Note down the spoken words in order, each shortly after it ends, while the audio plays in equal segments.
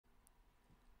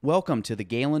Welcome to the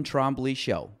Galen Trombley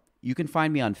Show. You can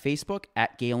find me on Facebook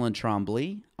at Galen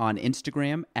Trombley, on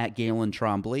Instagram at Galen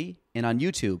Trombley, and on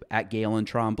YouTube at Galen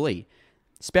Trombley.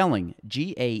 Spelling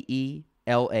GaelanTrombley.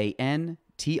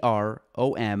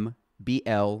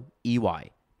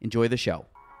 Enjoy the show.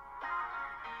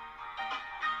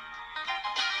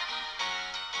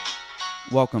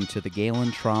 Welcome to the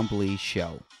Galen Trombley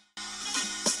Show.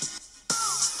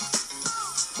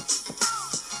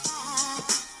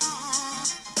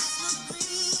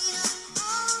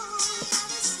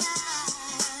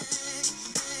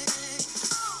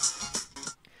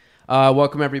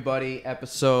 Welcome, everybody.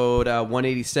 Episode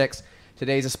 186.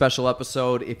 Today's a special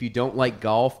episode. If you don't like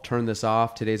golf, turn this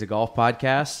off. Today's a golf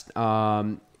podcast.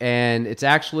 And it's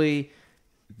actually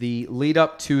the lead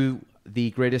up to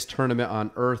the greatest tournament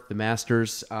on earth, the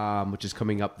Masters, which is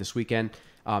coming up this weekend.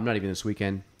 Not even this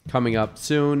weekend. Coming up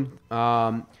soon.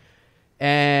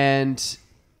 And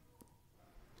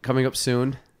coming up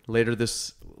soon,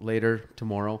 later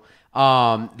tomorrow.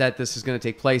 That this is going to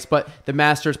take place. But the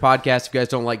Masters podcast, if you guys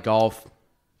don't like golf,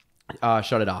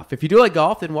 shut it off. If you do like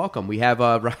golf, then welcome. We have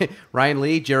Ryan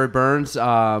Lee, Jared Burns,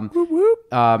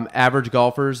 average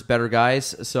golfers, better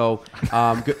guys. So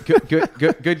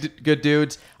good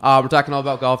dudes. We're talking all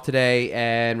about golf today,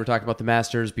 and we're talking about the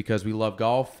Masters because we love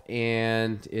golf,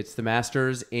 and it's the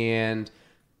Masters. And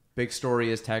big story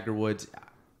is Tiger Woods,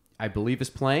 I believe, is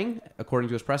playing. According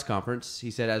to his press conference, he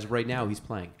said as of right now he's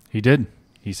playing. He did.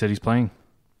 He said he's playing.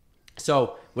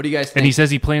 So, what do you guys think? And he says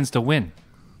he plans to win.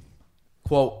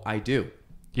 Quote, I do.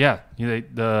 Yeah.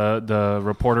 The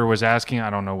reporter was asking, I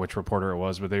don't know which reporter it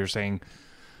was, but they were saying,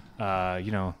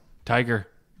 Tiger,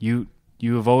 you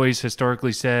have always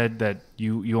historically said that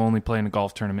you only play in a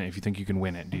golf tournament if you think you can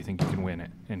win it. Do you think you can win it?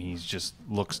 And he just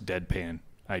looks deadpan.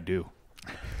 I do.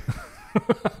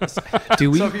 So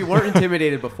if you weren't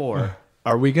intimidated before...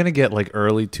 Are we going to get like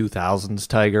early 2000s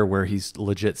Tiger where he's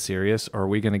legit serious? Or are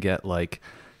we going to get like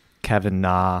Kevin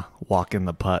Na walking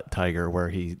the putt Tiger where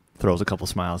he throws a couple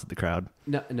smiles at the crowd?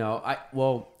 No.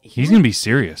 He's going to be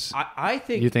serious. I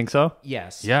think... You think so?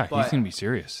 Yes. Yeah, he's going to be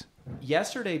serious.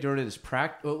 Yesterday during his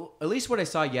practice... Well, at least what I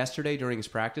saw yesterday during his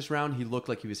practice round, he looked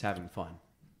like he was having fun.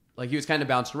 Like he was kind of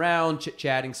bouncing around,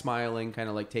 chit-chatting, smiling, kind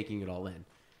of like taking it all in.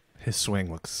 His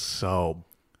swing looks so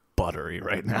buttery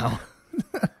right now.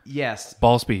 Yes.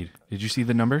 Ball speed. Did you see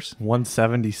the numbers?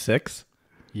 176?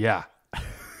 Yeah.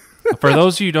 For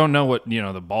those of you who don't know what,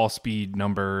 the ball speed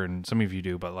number, and some of you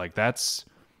do, but like that's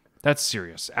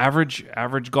serious.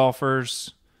 Average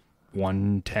golfers,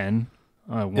 110.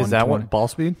 Is that what ball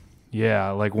speed?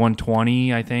 Yeah, like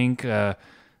 120, I think.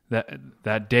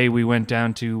 That day we went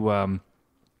down to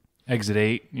exit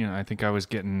 8, I think I was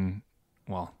getting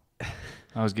more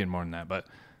than that, but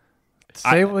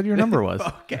Say what your number was.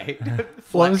 Okay.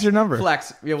 What was your number?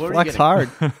 Flex. Yeah, what Flex were you hard.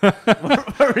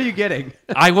 What were you getting?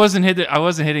 I wasn't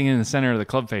hitting in the center of the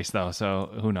club face though,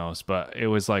 so who knows? But it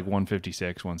was like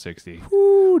 156, 160.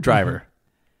 Ooh, driver.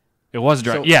 It was a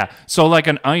driver. Yeah. So like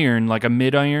an iron, like a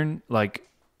mid iron, like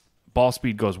ball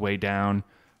speed goes way down,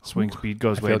 swing speed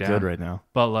goes way down. I feel good right now.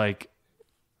 But like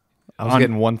I was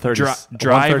getting 130.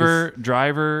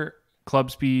 Driver, club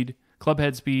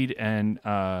head speed, and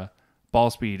ball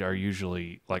speed are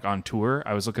usually like on tour.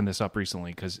 I was looking this up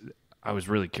recently because I was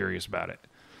really curious about it.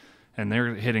 And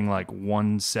they're hitting like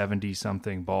 170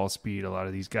 something ball speed. A lot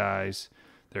of these guys,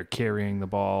 they're carrying the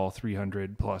ball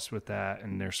 300 plus with that.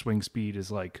 And their swing speed is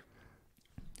like,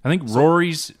 I think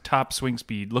Rory's top swing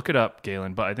speed, look it up,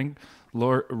 Galen, but I think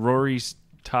Rory's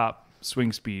top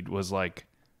swing speed was like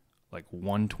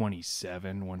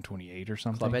 127, 128 or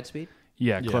something. Club head speed?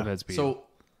 Yeah, club head speed. So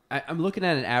I'm looking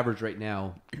at an average right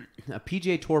now. A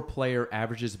PGA Tour player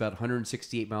averages about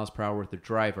 168 miles per hour with their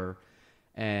driver,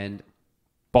 and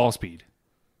ball speed.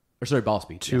 Ball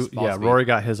speed. Yes, ball speed. Rory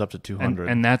got his up to 200,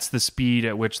 and that's the speed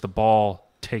at which the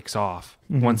ball takes off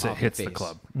once it hits the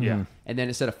club. Mm-hmm. Yeah, and then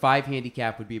instead of 5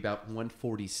 handicap would be about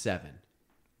 147.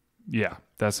 Yeah,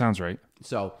 that sounds right.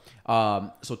 So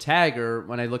Tiger,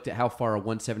 when I looked at how far a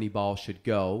 170 ball should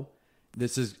go,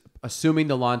 this is assuming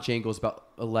the launch angle is about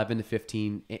 11 to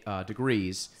 15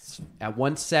 degrees. At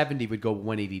 170 would go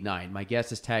 189. My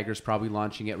guess is Tiger's probably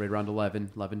launching it right around 11,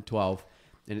 12,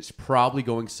 and it's probably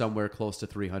going somewhere close to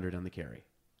 300 on the carry.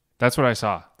 That's what I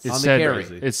saw. It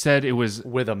said it was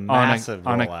with a massive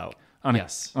rollout.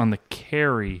 On the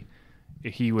carry,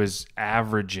 he was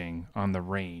averaging on the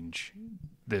range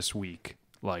this week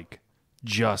like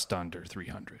just under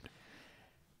 300.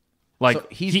 Like so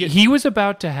he was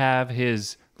about to have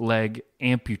his leg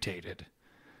amputated.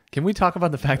 Can we talk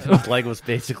about the fact that his leg was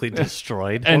basically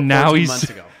destroyed? And now months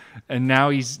ago. And now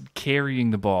he's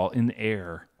carrying the ball in the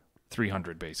air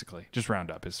 300 basically. Just round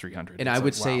up is 300. And It's I like,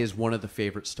 would say wow. is one of the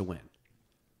favorites to win.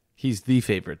 He's the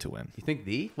favorite to win. You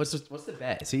think what's the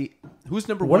bet? Is he who's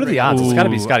number What one? are the right odds? now? It's got to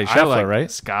be Scotty I Scheffler, like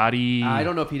right? Scotty. I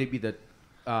don't know if he'd be the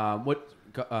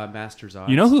Masters odds.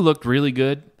 You know who looked really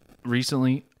good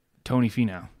recently? Tony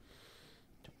Finau.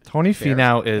 Tony Fair.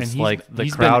 Finau And is like the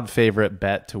he's crowd favorite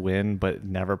bet to win, but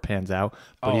never pans out.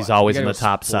 But he's always in the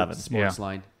top seven. Sports Yeah.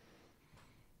 line.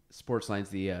 Sports line's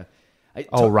the.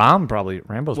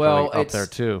 Rambo's probably up it's- there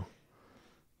too.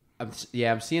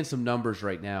 I'm seeing some numbers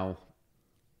right now.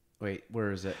 Wait,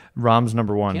 where is it? Rahm's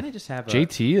number one. Can't I just have a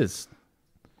JT is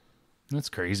That's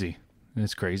crazy.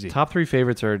 That's crazy. top three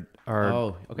favorites are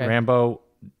Oh, okay. Rambo,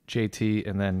 JT,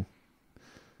 and then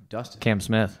Dustin? Cam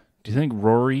Smith. Do you think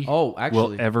Rory Oh,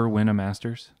 actually, will ever win a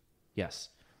Masters? yes,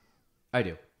 I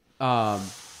do.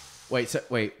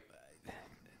 Wait.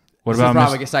 What This is about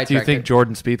probably get Do you sidetracked. think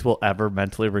Jordan Spieth will ever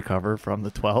mentally recover from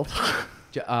the 12th?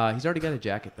 He's already got a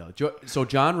jacket though. So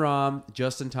John Rahm,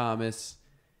 Justin Thomas,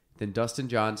 then Dustin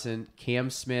Johnson, Cam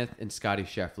Smith, and Scotty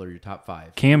Scheffler, your top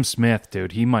five. Cam Smith,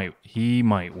 dude, he might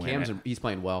win. He's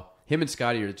playing well. Him and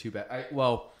Scotty are the two best.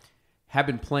 Have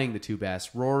been playing the two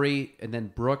best. Rory, and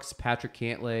then Brooks, Patrick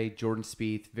Cantlay, Jordan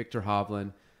Spieth, Victor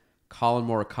Hovland, Colin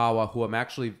Morikawa, who I'm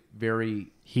actually very.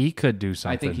 He could do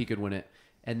something. I think he could win it.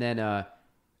 And then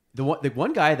the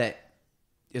one guy that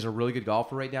is a really good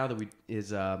golfer right now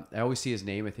I always see his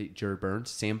name. I think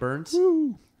Sam Burns.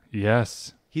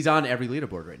 Yes. He's on every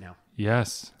leaderboard right now.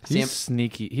 Yes. He's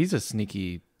sneaky. He's a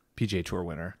sneaky PGA Tour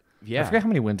winner. Yeah. I forget how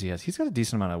many wins he has. He's got a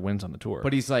decent amount of wins on the tour.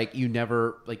 But he's like you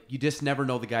just never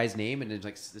know the guy's name, and it's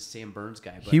like the Sam Burns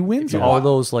guy. But he wins if you all watch-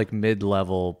 those like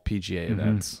mid-level PGA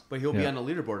events. But he'll be on the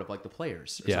leaderboard of like the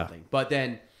players or Yeah. something. But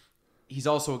then he's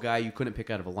also a guy you couldn't pick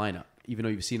out of a lineup, even though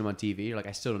you've seen him on TV. You're like,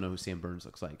 I still don't know who Sam Burns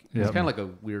looks like. He's Yep. kind of like a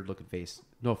weird looking face.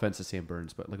 No offense to Sam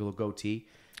Burns, but like a little goatee.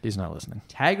 He's not listening.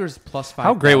 Tiger's plus 5.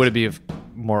 How great would it be if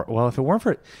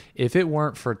it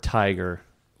weren't for Tiger?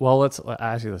 Well, let's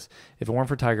ask you this: if it weren't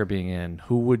for Tiger being in,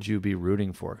 who would you be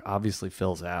rooting for? Obviously,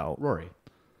 Phil's out. Rory?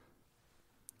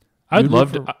 I'd You'd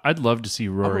love root to. I'd love to see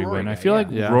Rory Rory win. guy, I feel yeah. like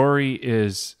Yeah. Rory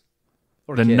is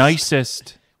Or the Kiss.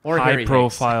 nicest, Or Harry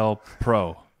high-profile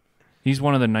pro. He's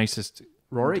one of the nicest.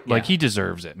 Rory? Like Yeah. he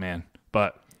deserves it, man.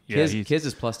 But yeah, Kiz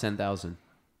is plus 10,000.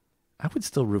 I would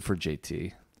still root for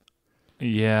JT.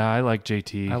 yeah, I like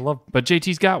JT. but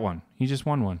JT's got one. He just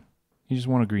won one. He just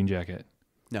won a green jacket.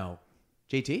 No.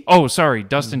 JT? Oh, sorry,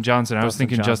 Dustin Johnson. I was Dustin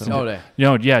thinking Johnson. Justin. Oh,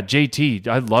 No, yeah, JT.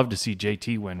 I'd love to see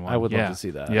JT win one. I would love Yeah. to see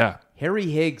that. Yeah. Harry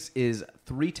Higgs is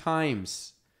 3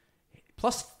 times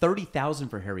plus 30,000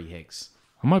 for Harry Higgs.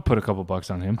 I might put a couple bucks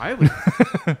on him. I would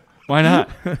Why not?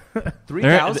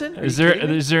 3,000? Is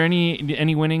there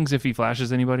any winnings if he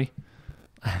flashes anybody?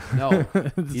 No.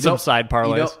 Some side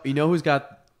parlays. You know who's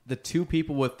got the two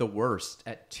people with the worst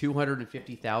at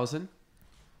 250,000?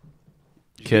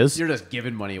 Kiz? You're just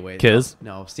giving money away. Kiz?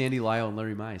 No, Sandy Lyle and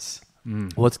Larry Mice.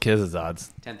 What's Kiz's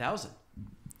odds? 10,000.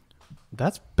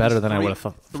 That's better than I would have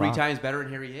thought. 3 times better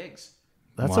than Harry Higgs.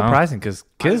 That's Wow. surprising because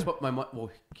I just Kiz. put my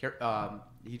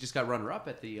he just got runner up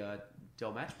at the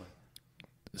Dell Match Play.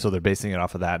 So they're basing it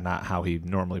off of that, not how he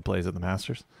normally plays at the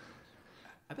Masters.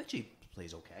 I bet you he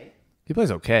plays okay. He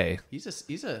plays okay. He's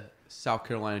a South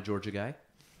Carolina, Georgia guy.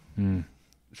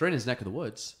 It's right in his neck of the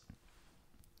woods.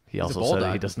 He a also said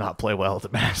bulldog. he does not play well at the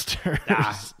Masters.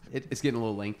 It's getting a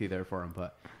little lengthy there for him,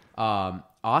 but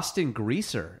Austin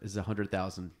Greaser is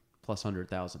 100,000 plus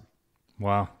 100,000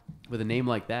 Wow. with a name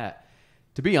like that.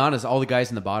 To be honest, all the guys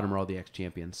in the bottom are all the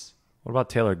ex-champions. What about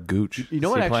Taylor Gooch? You know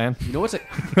Is what? he playing? You know what's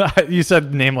a You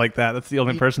said name like that. That's the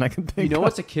only person I can think. you know of.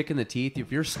 what's a kick in the teeth?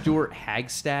 If you're Stuart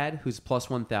Hagstad, who's plus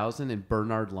 1,000, and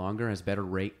Bernard Longer has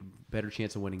better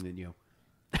chance of winning than you.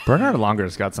 Bernard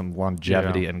Longer's got some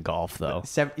longevity Yeah. in golf, though.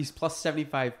 He's plus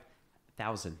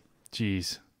 75,000.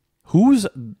 Jeez. Who's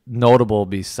notable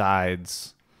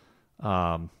besides?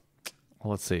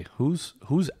 Let's see.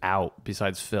 Who's out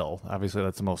besides Phil? Obviously,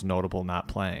 that's the most notable not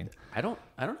playing. I don't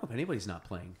know if anybody's not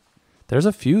playing. There's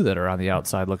a few that are on the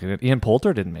outside looking at. Ian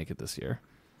Poulter didn't make it this year.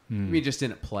 You mean just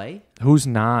didn't play? Who's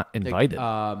not Like, invited?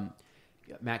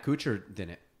 Matt Kuchar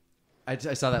didn't. I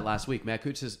saw that last week. Matt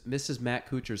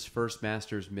Kuchar's first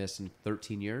Masters miss in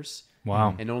 13 years.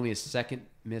 Wow. And only his second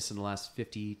miss in the last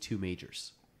 52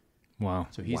 majors. Wow.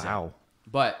 So he's Wow. out.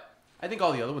 But I think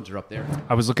all the other ones are up there.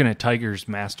 I was looking at Tiger's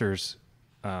Masters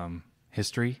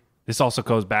history. This also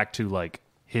goes back to like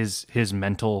his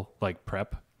mental like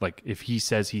prep. Like if he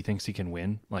says he thinks he can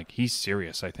win, like he's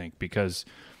serious, I think, because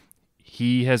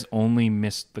he has only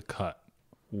missed the cut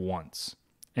once.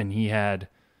 And he had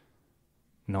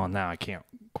now I can't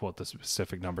quote the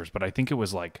specific numbers, but I think it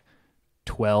was like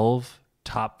 12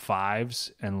 top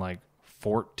 5s and like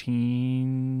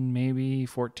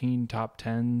 14 top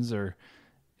 10s,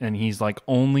 and he's like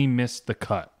only missed the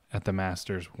cut at the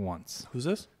Masters once. Who's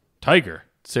this? Tiger.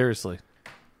 Seriously.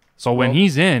 So when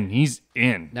he's in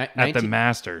at the 19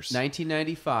 Masters.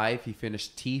 1995, he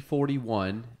finished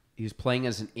T41. He was playing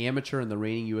as an amateur in the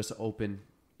reigning U.S.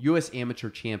 Amateur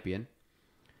champion.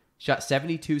 Shot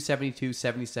 72, 72,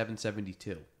 77,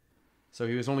 72. So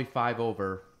he was only 5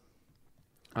 over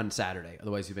on Saturday.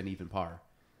 Otherwise, he'd been even par.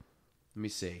 Let me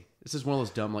see. This is one of those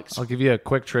dumb, like... I'll give you a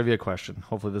quick trivia question.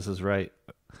 Hopefully this is right.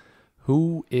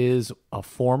 Who is a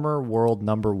former world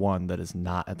number 1 that is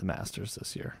not at the Masters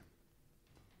this year?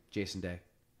 Jason Day.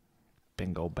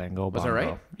 Bingo, bango, bongo. Was that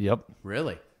right? Yep.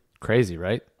 Really? Crazy,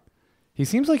 right? He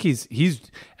seems like he's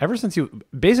ever since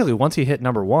basically once he hit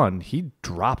number 1, he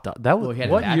dropped off. That was he had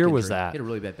a what back year injury. was that? He had a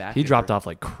really bad back He dropped injury. off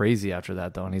like crazy after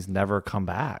that though, and he's never come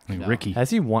back. I mean, Ricky. Has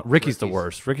he won? Ricky's the Ricky's-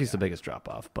 worst. Ricky's the biggest drop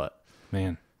off, but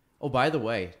Man. Oh, by the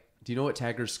way, do you know what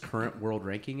Tiger's current world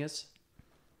ranking is?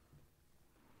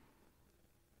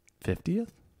 50th?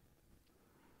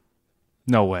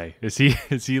 No way. Is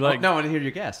he like... No, I want to hear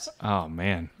your guess. Oh,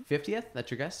 man. 50th? That's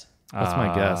your guess? That's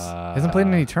my guess. He hasn't played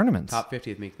in any tournaments. Top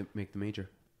 50th make the major.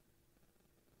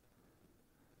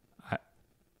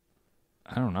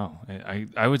 I don't know.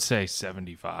 I would say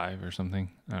 75 or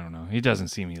something. I don't know. He doesn't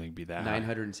seem to be that high.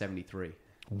 973.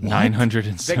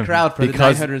 970. Big crowd for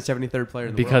Because- the 973rd player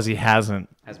in the Because world. he hasn't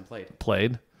Hasn't played.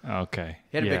 played. Okay.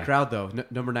 He had a Yeah. big crowd, though.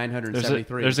 Number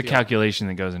 973. There's a in the field. calculation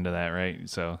that goes into that, right?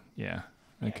 So, yeah.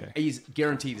 Okay. He's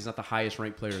guaranteed he's not the highest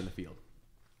ranked player in the field.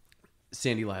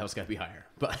 Sandy Lyle's got to be higher.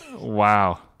 But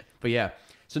Wow. yeah.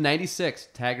 So 96,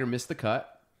 Tiger missed the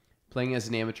cut. Playing as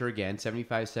an amateur again,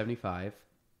 75-75.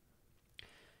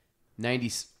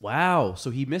 90. Wow.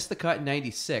 So he missed the cut in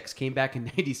 96, came back in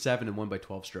 97 and won by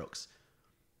 12 strokes.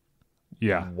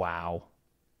 Yeah. Wow.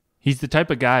 He's the type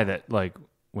of guy that, like,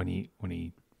 when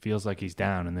he feels like he's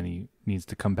down and then he needs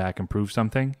to come back and prove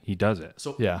something, he does it.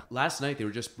 So Yeah. last night they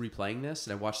were just replaying this,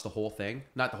 and I watched the whole thing.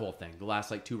 Not the whole thing. The last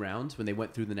like 2 rounds when they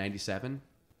went through the 97.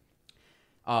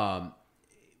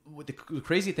 The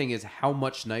crazy thing is how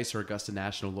much nicer Augusta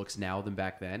National looks now than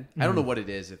back then. I don't know what it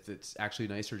is, if it's actually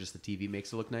nicer, just the TV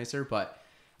makes it look nicer. But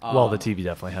Well, the TV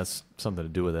definitely has something to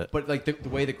do with it. but like the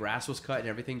way the grass was cut and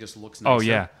everything just looks nicer. Oh,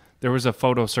 yeah. There was a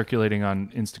photo circulating on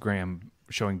Instagram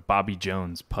showing Bobby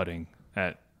Jones putting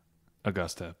at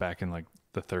Augusta back in, like,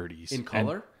 the 30s. In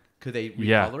color, could they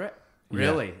Yeah. recolor it?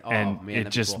 Really? Yeah. Oh and man, it that'd be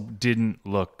just cool. didn't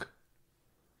look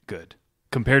good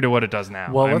compared to what it does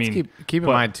now. Well, I let's mean, keep in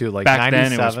but mind, too, like, back then it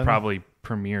was 97 probably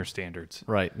premier standards.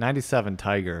 Right. 97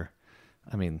 Tiger.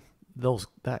 I mean, the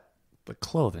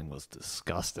clothing was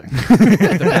disgusting.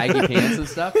 the baggy pants and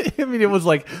stuff. I mean, it was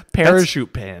like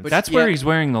parachute pants. But- That's where yeah. he's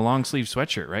wearing the long sleeve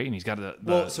sweatshirt, right? And he's got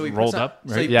the So he rolled puts on, up,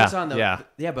 So right? he Yeah, puts on the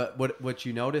yeah. But what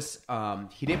you notice,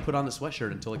 he didn't put on the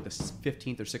sweatshirt until like the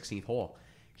 15th or 16th hole.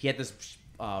 He had this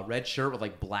red shirt with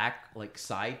like black like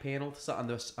side panels on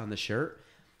the shirt.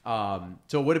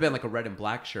 So it would have been like a red and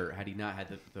black shirt had he not had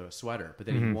the sweater. But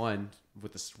then he won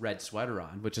with this red sweater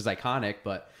on, which is iconic.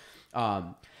 But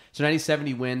so 97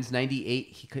 he wins. 98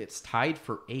 he gets tied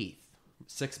for 8th,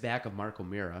 6 back of Marco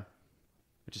Mira,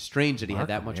 which is strange that he had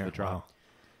that much of a drop. Wow.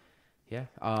 Yeah.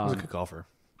 He was a good golfer.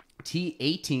 T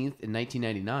 18th in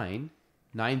 1999,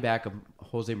 9 back of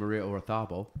Jose Maria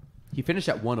Orizabal. He finished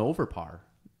at 1 over par.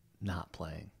 Not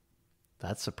playing.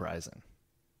 That's surprising.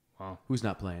 Wow. Who's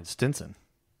not playing? Stinson.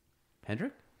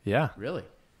 Hendrick? Yeah. Really?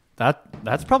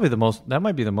 That's probably that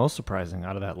might be the most surprising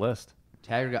out of that list.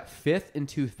 Tiger got 5th in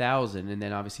 2000, and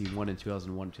then obviously he won in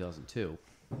 2001, 2002.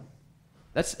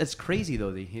 That's crazy though.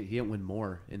 That he didn't win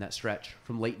more in that stretch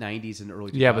from late 90s and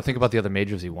early 2000s. Yeah, but think about the other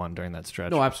majors he won during that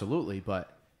stretch. No, absolutely.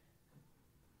 But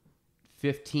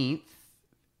 15th,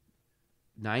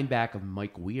 9 back of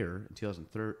Mike Weir in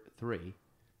 2003.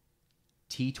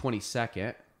 T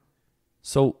 22nd.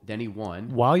 So Then he won.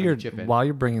 while on the you're chip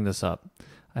in. bringing this up,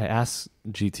 I ask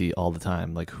GT all the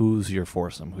time, like, who's your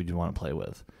foursome? Who do you want to play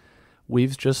with?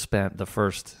 We've just spent the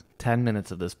first 10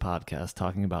 minutes of this podcast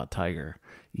talking about Tiger,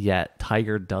 yet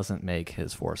Tiger doesn't make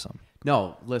his foursome.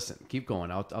 No, listen, keep going.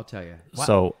 I'll tell you.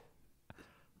 So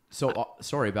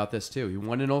Sorry about this too. He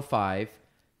won in 05,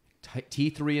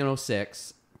 T3 in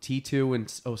 06, T2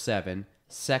 in 07,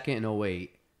 second in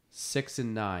 08, 6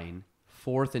 and 9,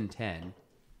 4th and 10,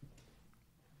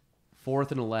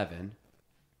 4th and 11.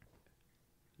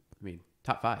 I mean,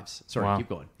 top 5s. Sorry, Wow. keep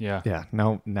going. Yeah. yeah,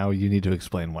 now you need to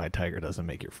explain why Tiger doesn't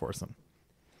make your foursome.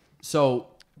 So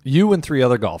You and 3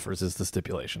 other golfers is the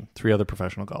stipulation. 3 other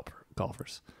professional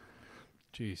golfers.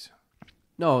 Jeez.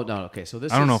 No. Okay, so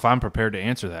this. I don't know if I'm prepared to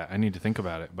answer that. I need to think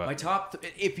about it. But my top.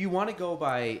 If you want to go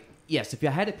by, yes, if I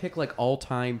had to pick like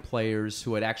all-time players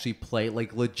who would actually play,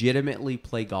 like legitimately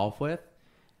play golf with,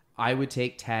 I would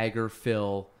take Tiger,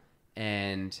 Phil,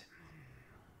 and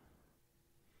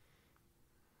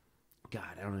God,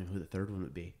 I don't know who the third one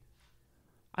would be.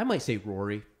 I might say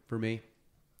Rory for me.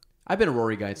 I've been a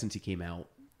Rory guy since he came out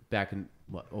back in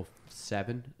what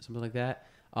 07, something like that.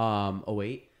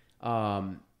 08.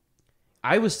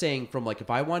 I was saying from like if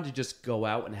I wanted to just go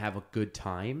out and have a good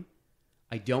time,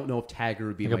 I don't know if Tiger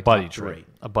would be Like my a buddy top trip. three.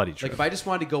 A buddy trip. Like if I just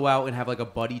wanted to go out and have like a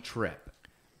buddy trip,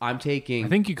 I'm taking. I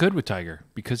think you could with Tiger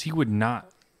because he would not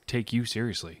take you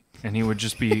seriously, and he would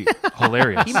just be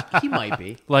hilarious. he might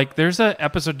be. Like, there's a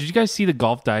episode. Did you guys see the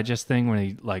Golf Digest thing when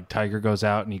he like Tiger goes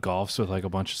out and he golfs with like a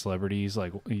bunch of celebrities?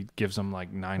 Like he gives them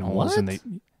like 9 holes, and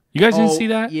you guys didn't see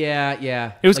that?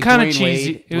 Yeah. It was Like kind of Dwayne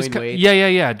cheesy. Wade, It was Dwayne Wade.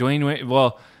 yeah. Dwayne Wade.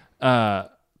 Well,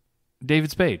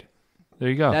 David Spade. There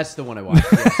you go. That's the one I watched.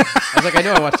 Yeah. I was like, I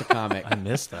know I watched a comic. I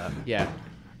missed that. Yeah.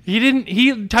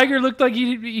 Tiger looked like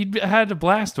he had a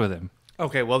blast with him.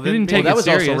 Okay, well He then didn't take that it was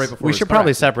serious. also right before we his should car probably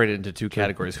accident. separate it into two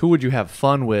categories. Who would you have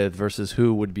fun with versus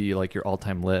who would be like your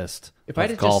all-time list? If I of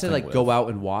had to just say golfing like with? go out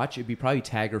and watch, it'd be probably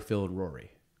Tiger, Phil, and Rory.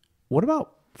 What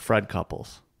about Fred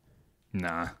Couples?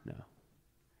 Nah. No.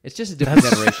 It's just a different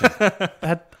generation.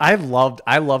 That I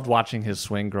loved watching his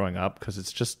swing growing up because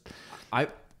it's just I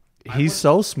he's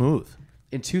so smooth.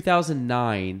 in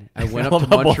 2009, I went I up love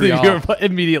to how both of you Montreal. are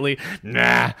immediately,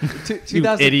 nah, you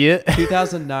 2000 idiot.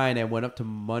 2009, I went up to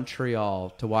Montreal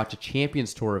to watch a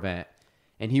Champions Tour event,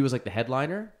 and he was like the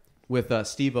headliner with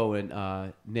Steve-O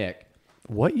and Nick.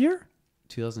 What year?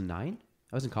 2009?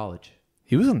 I was in college.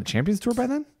 He was on the Champions Tour by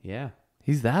then? Yeah.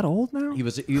 He's that old now? He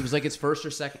was like his first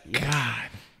or second. Yeah. God.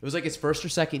 It was like his first or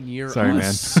second year. Sorry, on-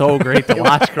 man. So great to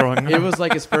watch growing up. It was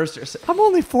like his first or I'm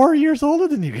only 4 years older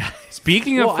than you guys.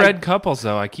 Speaking of Well, Fred Couples,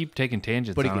 though, I keep taking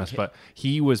tangents But he on can us, hit- but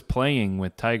he was playing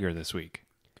with Tiger this week.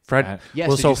 Fred, Yes,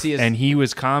 well, did so you see his, And he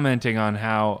was commenting on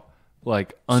how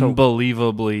like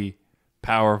unbelievably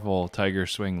powerful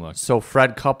Tiger's swing looks. So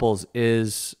Fred Couples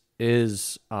is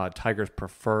Tiger's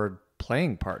preferred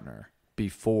playing partner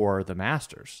before the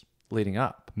Masters leading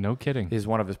up. No kidding. He's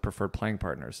one of his preferred playing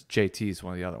partners. JT's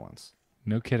one of the other ones.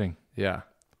 No kidding. Yeah.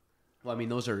 well, I mean,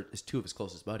 those are two of his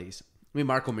closest buddies. I mean,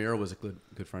 Marco Mira was a good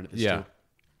friend of his Yeah. too.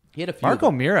 He had a few.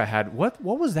 Marco Mira had what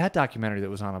was that documentary that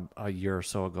was on a year or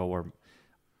so ago where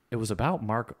it was about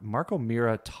Marco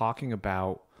Mira talking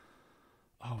about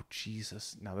oh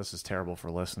Jesus. Now this is terrible for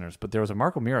listeners, but there was a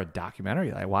Marco Mira documentary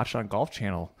that I watched on Golf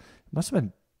Channel. It must have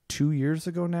been 2 years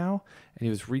ago now, and he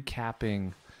was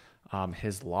recapping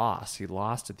his loss. He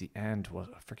lost at the end.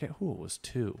 I forget who it was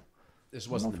to. This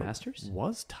wasn't the Masters.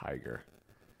 Was Tiger?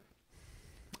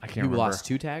 I can't You remember. lost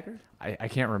to Tiger. I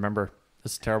can't remember.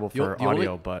 This is terrible for The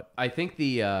audio, only- but I think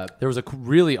the there was a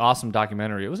really awesome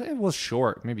documentary. It was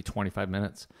short, maybe 25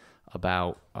 minutes,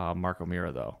 about Marco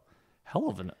Mira though. Hell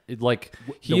of an he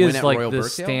win is at like Royal the Birkdale?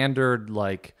 standard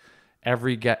like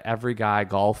every guy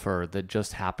golfer that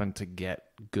just happened to get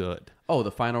good.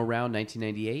 the final round,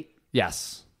 1998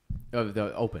 Yes. of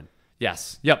the Open.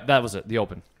 Yes. Yep. That was it. The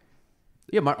Open.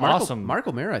 Yeah, Awesome.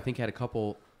 Marco Mira, I think, had a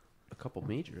couple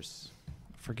majors.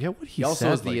 Forget what He also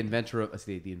said, is the like- inventor of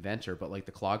the inventor, but like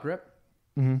the claw grip.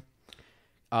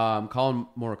 Mm-hmm. Colin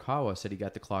Morikawa said he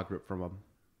got the claw grip from him.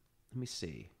 Let me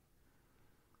see.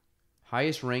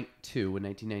 Highest ranked 2 in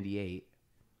 1998.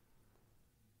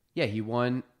 Yeah, he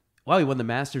won. Wow, he won the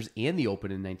Masters and the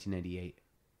Open in 1998,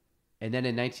 and then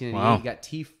in 1998 Wow. he got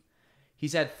T.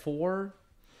 He's had 4.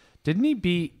 Didn't he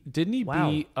beat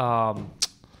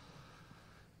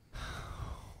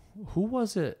who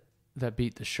was it that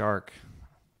beat the Shark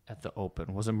at the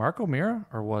Open? Was it Marco Mira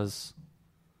or was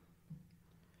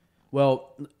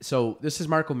Well, so this is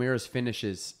Marco Mira's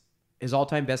finishes. His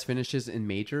all-time best finishes in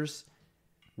majors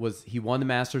was he won the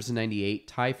Masters in 98,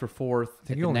 tied for 4th I at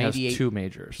think he the only has 98 2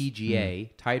 majors. PGA,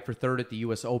 tied for 3rd at the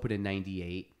U.S. Open in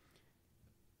 98.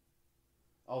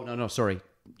 Oh, no, sorry.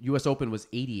 U.S. Open was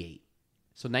 88.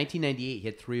 So 1998, he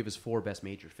had 3 of his 4 best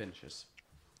major finishes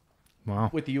Wow.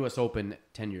 with the U.S. Open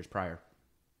 10 years prior.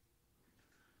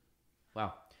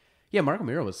 Wow. Yeah, Marco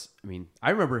Mira was, I mean,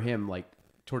 I remember him like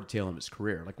toward the tail end of his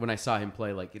career. Like when I saw him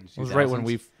play like in It was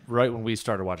 2000s. right when we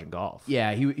started watching golf.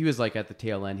 Yeah, he was like at the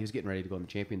tail end. He was getting ready to go on the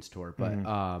Champions Tour, but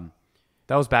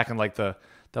That was back in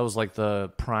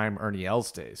the prime Ernie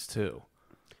Els days too.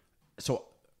 so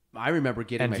I remember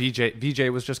getting And VJ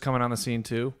was just coming on the scene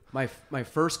too. my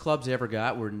first clubs I ever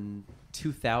got were in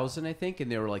 2000, I think, and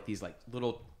they were like these like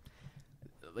little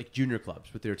like junior clubs,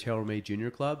 but they were TaylorMade junior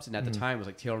clubs, and at the time it was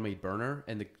like TaylorMade burner,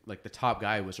 and the top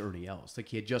guy was Ernie Els. Like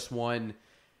he had just won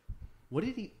What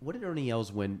did Ernie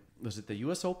Els win? Was it the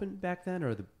U.S. Open back then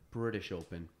or the British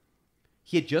Open?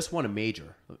 He had just won a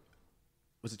major.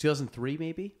 Was it 2003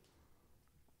 maybe?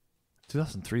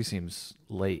 2003 seems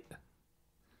late.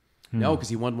 No, because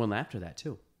he won one after that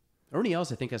too. Ernie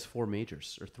Els, I think, has 4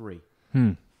 majors or 3.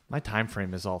 My time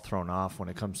frame is all thrown off when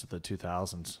it comes to the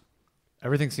 2000s.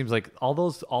 Everything seems like all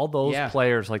those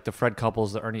players, like the Fred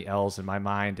Couples, the Ernie Els, in my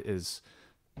mind is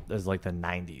like the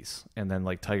 90s, and then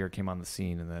like Tiger came on the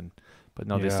scene, and then, but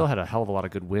no, they still had a hell of a lot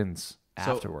of good wins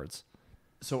afterwards.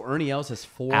 So Ernie Els has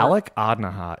 4. Alec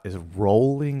Adnaha is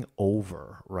rolling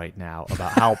over right now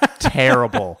about how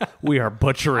terrible we are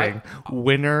butchering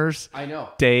winners. I know.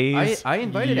 Days. I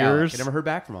invited years. Alec. I never heard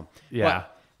back from him. Yeah.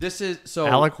 But this is so.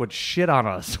 Alec would shit on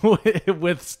us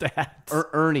with stats.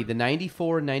 Ernie, the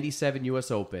 94 and 97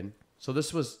 U.S. Open. So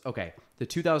this was, okay, the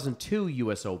 2002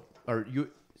 U.S. Open,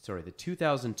 the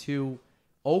 2002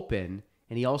 Open,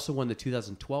 and he also won the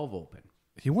 2012 Open.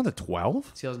 He won the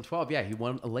 12? 2012, yeah, he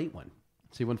won a late one.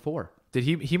 So he won 4. Did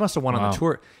he must have won on the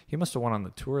tour. He must have won on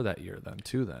the tour that year then,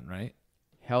 right?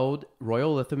 Held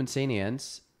Royal Lytham in St.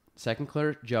 Anne's, second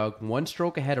clear jug, 1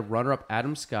 stroke ahead of runner-up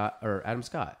Adam Scott.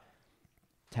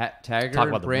 Tiger, Talk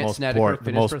about Brandt the Snedeker,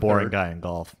 most boring third. guy in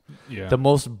golf. Yeah. The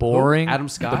most boring. Adam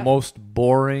Scott? The most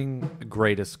boring,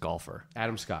 greatest golfer.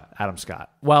 Adam Scott. Adam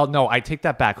Scott. Well, no, I take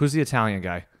that back. Who's the Italian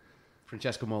guy?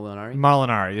 Francesco Molinari.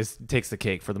 Molinari takes the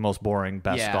cake for the most boring,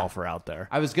 best golfer out there.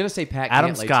 I was going to say Pat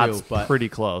Adam Cantlay Scott's too, but pretty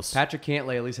close. Patrick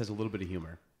Cantlay at least has a little bit of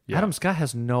humor. Yeah. Adam Scott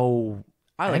has no.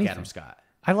 I like anything. Adam Scott.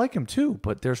 I like him too,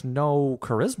 but there's no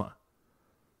charisma.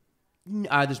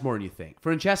 There's more than you think.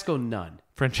 Francesco, none.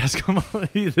 Francesco,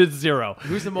 he's 0.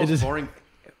 Who's the most boring?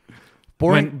 The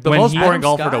when most he- boring Adam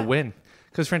golfer Scott? to win.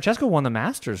 Because Francesco won the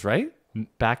Masters, right?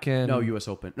 Back in No, U.S.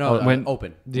 Open. No,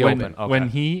 Open. the when, Open. Okay. When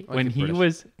he British.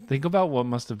 was, think about what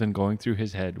must have been going through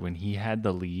his head when he had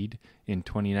the lead in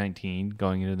 2019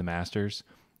 going into the Masters,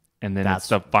 and then it's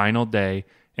the final day,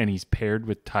 and he's paired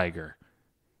with Tiger,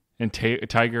 and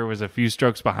Tiger was a few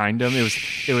strokes behind him.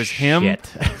 It was him,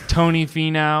 Shit. Tony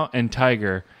Finau, and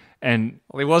Tiger, and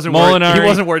Well, he wasn't Molinari. worried. He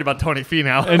wasn't worried about Tony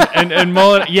Finau. and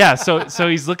Mullen, yeah. So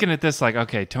he's looking at this like,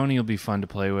 okay, Tony will be fun to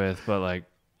play with, but like,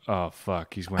 oh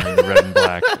fuck, he's wearing the red and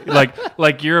black.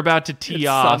 like you're about to tee It's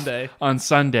off Sunday. on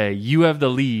Sunday. You have the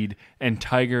lead, and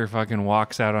Tiger fucking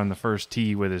walks out on the first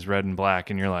tee with his red and black,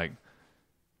 and you're like,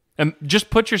 and just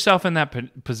put yourself in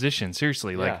that position.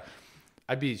 Seriously, like,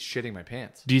 I'd be shitting my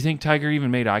pants. do you think Tiger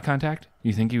even made eye contact?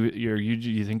 You think you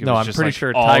think it No, was I'm just pretty like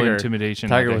sure all Tiger intimidation?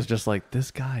 Tiger all day? was just like, this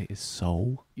guy is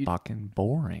so fucking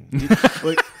boring.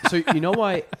 So you know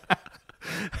why?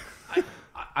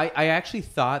 I actually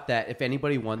thought that if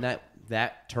anybody won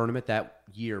that tournament that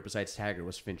year besides Tiger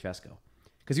was Francesco,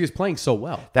 because he was playing so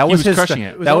well. That He was was his crushing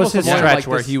it. It was That was almost his more stretch like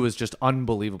where this- he was just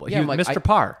unbelievable. Yeah, He I'm was like, Mr.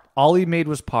 Par. All he made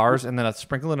was pars and then a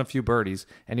sprinkle in a few birdies,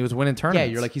 and he was winning Yeah,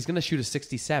 tournaments. you're like he's gonna shoot a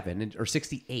 67 or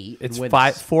 68. it's and win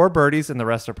this. 4 birdies and the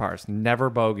rest are pars. Never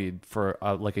bogeyed for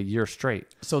like a year straight.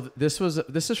 So this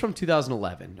is from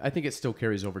 2011. I think it still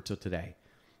carries over till today.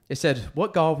 It said,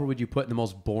 "What golfer would you put in the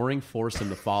most boring foursome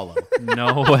to follow?"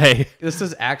 No way. This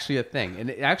is actually a thing, and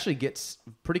it actually gets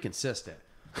pretty consistent.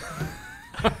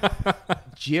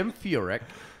 Jim Furyk.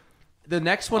 The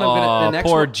next one I'm gonna. The next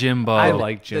poor one, Jimbo. I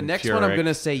like Jim The next one I'm Furyk.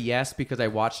 gonna say yes because I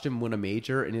watched him win a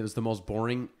major, and it was the most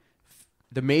boring.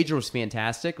 The major was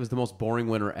fantastic. It was the most boring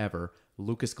winner ever.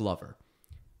 Lucas Glover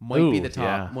might be Ooh, the top,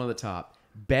 yeah. one of the top.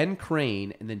 Ben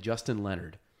Crane, and then Justin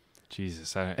Leonard,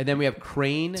 Jesus. and then we have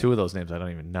Crane. 2 of those names I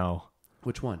don't even know.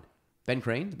 Which one? Ben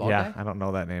Crane, the bald Yeah, guy. I don't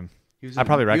know that name. He was I in-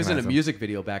 probably He recognize was in a him. music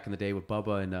video back in the day with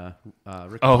Bubba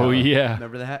and Rick. Oh, Capella. yeah.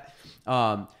 Remember that?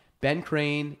 Ben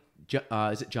Crane.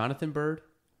 Is it Jonathan Bird?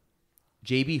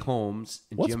 J.B. Holmes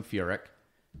and What's- Jim Furyk.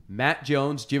 Matt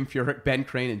Jones, Jim Furyk, Ben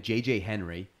Crane, and J.J.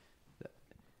 Henry.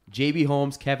 J.B.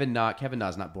 Holmes, Kevin Na. Kevin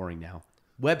Na's not boring now.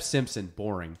 Webb Simpson,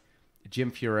 boring.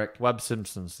 Jim Furyk. Webb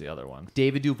Simpson's the other one.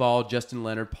 David Duval, Justin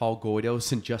Leonard, Paul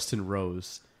Goydos, and Justin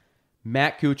Rose.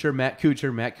 Matt Kuchar.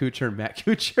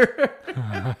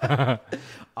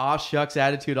 Aw shucks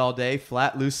attitude all day,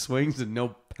 flat loose swings and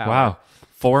no power. Wow.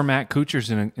 4 Matt Kuchars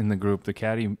in the group. The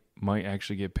caddy might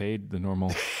actually get paid the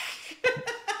normal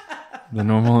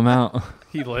amount.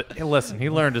 Listen, he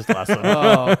learned his lesson.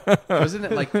 Oh, wasn't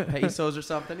it like pesos or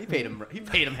something? He paid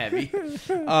him heavy.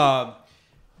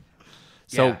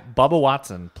 So Yeah. Bubba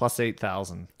Watson plus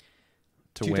 8,000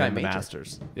 to win Two-time the major.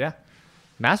 Masters. Yeah,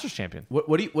 Masters champion.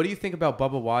 What do you think about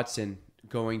Bubba Watson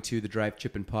going to the drive,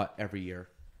 chip, and putt every year?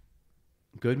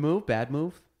 Good move, bad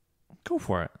move? Go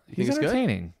for it. think He's it's good?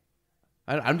 entertaining.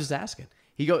 I'm just asking.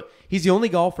 He's the only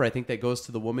golfer I think that goes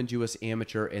to the Women's U.S.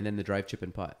 Amateur and then the drive, chip,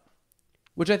 and putt.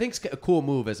 which I think is a cool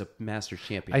move as a Masters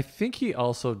champion. I think he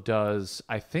also does.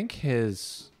 I think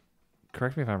his.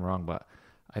 Correct me if I'm wrong, but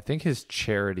I think his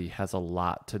charity has a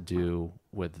lot to do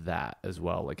with that as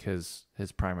well. Like his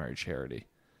primary charity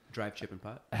Drive, chip, and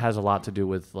putt has a lot to do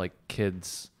with like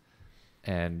kids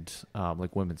and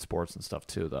like women's sports and stuff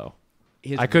too. Though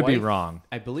I could be wrong.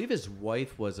 I believe his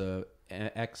wife was an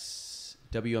ex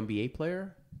WNBA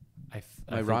player. Am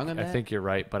I wrong on that? I think you're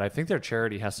right, but I think their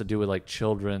charity has to do with like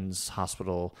children's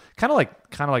hospital, kind of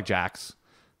like Jack's.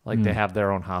 Like they have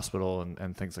their own hospital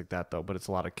and things like that, though. But it's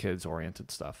a lot of kids oriented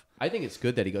stuff. I think it's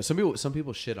good that he goes. Some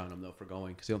people shit on him though for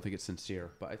going because they don't think it's sincere.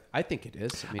 But I think it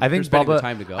is. I think Bubba.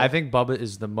 Time to go. I think Bubba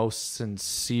is the most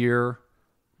sincere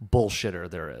bullshitter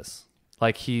there is.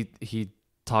 Like he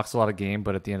talks a lot of game,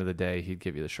 but at the end of the day, he'd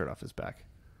give you the shirt off his back.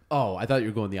 Oh, I thought you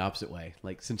were going the opposite way.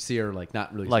 Like sincere, like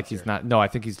not really. Like sincere. he's not. No, I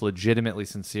think he's legitimately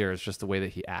sincere. It's just the way that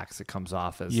he acts. It comes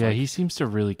off as. Yeah, like, he seems to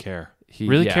really care. He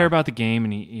care about the game,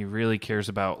 and he really cares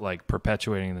about like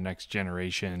perpetuating the next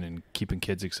generation and keeping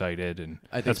kids excited. And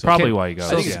I think that's so. probably why he goes.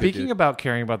 So think it's speaking good. about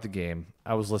caring about the game,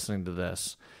 I was listening to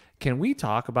this. Can we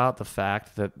talk about the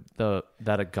fact that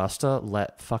that Augusta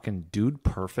let fucking Dude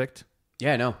Perfect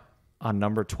Yeah, I know. on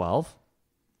number 12?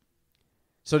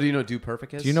 So do you know what Dude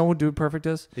Perfect is? Do you know what Dude Perfect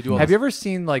is? They do all Have this- you ever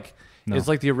seen like No. it's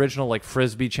like the original like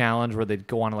frisbee challenge where they'd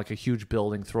go on like a huge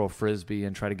building, throw a frisbee,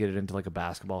 and try to get it into like a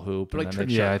basketball hoop. But like and trick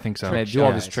then shot. Yeah, I think so. they do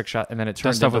all shots. this trick shot, and then it Does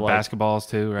turns stuff into with like, basketballs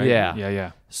too, right? Yeah.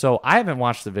 yeah. So I haven't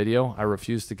watched the video. I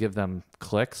refuse to give them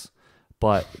clicks.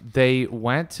 But they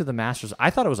went to the Masters. I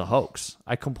thought it was a hoax.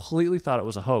 I completely thought it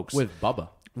was a hoax. with Bubba.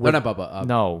 Well, not Bubba.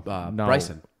 no,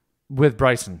 Bryson. With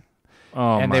Bryson.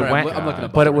 Oh And my they went, I'm looking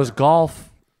at but it Bubba was right now. golf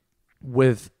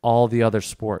with all the other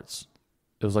sports.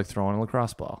 It was like throwing a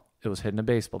lacrosse ball. It was hitting a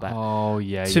baseball bat. Oh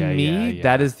yeah. To yeah, me, yeah.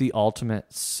 that is the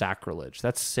ultimate sacrilege.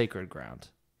 That's sacred ground.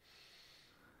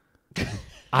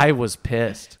 I was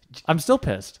pissed. I'm still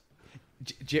pissed.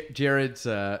 Jared's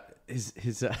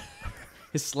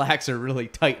his slacks are really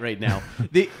tight right now.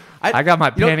 I got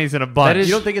my you know- panties in a bunch.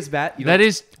 You don't think it's bad? You that don't-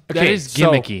 is Okay,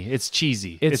 so- gimmicky. It's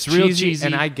cheesy. It's real cheesy,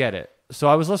 and I get it. So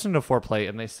I was listening to Foreplay,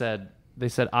 and they said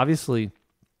obviously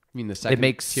I mean the second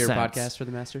makes tier sense. podcast for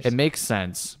the Masters. it makes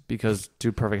sense because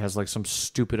Dude Perfect has like some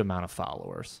stupid amount of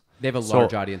followers. They have a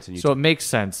large audience in YouTube. So it makes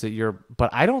sense that but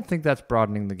I don't think that's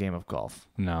broadening the game of golf.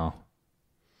 No.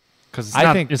 Because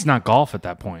I think- it's not golf at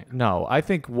that point. No, I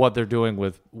think what they're doing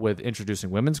with introducing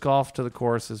women's golf to the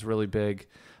course is really big,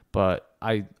 but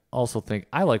I also think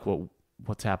I like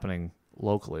what's happening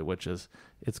locally, which is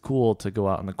it's cool to go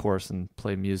out on the course and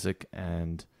play music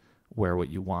and wear what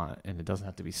you want, and it doesn't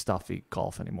have to be stuffy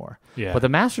golf anymore. Yeah. But the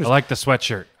Masters, I like the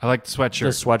sweatshirt. the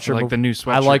sweatshirt, I like move. the new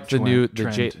sweatshirt. I like the new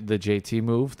trend. the JT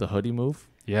move, the hoodie move.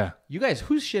 Yeah. You guys,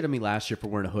 who shit on me last year for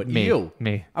wearing a hoodie? Me. You.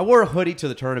 Me. I wore a hoodie to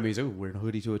the tournament. He's like, "Ooh, wearing a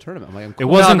hoodie to a tournament." I'm like, I'm It cool.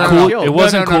 wasn't no, cool. no. It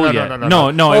wasn't No, cool yet. No,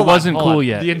 it Hold wasn't on, cool hold on.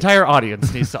 yet. The entire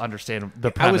audience needs to understand the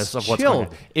I was premise of what's going on.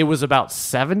 chilled. It was about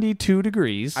 72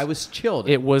 degrees. I was chilled.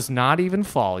 It was not even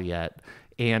fall yet,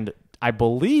 and I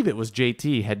believe it was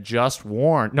JT had just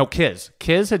worn Kiz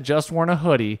had just worn a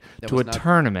hoodie to a was not-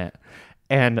 tournament,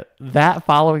 and that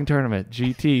following tournament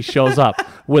GT shows up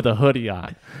with a hoodie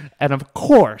on, and of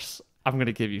course I'm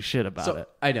gonna give you shit about so it.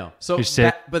 I know. So, You're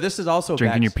sick. but this is also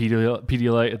Drinking back- your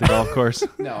Pedialyte at the golf course.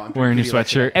 No, I'm wearing your drinking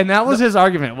Pedialyte sweatshirt. And that was his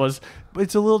argument was,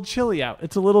 it's a little chilly out.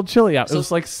 It's a little chilly out. So- it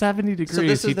was like 70 degrees.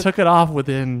 this is He the- took it off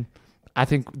within, I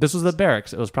think this was the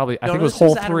barracks. It was probably, I think it was this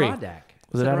hole is 3. Adirondack.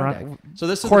 Was it It's Adirondack? So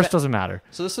this is Course the doesn't matter.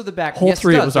 So this is the back. Hole yes,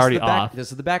 3 does. was This is already the back- off.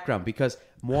 This is the background because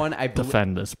one, I believe.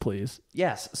 Defend this, please.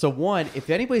 Yes. So one,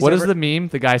 if anybody's What ever, is the meme?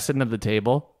 The guy sitting at the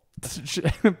table?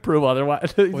 Prove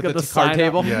otherwise. He's With got the the card sign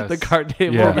table? up. Yes. The card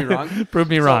table. Yeah. Prove me wrong. Prove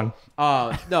me wrong.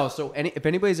 No. So if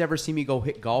anybody's ever seen me go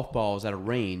hit golf balls at a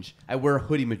range, I wear a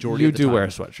hoodie majority You of the do time. wear a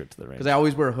sweatshirt to the range. Because I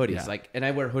always wear hoodies, Yeah. and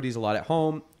I wear hoodies a lot at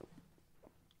home.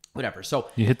 Whatever. So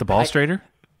You hit the ball straighter?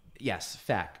 yes,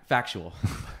 factual.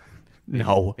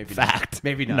 No. Maybe Fact. Not.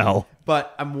 Maybe not. No.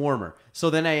 But I'm warmer. So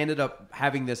then I ended up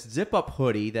having this zip up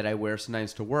hoodie that I wear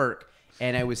sometimes to work,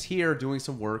 and I was here doing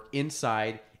some work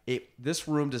inside. This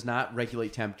room does not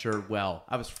regulate temperature well.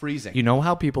 I was freezing. You know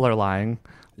how people are lying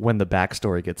when the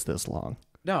backstory gets this long?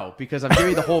 No, because I'm giving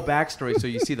you the whole backstory so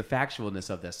you see the factualness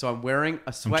of this. So I'm wearing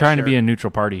a sweatshirt. I'm trying to be a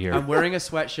neutral party here. I'm wearing a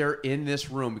sweatshirt in this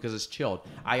room because it's chilled.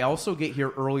 I also get here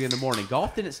early in the morning.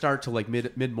 Golf didn't start till like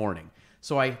mid morning.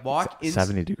 So I walk in.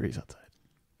 70 degrees outside.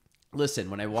 Listen,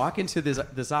 when I walk into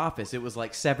this office, it was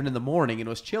like 7 in the morning and it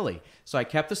was chilly. So I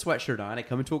kept the sweatshirt on. I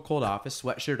come into a cold office,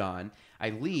 sweatshirt on.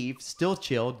 I leave, still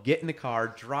chilled, get in the car,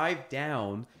 drive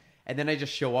down, and then I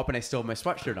just show up and I still have my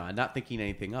sweatshirt on, not thinking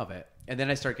anything of it. And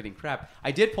then I start getting crap.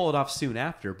 I did pull it off soon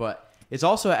after, but It's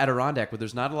also at Adirondack, where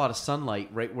there's not a lot of sunlight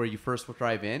right where you first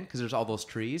drive in because there's all those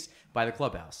trees by the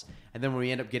clubhouse. And then when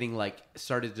we end up getting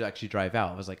started to actually drive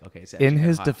out, I was like, okay, it's In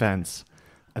his defense,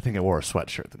 I think I wore a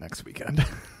sweatshirt the next weekend.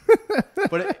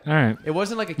 But All right. it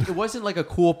wasn't like a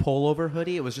cool pullover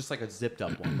hoodie. It was just like a zipped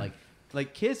up one.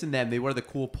 Like kids and them, they wear the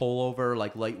cool pullover,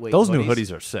 like lightweight. Those new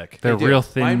hoodies are sick. They're do. real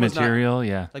thin Mine was material.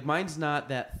 Yeah. Like mine's not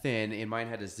that thin, and mine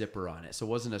had a zipper on it, so it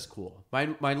wasn't as cool.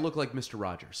 Mine looked like Mr.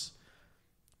 Rogers,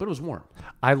 but it was warm.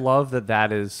 I love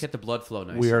that is. Get the blood flow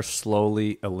nice. We are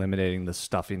slowly eliminating the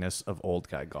stuffiness of old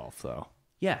guy golf, though.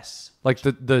 Yes. Like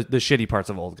the shitty parts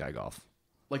of old guy golf.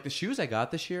 Like the shoes I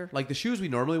got this year, like the shoes we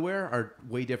normally wear are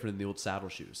way different than the old saddle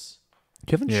shoes.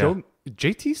 You haven't shown.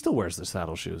 JT still wears the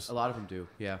saddle shoes. A lot of them do,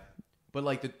 yeah. But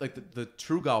the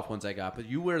true golf ones I got, but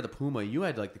you wear the Puma. You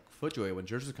had like the FootJoy one.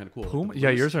 Yours was kind of cool. Puma, yeah,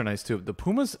 yours are nice too. The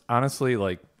Pumas, honestly,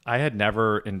 like I had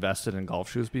never invested in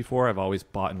golf shoes before. I've always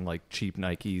bought in like cheap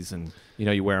Nikes, and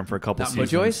you wear them for a couple Not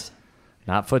seasons. FootJoys?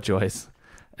 Not FootJoys.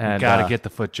 And Gotta get the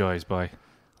FootJoys, boy.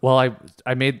 Well,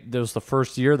 I made. That was the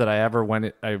first year that I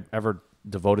ever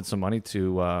devoted some money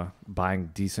to buying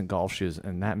decent golf shoes,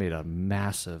 and that made a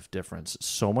massive difference.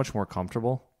 So much more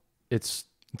comfortable. It's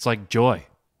like joy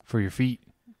for your feet.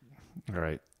 all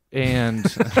right. And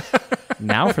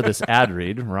now for this ad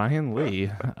read, Ryan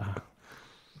Lee.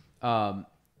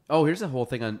 Here's a whole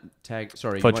thing on tag.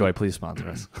 Sorry, FootJoy, please sponsor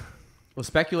us. Well,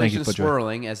 speculation Thank you, is FootJoy.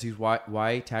 swirling as to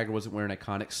why Tiger wasn't wearing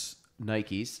iconic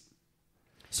Nikes.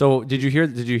 So did you hear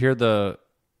the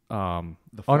oh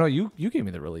no, you gave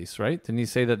me the release, right? Didn't he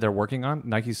say that they're working on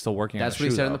Nike's still working That's on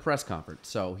what he said in though. the press conference.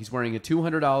 So he's wearing a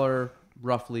 $200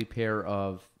 roughly pair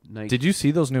of Nike Did you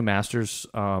see those new Masters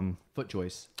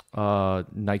FootJoys.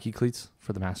 Nike cleats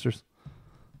for the Masters?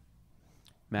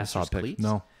 Masters pic. cleats?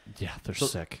 No. Yeah, they're So,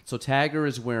 sick. So Tiger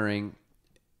is wearing,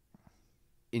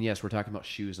 and yes, we're talking about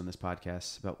shoes on this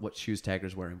podcast, about what shoes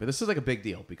Tiger's wearing. But this is like a big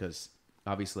deal because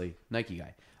obviously Nike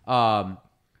guy.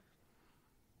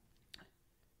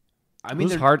 I mean,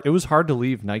 It was hard. It was hard to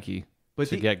leave Nike But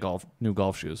to the- get new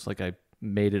golf shoes. Like I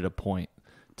made it a point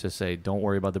to say, don't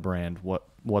worry about the brand.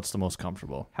 What's the most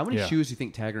comfortable? How many Yeah. shoes do you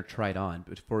think Tiger tried on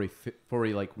before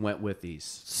he like went with these?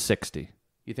 60.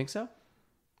 You think so?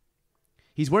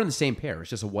 He's wearing the same pair. It's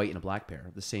just a white and a black pair,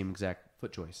 the same exact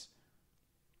foot choice.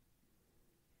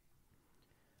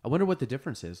 I wonder what the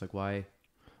difference is. Like why?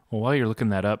 Well, while you're looking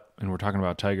that up and we're talking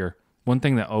about Tiger, one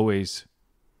thing that always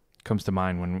comes to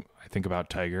mind when I think about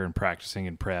Tiger and practicing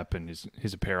and prep and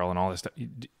his apparel and all this stuff.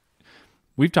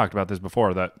 We've talked about this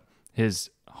before, that his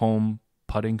home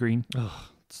putting green,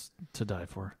 It's to die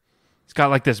for. it's got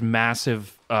like this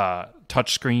massive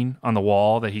touch screen on the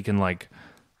wall that he can like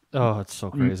Oh, it's so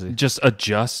crazy. just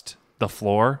adjust the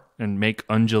floor and make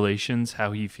undulations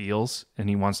how he feels, and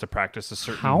he wants to practice a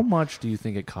certain. How much do you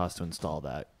think it costs to install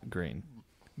that green?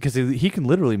 Because he can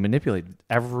literally manipulate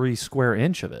every square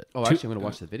inch of it. Oh, actually, I'm going to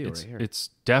watch the video it's, right here. it's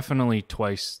definitely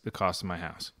twice the cost of my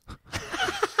house.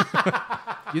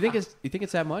 You think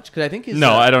it's that much? Because I think his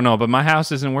No, I don't know, but my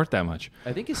house isn't worth that much.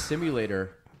 I think his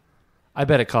simulator. I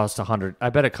bet it costs 100. I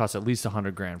bet it costs at least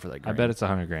 $100,000 for that green. I bet it's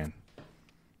 $100,000.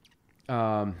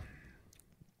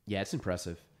 Yeah, it's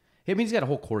impressive. I mean, he's got a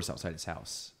whole course outside his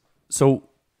house. So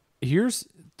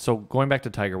going back to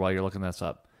Tiger while you're looking this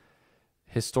up.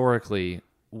 Historically,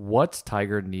 what's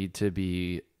Tiger need to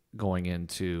be going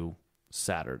into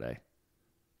Saturday?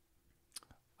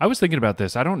 I was thinking about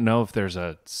this. I don't know if there's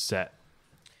a set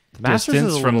The Masters is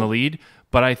distance a from the little- lead,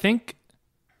 but I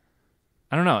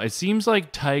don't know. It seems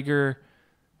like Tiger,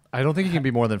 I don't think he can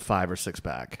be more than 5 or 6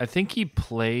 back. I think he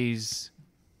plays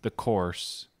the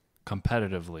course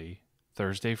competitively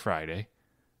Thursday, Friday,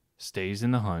 stays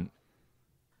in the hunt,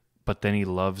 but then he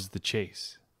loves the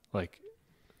chase. Like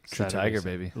True Saturday, Tiger,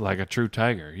 baby. Like a true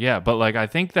Tiger. Yeah, but like I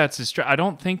think that's his I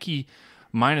don't think he,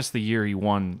 minus the year he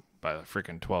won by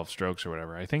freaking 12 strokes or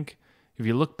whatever. I think if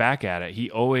you look back at it, he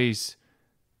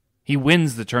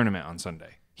wins the tournament on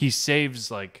Sunday. He saves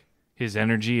like his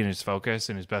energy and his focus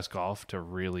and his best golf to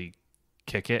really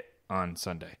kick it on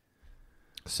Sunday.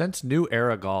 Since New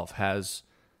Era Golf, has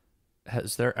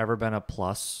there ever been a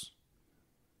plus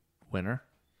winner?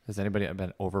 Has anybody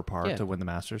been over par Yeah. to win the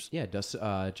Masters? Yeah,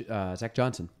 Zach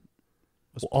Johnson.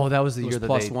 Oh, that was the It was year that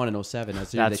plus they, one in 07.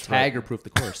 That's the year That's that Tiger proofed the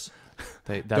course.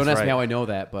 that's Don't ask right. me how I know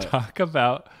that, but Talk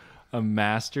about a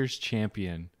Masters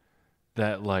champion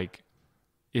that like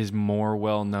is more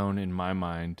well known in my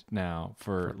mind now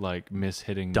for like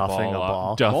mishitting the Duffing ball, a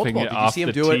ball. duffing Multiple. it Did you off see him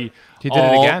the do it? tee. He did it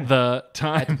all again. the at the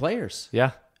time. Players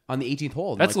Yeah. on the 18th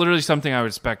hole. That's like, literally something I would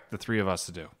expect the three of us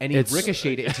to do. and he It's-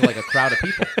 ricocheted into like a crowd of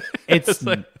people. It's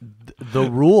the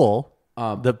rule.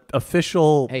 The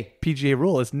official Hey. PGA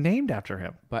rule is named after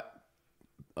him. But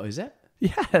Oh, is it?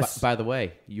 Yes. By the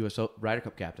way, U.S. Ryder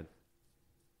Cup captain.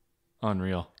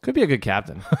 Unreal. Could be a good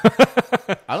captain.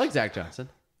 I like Zach Johnson.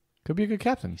 Could be a good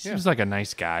captain. Seems like a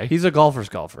nice guy. He's a golfer's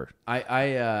golfer. I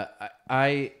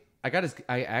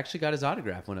actually got his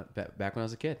autograph back when I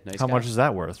was a kid. Nice How guy. much is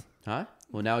that worth? Huh?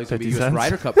 Well, now he's going to 50 be U.S. cents?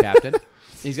 Ryder Cup captain.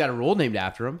 He's got a role named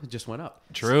after him. It just went up.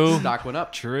 True. Stock went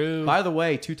up. True. By the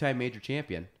way, 2-time major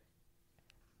champion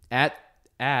at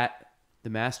the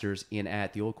Masters and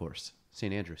at the Old Course,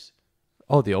 St. Andrews.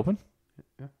 Oh, the Open?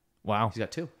 Yeah. Wow. He's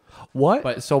got 2. What?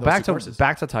 But So those back two to courses.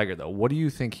 back to Tiger though. What do you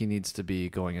think he needs to be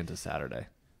going into Saturday?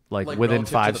 Like Like within relative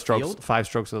to five the strokes, field? 5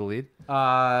 strokes of the lead?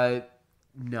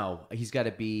 No, he's got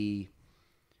to be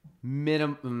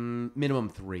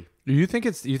minimum 3. Do you think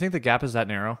the gap is that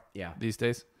narrow? Yeah. These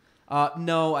days?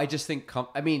 No, I just think.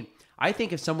 I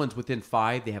think if someone's within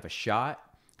 5, they have a shot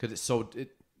because it's so.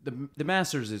 The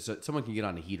Masters is someone can get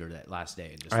on a heater that last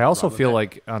day. And just I also run with feel it.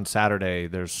 like on Saturday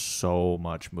there's so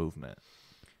much movement.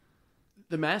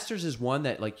 The Masters is one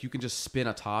that like you can just spin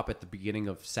a top at the beginning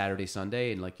of Saturday,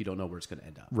 Sunday, and like you don't know where it's going to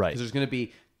end up. Right. Because there's going to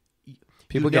be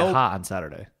People get hot on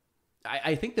Saturday.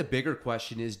 I think the bigger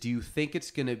question is: do you think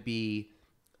it's going to be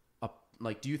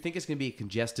do you think it's going to be a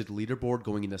congested leaderboard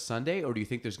going into Sunday, or do you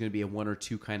think there's going to be a 1 or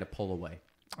 2 kind of pull away?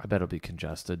 I bet it'll be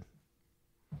congested.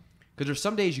 Because there's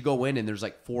some days you go in and there's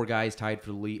like 4 guys tied for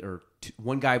the lead, or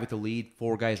 1 guy with the lead,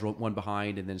 4 guys one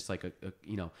behind, and then it's like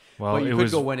Well, but you it could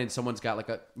was- go in and someone's got like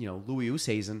a Louis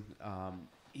Oosthuizen.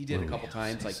 He did a couple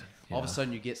times. Like all of a yeah.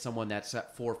 sudden you get someone that's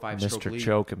at 4 or 5 stroke Mr. lead.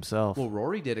 Choke himself. Well,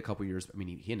 Rory did a couple years. I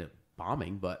mean, he ended up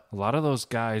bombing, but A lot of those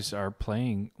guys are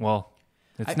playing. Well,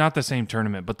 it's not the same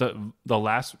tournament, but the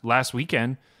last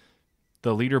weekend,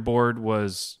 the leaderboard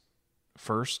was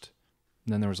first,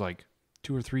 and then there was like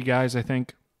 2 or 3 guys, I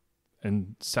think,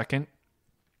 and second,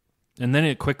 and then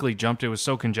it quickly jumped. It was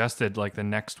so congested. Like the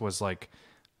next was like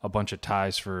a bunch of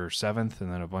ties for 7th,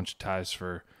 and then a bunch of ties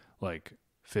for like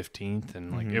 15th,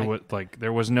 and like it was like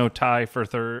there was no tie for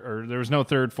 3rd, or there was no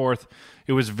 3rd, 4th.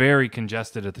 It was very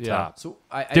congested at the top. so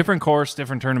I Different course,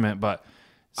 different tournament, but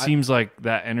seems like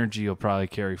that energy will probably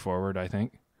carry forward, I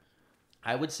think.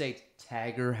 I would say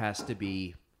Tiger has to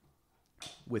be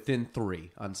within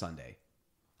 3 on Sunday.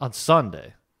 On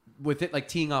Sunday. With it like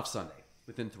teeing off Sunday,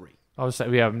 within 3.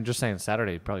 I'm just saying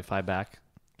Saturday, probably 5 back.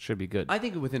 Should be good. I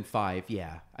think within 5,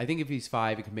 yeah. I think if he's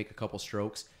 5, he can make a couple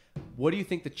strokes. What do you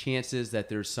think the chances that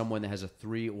there's someone that has a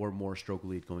 3 or more stroke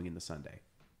lead going into Sunday?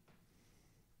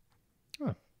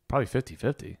 Probably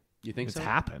 50-50. You think It's so?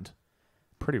 happened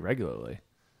pretty regularly.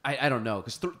 I don't know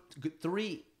because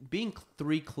being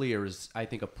 3 clear is I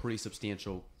think a pretty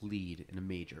substantial lead in a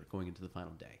major going into the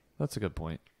final day. That's a good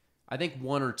point. I think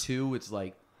 1 or 2, it's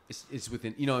like it's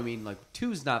within. You know what I mean? Like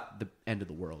 2 is not the end of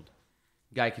the world.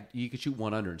 You could shoot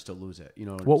 1 under and still lose it. You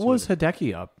know What was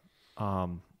Hideki up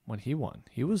when he won?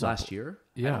 He was last up. year?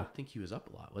 Yeah. I don't think he was up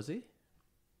a lot. Was he?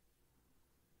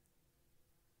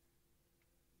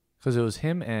 Because it was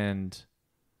him and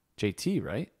JT,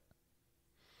 right?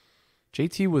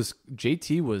 JT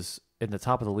was in the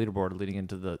top of the leaderboard leading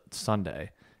into the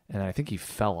Sunday, and I think he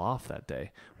fell off that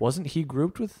day. Wasn't he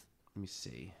grouped with Let me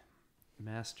see.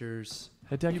 Masters.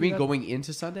 Hideki? You mean going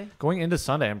into Sunday? Going into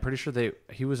Sunday? I'm pretty sure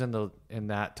he was in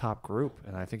that top group,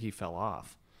 and I think he fell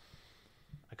off.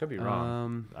 I could be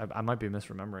wrong. I might be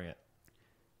misremembering it.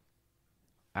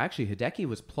 Actually, Hideki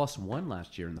was +1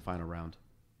 last year in the final round,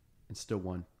 and still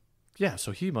won Yeah,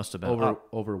 so he must have been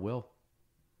over Will.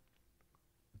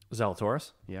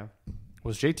 Zalatoris. Yeah,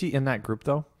 Was JT in that group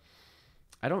though?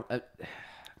 I don't.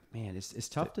 Man, it's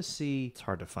tough to see. It's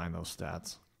hard to find those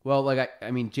stats. Well, like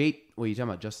I mean, What are you talking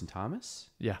about? Justin Thomas?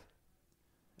 Yeah,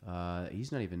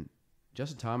 He's not even.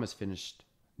 Justin Thomas finished.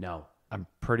 No, I'm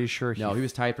pretty sure he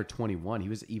was tied for 21. He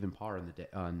was even par in the day.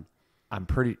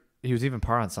 He was even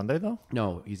par on Sunday though.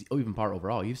 No, he's even par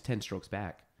overall. He was 10 strokes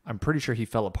back. I'm pretty sure he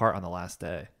fell apart on the last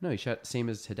day. No, he shot same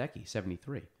as Hideki,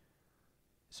 73.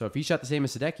 So if he shot the same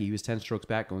as Hideki, he was 10 strokes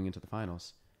back going into the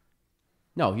finals.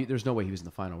 No, there's no way he was in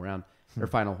the final round or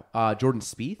final. Jordan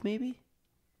Spieth, maybe.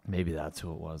 Maybe that's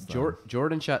who it was. Then.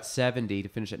 Jordan shot 70 to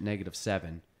finish at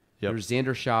 -7. Yep. There's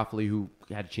Xander Schauffele who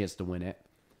had a chance to win it.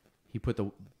 He put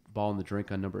the ball in the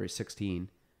drink on number 16.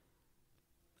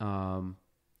 You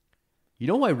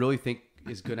know who I really think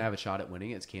is going to have a shot at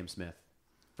winning it? It's Cam Smith.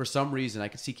 For some reason, I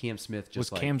could see Cam Smith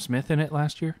just Was Cam Smith in it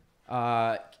last year?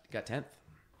 got 10th,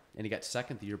 and he got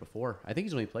 2nd the year before. I think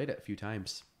he's only played it a few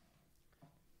times.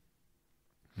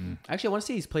 Actually, I want to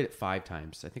say he's played it 5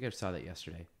 times. I think I saw that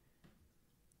yesterday.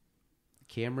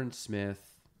 Cameron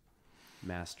Smith,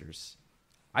 Masters.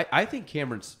 I think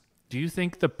Cameron's. Do you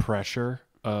think the pressure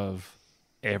of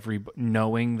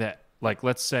knowing that, like,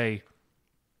 let's say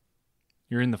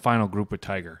you're in the final group with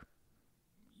Tiger.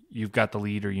 You've got the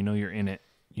lead, or you know you're in it.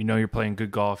 You know you're playing good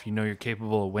golf. You know you're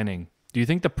capable of winning. Do you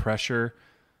think the pressure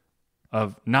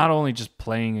of not only just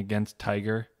playing against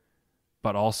Tiger,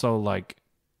 but also like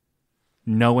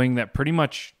knowing that pretty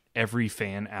much every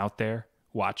fan out there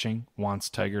watching wants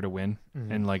Tiger to win,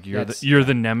 and like you're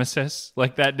the nemesis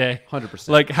like that day? 100%.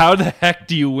 Like, how the heck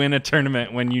do you win a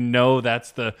tournament when you know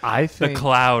that's the think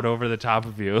cloud over the top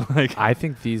of you? Like, I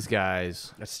think these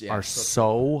guys are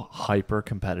so hyper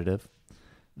competitive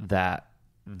that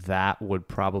would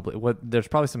probably there's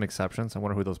probably some exceptions. I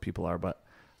wonder who those people are, but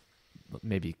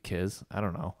maybe Kiz. I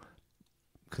don't know,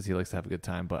 because he likes to have a good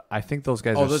time. But I think those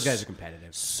guys. Those guys are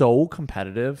competitive. So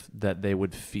competitive that they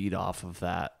would feed off of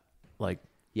that. Like,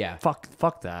 yeah,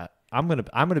 fuck that. I'm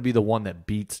gonna be the one that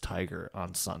beats Tiger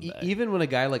on Sunday. Even when a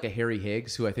guy like a Harry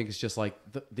Higgs, who I think is just like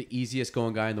the easiest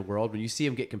going guy in the world, when you see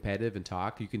him get competitive and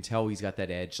talk, you can tell he's got that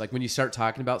edge. Like when you start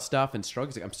talking about stuff and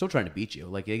struggles, like, I'm still trying to beat you.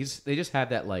 Like they just have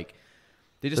that, like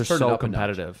they're turn so it up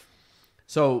competitive.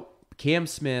 So Cam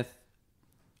Smith,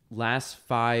 last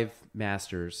 5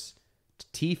 Masters,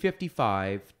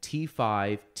 T55,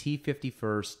 T5,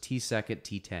 T51st, T2nd,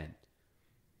 T10.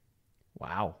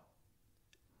 Wow.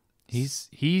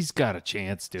 He's got a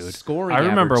chance, dude. Scoring I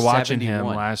remember average, watching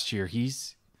 71. him last year.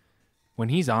 When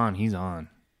he's on.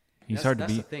 He's hard to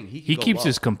beat. The thing. He keeps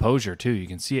his composure too. You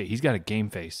can see it. He's got a game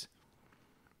face.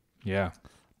 Yeah.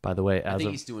 By the way, I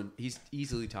think he's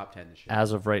easily top 10 this year.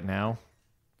 As of right now,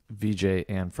 VJ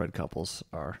and Fred Couples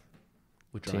are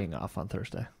teeing off on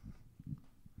Thursday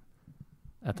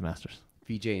at the Masters.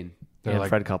 VJ and They're like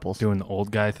Fred Couples doing the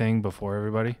old guy thing before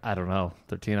everybody. I don't know.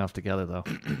 They're teeing off together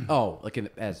though. like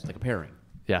as a pairing.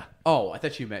 Yeah. Oh, I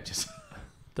thought you meant just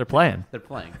They're playing. they're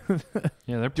playing.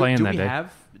 Yeah, they're playing do that we day.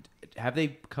 Have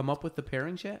they come up with the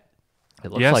pairings yet?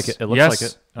 It looks like it. It looks like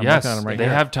it. I'm yes. looking at them right they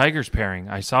here. have Tiger's pairing.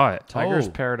 I saw it. Tiger's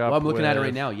paired up. Well, I'm looking at it with-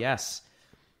 right now. Yes.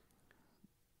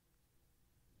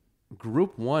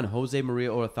 Group 1, Jose Maria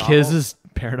Orthavo. Kiz is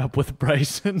paired up with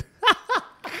Bryson.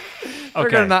 Okay.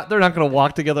 They're not going to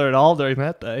walk together at all during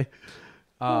that day.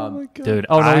 Oh my God. Dude,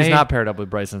 Oh no, he's not paired up with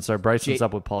Bryson. Sorry, Bryson's J-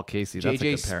 up with Paul Casey. That's a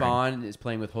JJ good pairing. Spawn is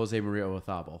playing with Jose Maria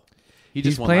Orthavo.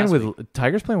 He's won playing last with week.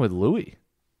 Tiger's playing with Louis.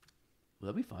 Well,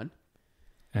 that'll be fun.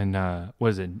 And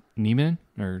was it Neiman,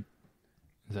 or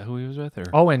is that who he was with?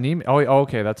 Or And Neiman. Oh,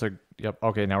 okay. That's a yep.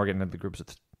 Okay, now we're getting into the groups.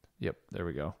 Yep, there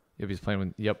we go. Yep, he's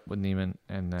playing with Neiman,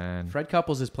 and then Fred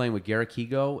Couples is playing with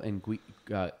Garakigo and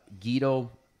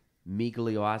Guido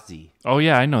Migliozzi. oh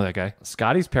yeah, I know that guy.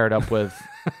 Scotty's paired up with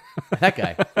That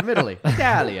guy from Italy,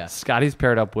 Italia. Scotty's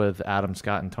paired up with Adam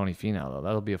Scott and Tony Finau. Though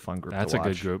that'll be a fun group. That's to a watch.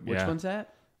 good group. Which Yeah. one's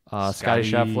that? Scotty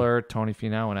Scotty- Scheffler, Tony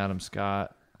Finau, and Adam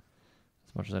Scott.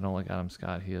 As much as I don't like Adam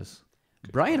Scott, he is.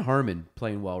 Brian Harmon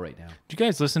playing well right now. Did you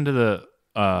guys listen to the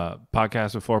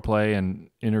podcast with Foreplay and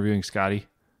interviewing Scotty?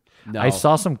 No, I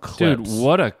saw some clips. Dude,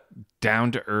 what a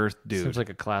down to earth dude. Seems like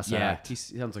a class Yeah, act. he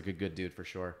sounds like a good dude for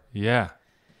sure. Yeah.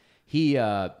 He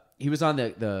was on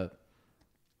the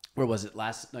where was it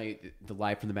last night? The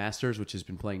live from the Masters, which has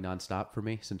been playing nonstop for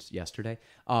me since yesterday.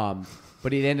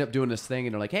 But he ended up doing this thing,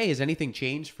 and they're like, "Hey, has anything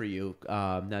changed for you?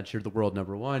 Now that you're the world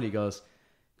number one." He goes,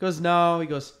 "No." He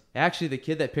goes, "Actually, the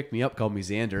kid that picked me up called me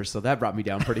Xander, so that brought me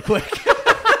down pretty quick."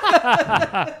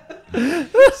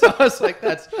 So I was like,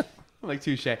 I'm like,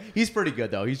 touche. He's pretty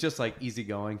good though. He's just like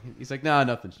easygoing. He's like, "No,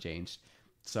 nothing's changed."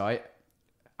 So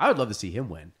I would love to see him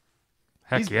win.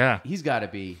 Heck yeah. He's got to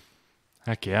be.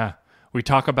 Heck yeah. We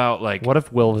talk about like What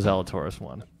if Will Zalatoris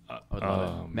won? I would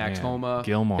love it. Max Homa.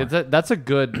 Gilmore. That's a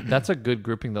good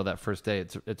grouping though. That first day,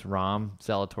 it's Rahm,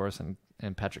 Zalatoris,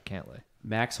 and Patrick Cantlay.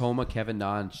 Max Homa, Kevin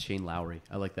Na, and Shane Lowry.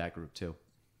 I like that group too.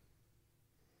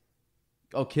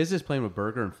 Oh, Kiz is playing with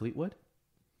Berger and Fleetwood?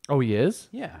 Oh, he is.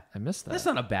 Yeah. I missed that. That's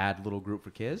not a bad little group for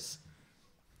Kiz.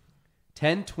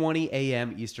 10:20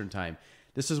 a.m. Eastern time.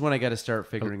 This is when I got to start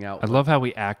figuring out. I love how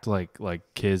we act like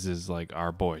Kiz is like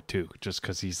our boy too, just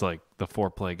because he's like the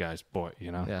Foreplay guy's boy,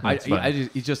 you know? Yeah.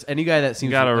 He's just any guy that You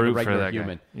seems got to like a root for regular that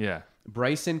human. guy. Yeah.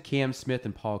 Bryson, Cam Smith,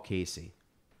 and Paul Casey.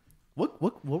 What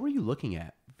were you looking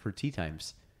at for tee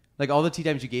times? Like all the tee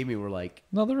times you gave me were like,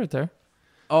 No, they're right there.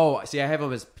 oh, see, I have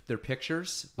them as their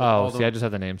pictures. with Oh, all see, them- I just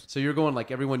have the names. So you're going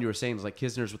like everyone you were saying was like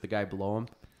Kisner's with the guy below him.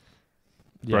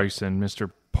 Yeah. Bryson,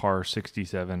 Mr. Par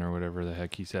 67 or whatever the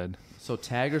heck he said. So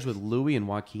Taggers with Louis and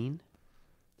Joaquin.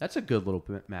 That's a good little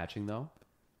matching though.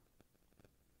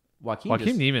 Joaquin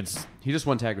Neiman's. he just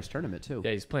won Taggers tournament too.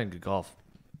 Yeah, he's playing good golf.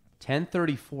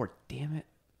 10:34. Damn it.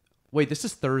 Wait, this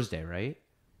is Thursday, right?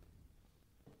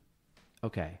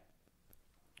 Okay.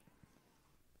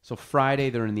 So Friday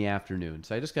they're in the afternoon.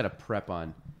 So I just got to prep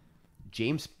on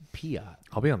James Piot.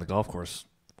 I'll be on the golf course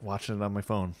watching it on my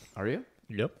phone. Are you?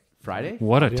 Yep. Friday?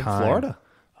 What a In time. Florida.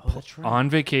 Oh, that's right. On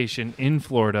vacation in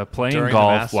Florida, playing During the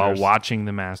golf while Masters. watching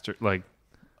the Master. Like,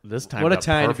 This time. What a up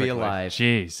time to be perfectly. alive.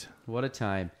 jeez. What a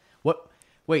time. What?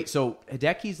 Wait, so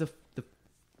Hideki's the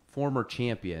former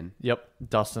champion. Yep.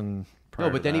 Dustin. prior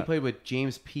No, but to then he that. played with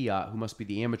James Piot, who must be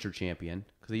the amateur champion,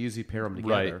 because they usually pair them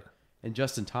together. Right. And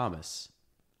Justin Thomas.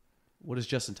 What is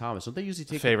Justin Thomas? Don't they usually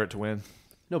take... favorite to win.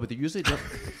 No, but they usually don't...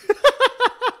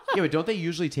 Yeah, but don't they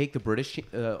usually take the British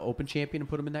Open champion and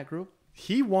put him in that group?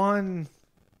 He won.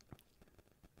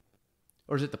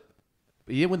 Or is it the...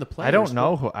 He didn't win the Players. I don't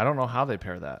know. I don't know how they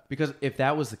pair that. Because if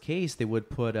that was the case, they would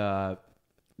put...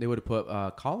 They would have put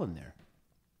Colin there.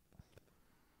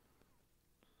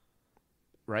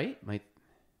 Right? Or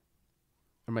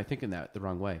am I thinking that the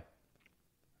wrong way?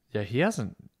 Yeah, he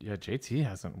hasn't. Yeah, JT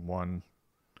hasn't won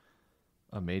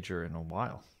a major in a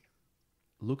while.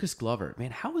 Lucas Glover.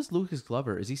 Man, how is Lucas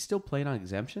Glover? Is he still playing on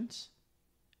exemptions?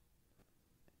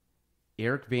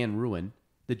 Eric Van Ruin.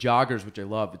 The joggers, which I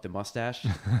love, with the mustache.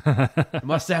 The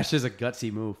mustache is a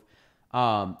gutsy move.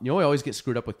 You know, I always get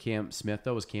screwed up with Cam Smith,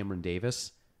 though, is Cameron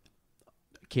Davis.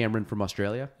 Cameron from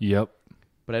Australia. Yep.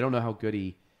 But I don't know how good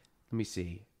he... Let me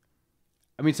see.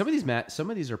 I mean, some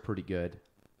of these are pretty good.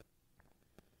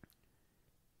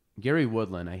 Gary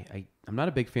Woodland. I'm not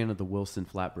a big fan of the Wilson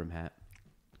flat brim hat.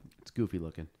 It's goofy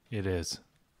looking. It is.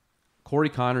 Corey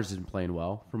Connors isn't playing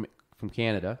well from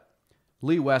Canada.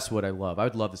 Lee Westwood, I love. I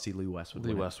would love to see Lee Westwood. Lee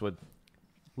win it. Westwood.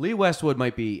 Lee Westwood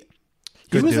might be. He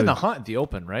Good was in dude. the hunt at the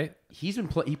Open, right? He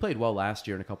played well last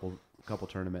year in a couple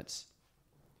tournaments.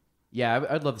 Yeah,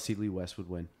 I'd love to see Lee Westwood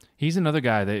win. He's another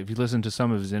guy that if you listen to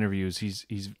some of his interviews, he's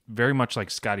very much like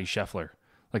Scotty Scheffler,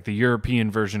 like the European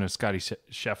version of Scotty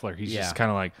Scheffler. He's Yeah. just kind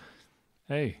of like,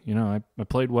 hey, I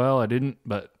played well. I didn't,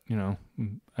 but,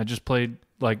 I just played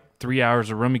like 3 hours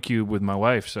of Rummy Cube with my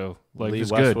wife, so life Lee is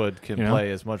Westwood good. can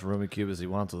play as much Rummy Cube as he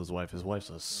wants with his wife. His wife's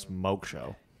a smoke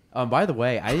show. By the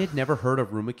way, I had never heard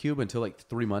of Rumacube until like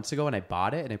 3 months ago, and I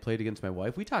bought it and I played against my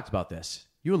wife. We talked about this.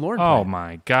 You and Lauren. Oh played.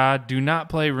 my God! Do not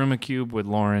play Rummy Cube with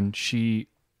Lauren. We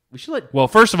should let. Well,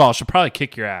 first of all, she'll probably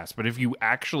kick your ass, but if you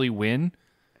actually win,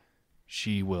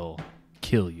 she will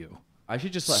kill you. I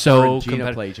should just let So her and Gina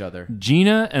competitive. play each other.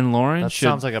 Gina and Lauren That should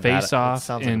sounds like a bad. face off. That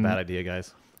sounds like a in- bad idea,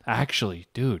 guys. Actually,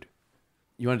 dude,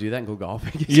 You want to do that and go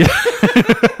golfing? yeah,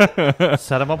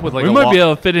 Set him up with like we a might long, be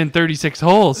able to fit in 36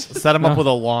 holes. set him up with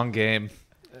a long game.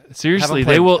 Seriously,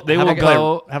 Have him play- they have will him play-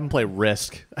 go. Have him play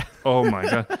Risk. Oh my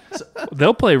God,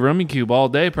 they'll play Rummy Cube all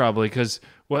day probably. Because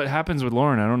what happens with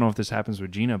Lauren, I don't know if this happens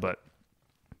with Gina, but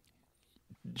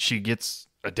she gets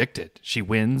addicted. She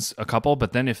wins a couple,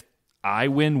 but then if I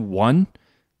win one,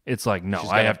 it's like no,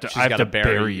 I have she's to gotta bury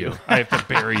bury you. you. I have to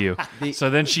bury you. So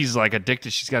then she's like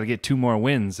addicted. She's got to get 2 more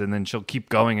wins, and then she'll keep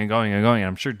going and going and going. And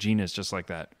I'm sure Gina's just like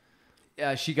that.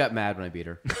 Yeah, she got mad when I beat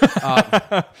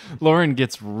her. Lauren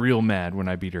gets real mad when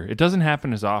I beat her. It doesn't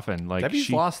happen as often. Like Debbie's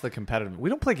she, lost the competitive. We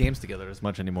don't play games together as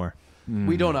much anymore.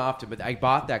 We don't often, but I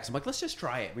bought that because I'm like, let's just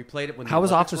try it. We played it when. How the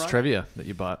was Olympics Office were on. Trivia that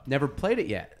you bought? Never played it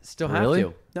yet. Still have Really?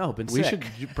 to. No, been We sick.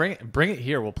 should bring it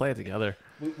here. We'll play it together.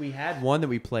 We had one that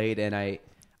we played, and I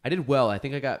did well. I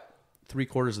think I got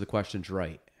 3/4 of the questions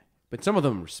right, but some of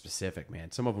them were specific,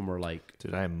 man. Some of them were like,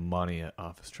 Dude, I have money at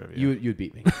Office Trivia. you'd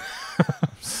beat me.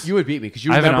 You would beat me because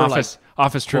you I have remember an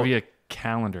office trivia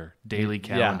calendar, daily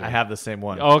calendar. Yeah, I have the same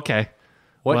one. Oh, okay.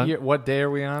 What day are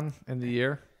we on in the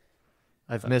year?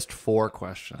 I've missed 4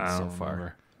 questions I so don't far.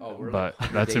 remember. Oh, we're But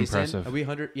like 100 that's days in. impressive. Are we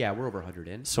 100? Yeah, we're over 100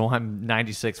 in. So I'm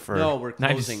 96 for. No, we're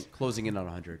 90 closing in on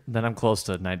 100. Then I'm close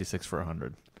to 96 for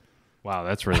 100. Wow,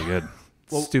 that's really good.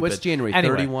 Well, Stupid. what's January?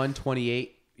 Anyway. 31,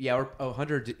 28. Yeah, we're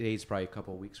 100 days, probably a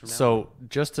couple of weeks from now. So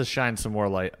just to shine some more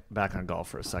light back on golf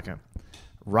for a second,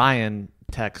 Ryan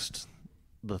texted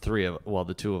the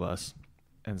two of us,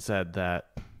 and said that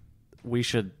we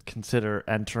should consider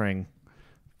entering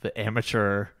the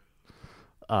amateur,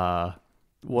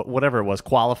 whatever it was,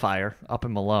 qualifier up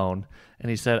in Malone. And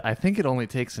he said, I think it only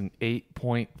takes an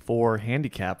 8.4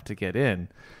 handicap to get in.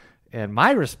 And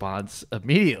my response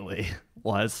immediately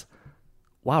was,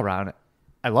 wow, Ryan,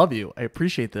 I love you. I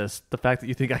appreciate this. The fact that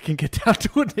you think I can get down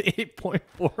to an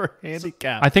 8.4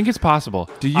 handicap. I think it's possible.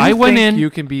 Do you I think went in. you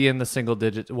can be in the single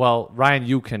digits? Well, Ryan,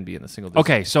 you can be in the single digits.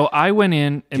 Okay, so I went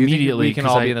in Do you think immediately. we can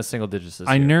 'cause all I, be in the single digits this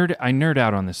I year? nerd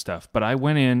out on this stuff, but I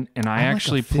went in and I I'm like a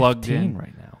actually plugged 15 in.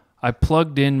 right now. I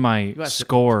plugged in my asked-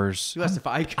 scores. you asked if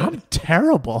I could. I'm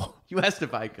terrible. You asked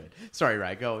if I could. Sorry,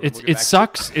 Ryan. Go. It We'll get back to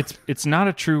sucks. It's not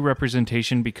a true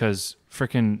representation because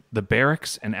frickin' the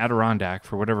Barracks and Adirondack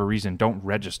for whatever reason don't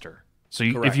register. So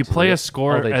if Correct. you play a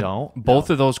score Oh, they at don't? both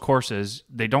of those courses,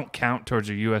 they don't count towards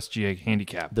your USGA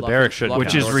handicap, The Barrack should,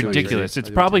 which is I see what you're ridiculous. saying.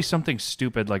 It's probably something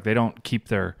stupid like they don't keep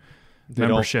their They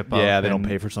don't- membership up. yeah, they don't and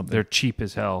pay for something. They're cheap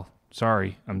as hell.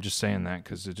 Sorry, I'm just saying that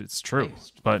because it's true.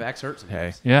 But Facts hurt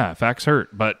sometimes. Hey, yeah, facts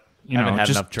hurt. But you Haven't know, had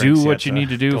just enough do drinks what yet you to need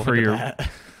to do go for into your that.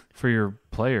 for your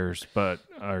players, but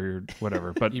or your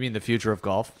whatever. But you mean the future of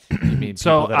golf? You mean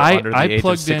So people that are under the I age of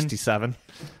plugged in- 67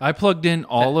 I plugged in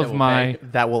all That of will my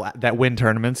pay. that win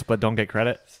tournaments but don't get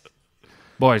credit?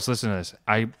 boys. Listen to this.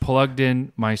 I plugged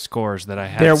in my scores that I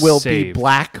had. There will saved. be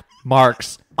black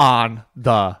marks on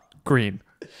the green.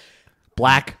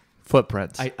 Black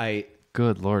footprints. I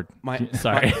Good Lord.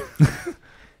 Sorry.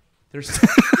 there's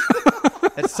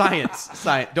that's science.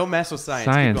 Science. Don't mess with science.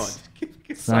 Science. Keep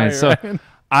going. Science. So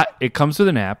it comes with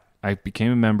an app. I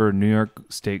became a member of New York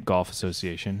State Golf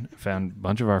Association. Found a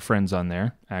bunch of our friends on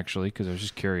there, actually, because I was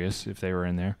just curious if they were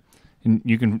in there. And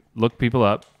you can look people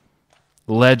up.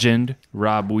 Legend,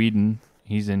 Rob Whedon,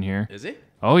 he's in here. Is it?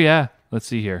 Oh, yeah. Let's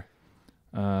see here.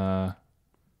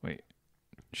 Wait.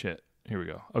 Shit. Here we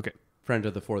go. Okay. Friend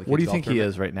of the For the Kids What do you golf think he tournament.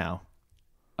 is right now?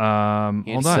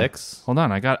 Hold on. 6? Hold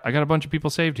on. I got a bunch of people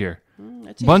saved here.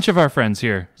 That's Bunch of our friends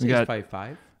here. We got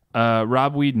 5'5".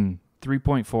 Rob Whedon,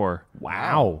 3.4.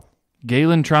 Wow.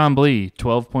 Galen Trombley,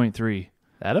 12.3.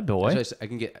 That a boy. Actually, I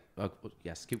can get.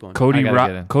 Yes, keep going. Cody I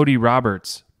gotta get in. Cody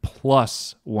Roberts,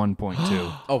 plus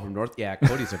 1.2. Oh, from North. Yeah,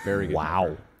 Cody's a very good. Wow.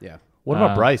 member. Yeah. What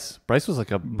about Bryce? Bryce was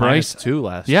like a Bryce- -2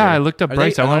 last year. Yeah, I looked up Are,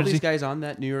 Bryce. they, I are all wanted to these see. guys on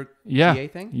that New York Yeah. GA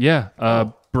thing? Yeah.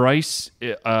 Bryce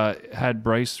had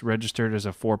Bryce registered as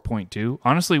a 4.2.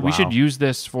 Honestly, we should use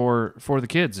this for the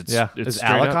kids. It's, Yeah. It's Is straight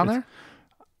Alec up. on there?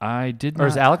 I did Or not.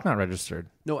 is Alec not registered?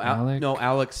 No, Alec?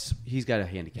 Alex. He's got a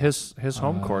handicap. His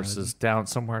home course is down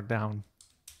somewhere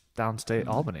downstate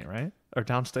Albany, right? Or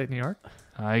downstate New York?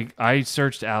 I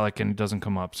searched Alec and it doesn't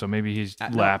come up. So maybe he's No,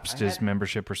 lapsed I his had-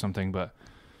 membership or something. But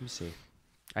Let me see.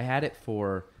 I had it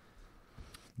for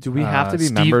Do we have to be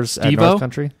Steve- members at Steve-O? North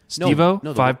Country? Steve-O,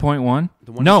 no, the 5.1.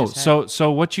 the one No, you just had.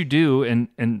 so what you do,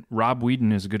 and Rob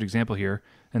Whedon is a good example here,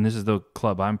 and this is the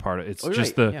club I'm part of. It's Oh, you're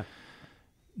just right, the yeah.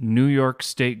 New York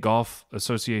State Golf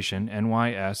Association,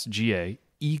 NYSGA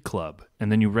E-Club,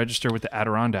 and then you register with the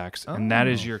Adirondacks, and that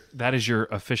is your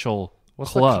official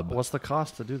club. What's the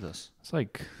cost to do this? It's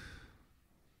like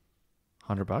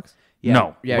 $100? Yeah,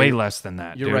 no, yeah, way you're- less than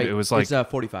that. You're dude. right. It was like it's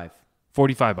 45.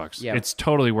 $45. Yeah. It's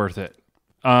totally worth it.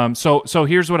 So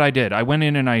here's what I did. I went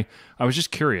in and I was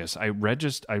just curious. I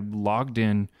logged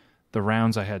in the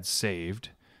rounds I had saved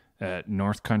at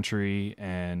North Country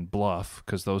and Bluff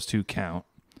because those two count.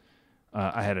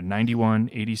 I had a 91,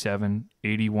 87,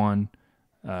 81.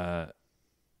 I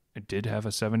did have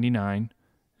a 79,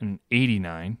 an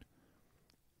 89.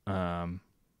 A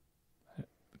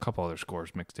couple other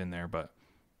scores mixed in there, but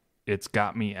it's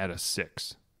got me at a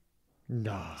 6.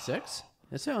 No. 6?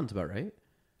 That sounds about right.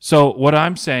 So what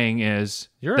I'm saying is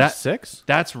You're that at 6?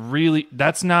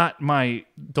 that's not my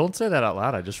Don't say that out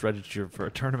loud. I just registered for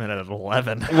a tournament at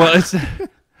 11. well. It's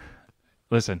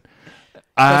listen.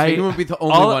 You won't be the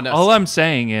only one. All I'm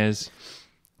saying is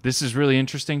this is really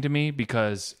interesting to me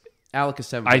because Alec is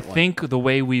 7.1. I think the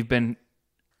way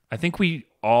I think we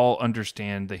all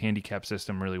understand the handicap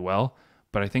system really well,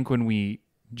 but I think when we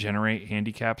generate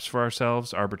handicaps for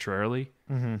ourselves arbitrarily,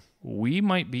 we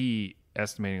might be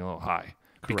estimating a little high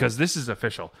because this is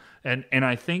official. And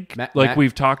I think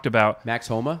we've talked about, Max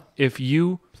Homa if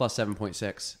you plus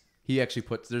 7.6. He actually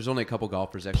puts. There's only a couple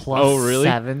golfers actually. Plus Oh, really?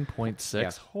 7.6.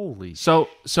 Yeah. Holy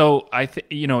So I think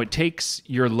it takes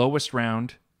your lowest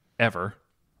round ever,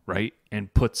 right,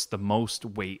 and puts the most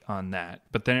weight on that.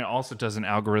 But then it also does an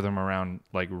algorithm around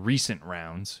like recent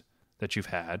rounds that you've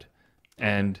had,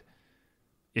 and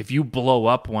if you blow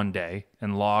up one day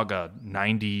and log a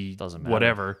 90, Doesn't matter.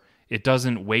 whatever, it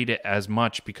doesn't weight it as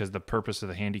much because the purpose of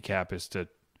the handicap is to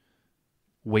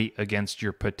weight against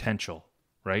your potential,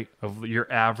 right, of your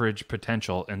average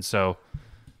potential, and so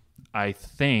I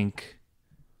think.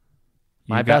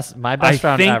 My best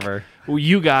round ever.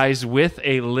 You guys, with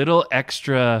a little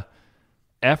extra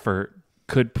effort,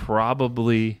 could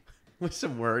probably. With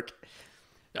some work.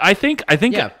 I think.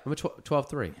 Yeah, I'm a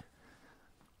 12-3.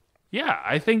 Yeah,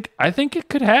 I think it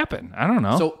could happen. I don't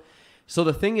know. So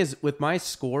the thing is, with my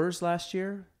scores last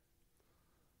year.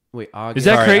 Wait, August. Is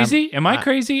that Sorry, crazy? Am I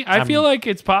crazy? I I'm- feel like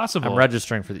it's possible. I'm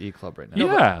registering for the E Club right now.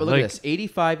 Yeah. But look like- at this: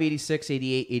 85, 86,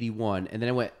 88, 81, and then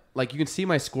I went. Like you can see,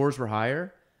 my scores were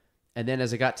higher, and then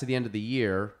as I got to the end of the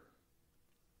year,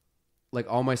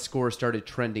 like all my scores started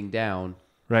trending down.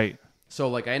 Right. So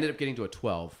like I ended up getting to a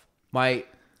 12. My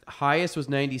highest was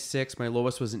 96. My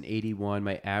lowest was an 81.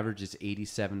 My average is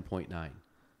 87.9.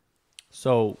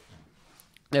 So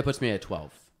That puts me at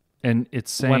 12. And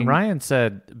it's saying When Ryan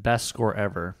said best score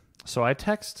ever, so I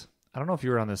don't know if you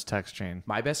were on this text chain.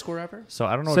 My best score ever? So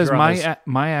I don't know says if you're on this.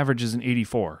 my average is an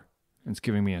 84. And it's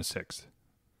giving me a 6.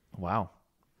 Wow.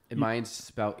 And mine's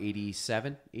about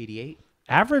 87, 88.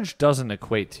 Average doesn't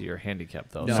equate to your handicap,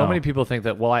 though. No. So many people think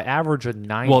that, well, I average a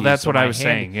 90. Well, that's so what I my was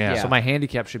saying, yeah. So my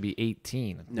handicap should be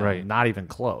 18. No. Right. Not even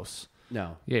close.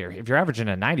 No. Yeah, if you're averaging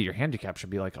a 90, your handicap should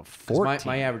be like a 14.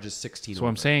 My average is 16. So what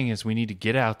I'm over. saying is we need to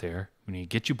get out there. We need to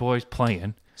get you boys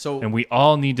playing. So- and we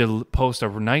all need to post a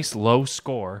nice low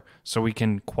score so we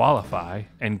can qualify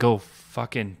and go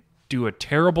fucking do a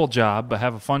terrible job but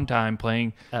have a fun time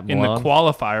playing At in the Milan?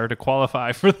 qualifier to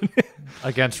qualify for the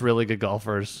Against really good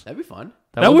golfers. That'd be fun.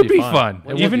 That would be fun. It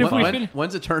would Even be if fun. we finish,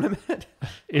 When's the tournament?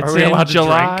 it's Are we in allowed to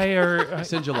July or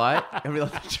It's in July. And we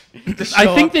like to show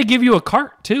I think up, they give you a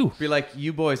cart too. be like,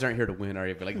 you boys aren't here to win, are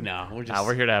you? Be like, no, we're just. Nah,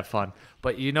 we're here to have fun.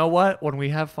 But you know what? When we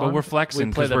have fun, But we're flexing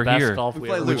we play 'cause the we're best here. golf We we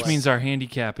play ever loose. Which means our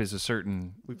handicap is a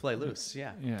certain We play loose.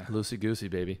 Yeah. yeah. Loosey goosey,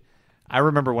 baby. I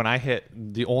remember when I hit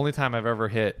the only time I've ever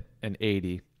hit an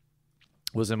 80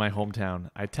 was in my hometown.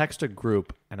 I texted a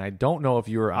group, and I don't know if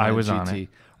you were on I it, was GT. on it.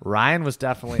 Ryan was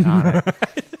definitely on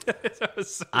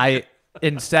it. I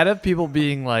instead of people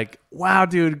being like, "Wow,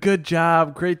 dude, good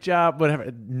job, great job,"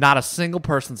 whatever. Not a single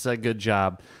person said good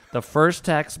job. The first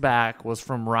text back was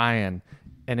from Ryan,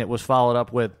 and it was followed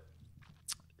up with,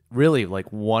 really,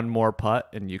 like one more putt,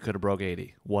 and you could have broke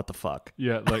 80. What the fuck?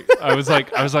 Yeah, like I was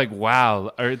like,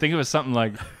 wow. Or I think it was something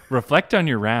like reflect on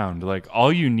your round. Like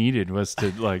all you needed was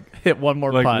to like Hit one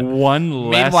more like putt. one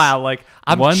less. Meanwhile, like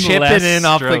I'm one chipping less in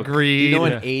off the stroke. green. You know,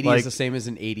 an 80 like, is the same as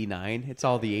an 89. It's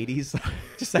all the 80s.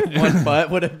 Just that one putt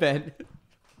would have been.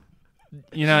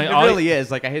 You know, It all- really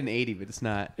is. Like I hit an 80, but it's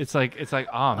not. It's like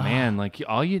oh man, like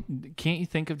all you can't you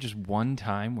think of just one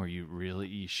time where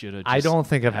you should have. I don't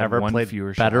think I've had ever one played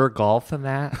fewer better shot. golf than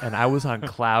that. And I was on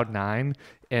cloud 9,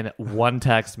 and one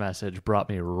text message brought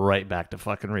me right back to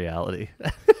fucking reality.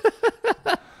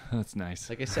 That's nice.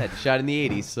 Like I said, shot in the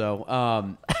 80s. So,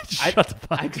 Shut the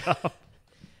fuck up.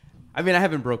 I mean, I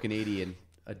haven't broken 80 in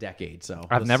a decade. So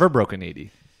I've never broken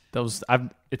 80. It's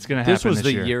gonna happen. This was this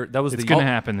the year. year. That was it's the gonna oh,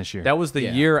 happen this year. That was the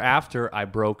Yeah. year after I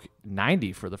broke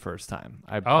 90 for the first time.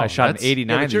 I shot an that's-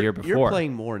 89 but the year before. You're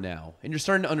playing more now, and you're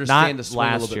starting to understand the Not swing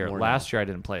a last little year. bit more. Last year I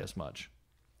didn't play as much.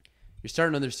 You're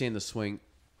starting to understand the swing.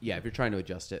 Yeah, if you're trying to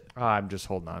adjust it, I'm just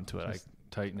holding on to it. Just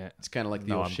tighten it. it's kind of like the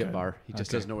No, old I'm shit good. bar. He just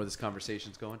Okay. doesn't know where this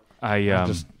conversation's going. I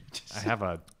I have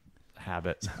a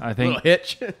habit. I Little think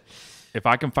hitch. if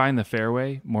I can find the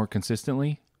fairway more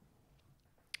consistently,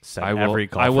 Set I will. every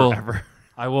golfer I will. ever.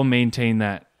 I will maintain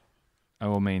that. I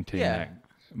will maintain Yeah. that.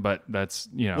 But that's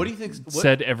What do you think? What,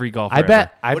 Said every golfer. I bet.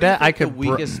 ever. I what do you bet I think could. The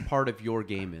weakest part of your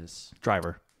game is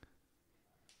driver.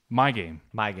 My game.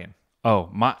 My game. Oh,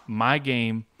 my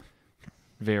game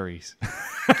varies.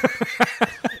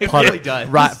 it really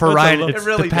does. For Ryan, It it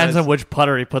really depends does. on which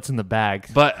putter he puts in the bag.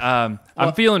 But I'm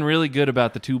feeling really good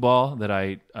about the 2-ball that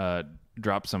I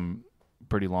dropped some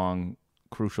pretty long,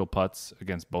 crucial putts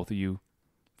against both of you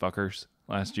fuckers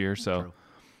last year. So True.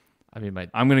 I mean,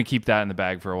 I'm going to keep that in the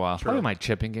bag for a while. probably my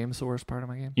chipping game is the worst part of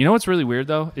my game. You know what's really weird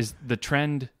though is the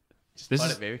trend. This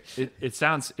putt is it, baby. it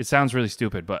sounds really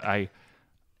stupid, but I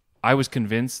was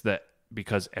convinced that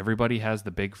because everybody has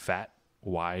the big fat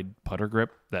wide putter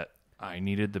grip that I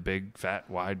needed the big fat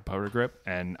wide putter grip,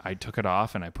 and I took it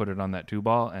off and I put it on that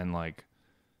 2-ball, and like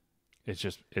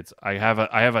I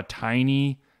have a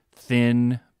tiny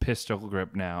thin pistol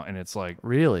grip now, and it's like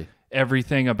Really?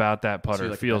 everything about that you putter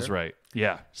like it feels better? right.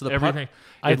 Yeah. So the everything.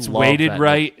 I It's love weighted that.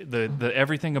 right. The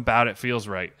everything about it feels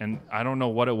right. And I don't know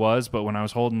what it was, but when I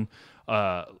was holding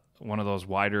one of those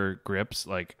wider grips,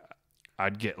 like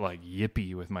I'd get like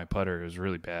yippy with my putter. It was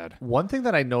really bad. One thing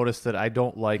that I noticed that I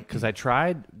don't like, because I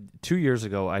tried 2 years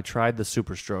ago, I tried the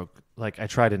Super Stroke. Like I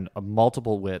tried in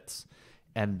multiple widths,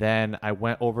 and then I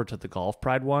went over to the Golf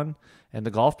Pride one, and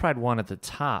the Golf Pride one at the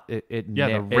top, The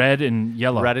red and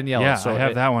yellow. red and yellow. Yeah, so I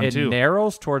have that one it too.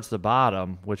 narrows towards the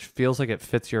bottom, which feels like it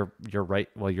fits your right,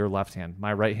 well, your left hand,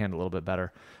 my right hand a little bit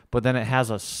better. But then it has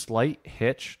a slight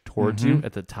hitch towards you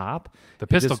at the top. Mm-hmm. The It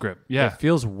pistol grip, yeah. It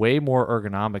feels way more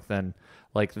ergonomic than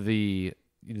like the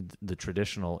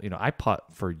traditional. I putt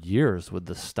for years with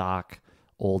the stock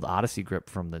old Odyssey grip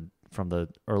from the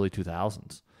early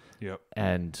 2000s, Yep.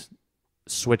 and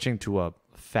switching to a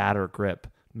fatter grip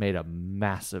made a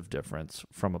massive difference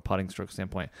from a putting stroke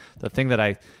standpoint. The thing that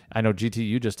I know, GT,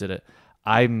 you just did it.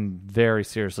 I'm very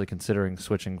seriously considering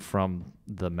switching from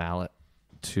the mallet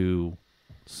to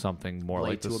something more Blade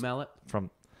like to this. a mallet.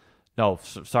 From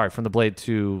the blade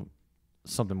to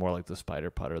something more like the spider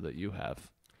putter that you have.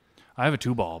 I have a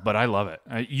 2-ball, but I love it.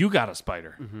 You got a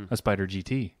Spider, a Spider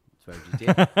GT. Spider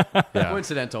GT. Yeah.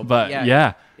 Coincidental, But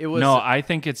yeah, it was. No, I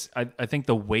think I think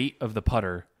the weight of the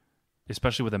putter,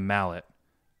 especially with a mallet,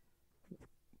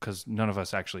 because none of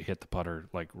us actually hit the putter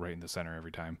like right in the center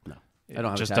every time. No, I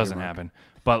don't have just doesn't happen.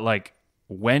 But like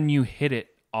when you hit it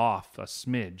off a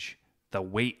smidge, the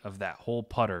weight of that whole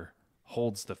putter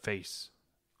holds the face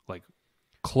like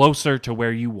closer to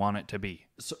where you want it to be.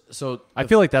 So I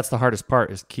feel like that's the hardest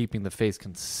part is keeping the face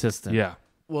consistent. Yeah.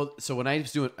 Well, so when I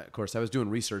was doing, of course, I was doing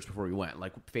research before we went,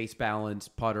 like face balance,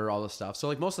 putter, all this stuff. So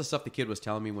like most of the stuff the kid was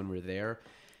telling me when we were there,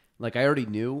 like I already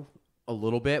knew a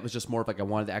little bit. It was just more of like I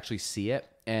wanted to actually see it.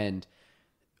 And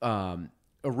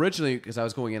originally, because I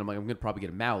was going in, I'm like, I'm going to probably get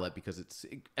a mallet because it's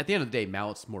at the end of the day,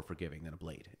 mallet's more forgiving than a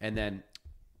blade. And then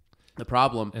the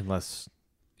problem, Unless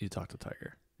you talk to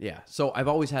Tiger. yeah. So I've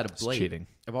always had a blade. cheating.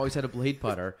 I've always had a blade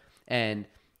putter, and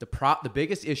the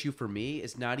biggest issue for me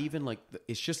is not even like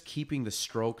it's just keeping the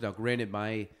stroke. Now, granted,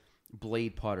 my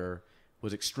blade putter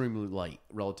was extremely light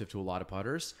relative to a lot of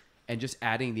putters, and just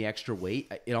adding the extra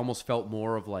weight, it almost felt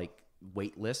more of like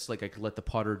weightless. Like I could let the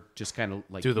putter just kind of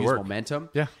like Do the use work. momentum.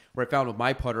 Yeah. Where I found with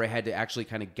my putter, I had to actually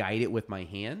kind of guide it with my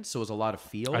hand, so it was a lot of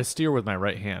feel. I steer with my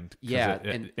right hand. Yeah,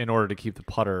 and in order to keep the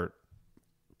putter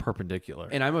perpendicular.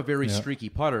 And I'm a very streaky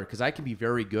putter because I can be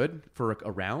very good for a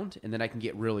round, and then I can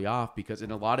get really off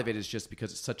and a lot of it is just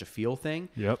because it's such a feel thing.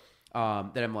 Yep.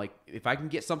 That I'm like, if I can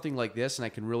get something like this and I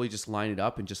can really just line it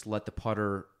up and just let the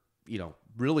putter,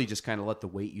 really just kind of let the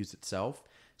weight use itself.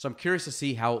 So I'm curious to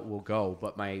see how it will go.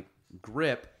 But my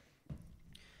grip,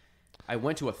 I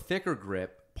went to a thicker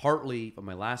grip, partly on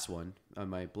my last one, on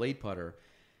my blade putter,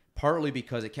 partly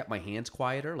because it kept my hands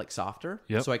quieter, like softer.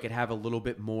 Yep. So I could have a little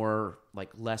bit more, like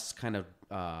less kind of,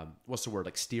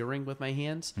 like steering with my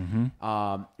hands. Mm-hmm.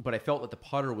 But I felt that the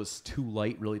putter was too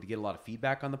light really to get a lot of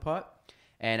feedback on the putt.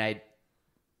 And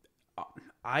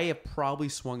I have probably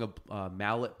swung a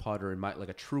mallet putter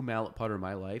a true mallet putter in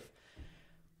my life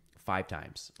 5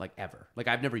 times, like ever. Like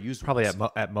I've never used Probably one.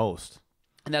 at most.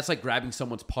 And that's like grabbing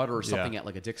someone's putter or something at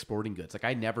like a Dick's Sporting Goods. Like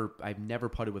I've never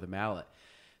putted with a mallet.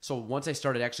 So once I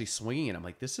started actually swinging it, I'm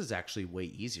like, this is actually way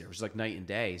easier. It was like night and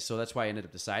day. So that's why I ended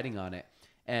up deciding on it.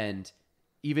 And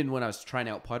even when I was trying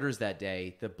out putters that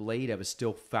day, the blade I was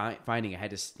still finding I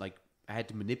had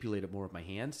to manipulate it more with my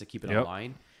hands to keep it on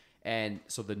line. And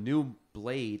so the new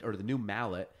blade or the new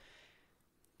mallet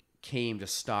came to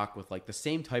stock with like the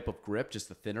same type of grip, just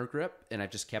the thinner grip, and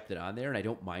I've just kept it on there, and I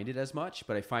don't mind it as much,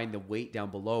 but I find the weight down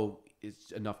below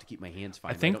is enough to keep my hands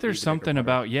fine. I think there's something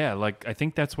about like I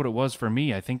think that's what it was for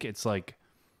me. I think it's like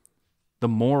the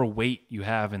more weight you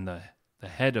have in the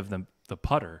head of the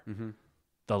putter,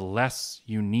 the less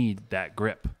you need that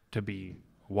grip to be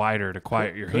wider to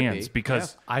quiet your hands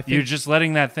because you're just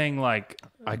letting that thing like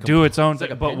do its own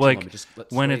thing. But like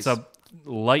when it's a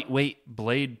lightweight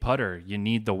blade putter, you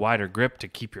need the wider grip to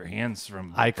keep your hands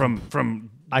from I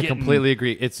completely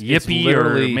agree. It's yippy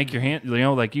literally or make your hand,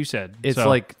 like you said. It's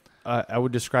like I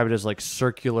would describe it as like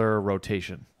circular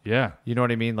rotation. Yeah, you know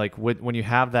what I mean. Like when you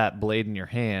have that blade in your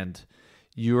hand,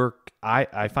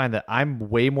 I find that I'm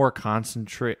way more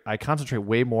I concentrate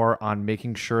way more on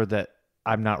making sure that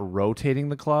I'm not rotating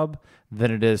the club than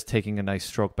it is taking a nice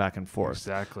stroke back and forth.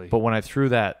 Exactly. But when I threw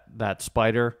that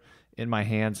Spider in my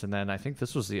hands, and then I think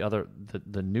this was the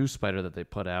new Spider that they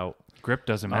put out. Grip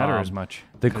doesn't matter as much.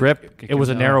 The grip, it was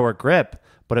a narrower grip,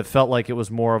 but it felt like it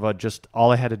was more of a just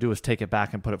all I had to do was take it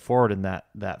back and put it forward, and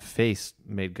that face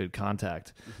made good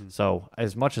contact. So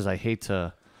as much as I hate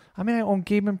to, I own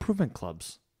game improvement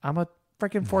clubs. I'm a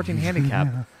freaking 14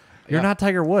 handicap. You're not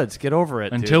Tiger Woods. Get over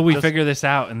it. Until we figure this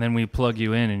out, and then we plug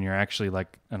you in, and you're actually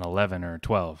like an 11 or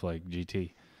 12, like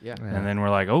GT. Yeah. And then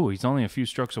we're like, oh, he's only a few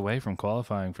strokes away from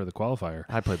qualifying for the qualifier.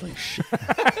 I played like shit.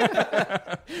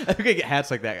 I'm gonna get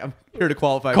hats like that. I'm here to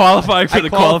qualify. Qualified for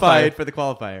the qualifier. For the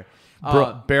qualifier.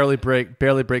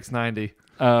 Barely breaks 90.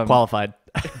 Qualified.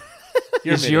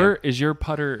 Is your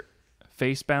putter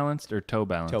face balanced or toe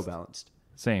balanced? Toe balanced.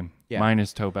 Same. Yeah. Mine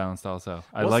is toe balanced also.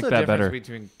 I What's like the that difference better.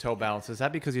 between toe balance? Is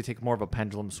that because you take more of a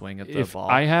pendulum swing at the ball?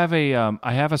 I have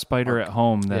a Spider at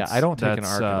home that's I don't take an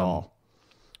arc at all.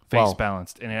 Face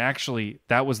balanced, and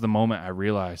that was the moment I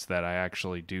realized that I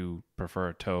actually do prefer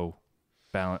a toe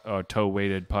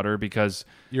weighted putter because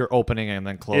you're opening and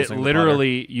then closing. It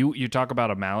literally, you talk about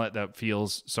a mallet that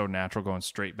feels so natural going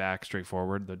straight back, straight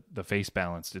forward. The face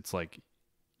balanced, it's like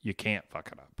you can't fuck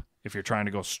it up. If you're trying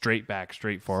to go straight back,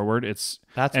 straight forward,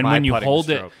 when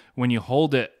you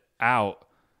hold it out,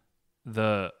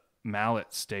 the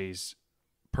mallet stays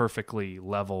perfectly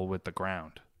level with the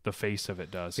ground. The face of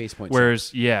it does. Face point.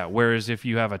 Whereas if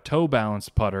you have a toe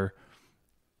balanced putter,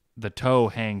 the toe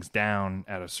hangs down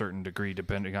at a certain degree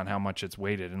depending on how much it's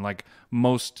weighted, and like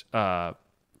most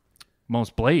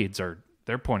blades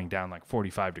they're pointing down like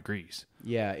 45 degrees.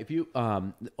 Yeah, if you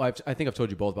I think I've told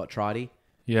you both about Trotty.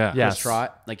 Yeah. Yeah. Chris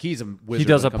Trott, like he's a wizard. He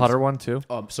does when a it comes putter to- one too.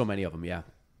 So many of them, yeah.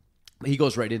 He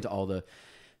goes right into all the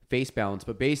face balance,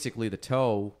 but basically the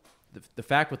toe, the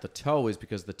fact with the toe is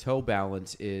because the toe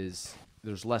balance is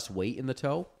there's less weight in the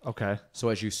toe. Okay. So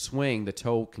as you swing, the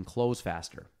toe can close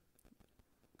faster.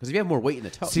 Because if you have more weight in the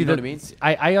toe, you know what I mean?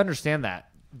 I understand that.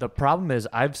 The problem is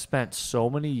I've spent so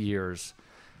many years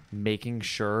making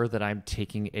sure that I'm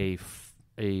taking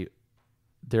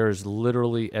there's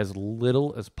literally as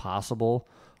little as possible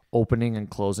opening and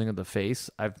closing of the face.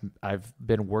 I've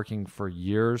been working for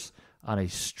years on a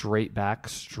straight back,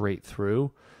 straight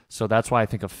through. So that's why I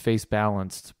think a face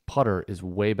balanced putter is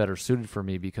way better suited for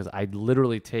me, because I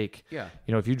literally take,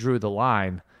 if you drew the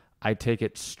line, I take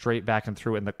it straight back and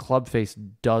through, and the club face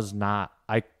does not.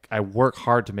 I work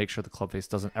hard to make sure the club face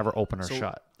doesn't ever open or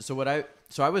shut. So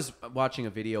I was watching a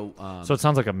video. So it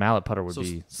sounds like a mallet putter would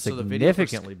be so the video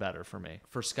significantly better for me.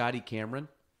 For Scotty Cameron,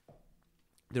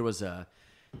 there was a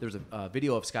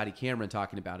video of Scotty Cameron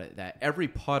talking about it, that every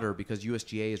putter, because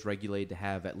USGA is regulated to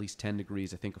have at least 10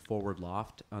 degrees, I think, of forward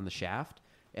loft on the shaft,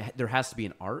 there has to be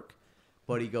an arc.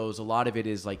 But he goes, a lot of it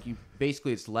is like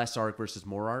it's less arc versus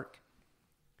more arc.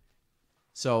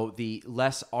 So the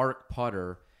less arc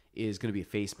putter is going to be a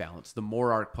face balance. The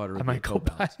more arc putter is a toe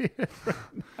balance.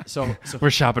 So We're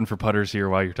shopping for putters here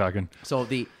while you're talking. So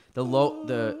the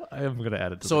low I am going to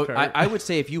add it to so the cart. I would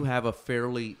say if you have a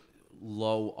fairly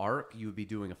low arc, you would be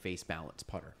doing a face balance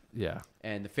putter. Yeah.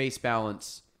 And the face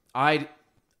balance, I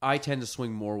tend to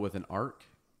swing more with an arc,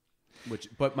 which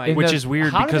is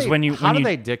weird because how do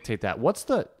they dictate that? What's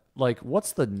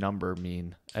the number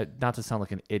mean? Not to sound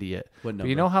like an idiot. What number? But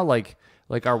you know how like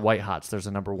our white hots, there's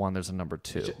a number 1, there's a number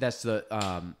 2. That's the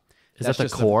Is that the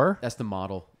core? That's the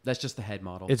model. That's just the head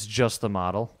model. It's just the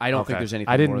model. I don't think there's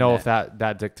anything I didn't more know than if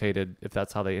that dictated, if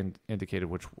that's how they indicated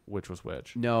which was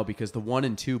which. No, because the 1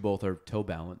 and 2 both are toe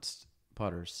balanced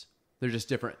putters. They're just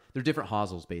different. They're different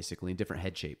hosels basically, and different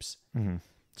head shapes. Mm-hmm.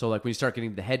 So like when you start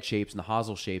getting the head shapes and the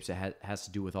hosel shapes, it has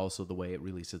to do with also the way it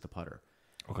releases the putter.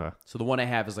 Okay. So the one I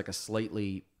have is like a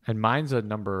slightly. And mine's a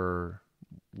number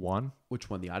 1. Which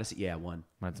one? The Odyssey? Yeah, 1.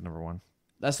 Mine's a number 1.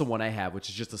 That's the one I have, which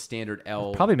is just a standard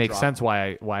L. Probably makes drop. sense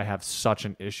why I have such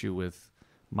an issue with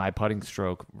my putting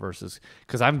stroke versus,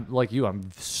 because I'm like you,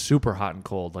 I'm super hot and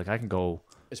cold. Like I can go.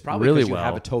 It's probably really because you well.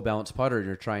 have a toe balanced putter and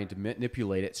you're trying to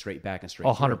manipulate it straight back and straight.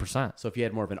 100%. So if you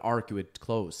had more of an arc, it would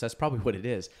close. That's probably what it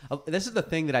is. This is the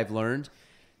thing that I've learned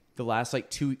the last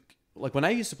when I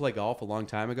used to play golf a long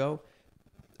time ago.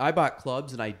 I bought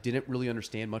clubs and I didn't really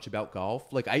understand much about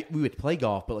golf. Like we would play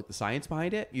golf, but like the science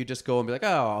behind it, you just go and be like, oh,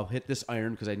 I'll hit this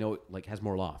iron because I know it like has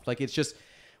more loft. Like it's just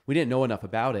we didn't know enough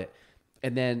about it.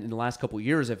 And then in the last couple of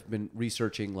years, I've been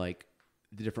researching like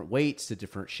the different weights, the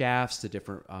different shafts, the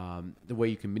different the way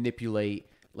you can manipulate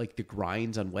like the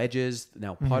grinds on wedges,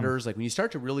 now putters. Like when you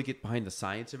start to really get behind the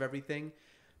science of everything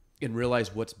and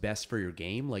realize what's best for your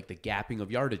game, like the gapping of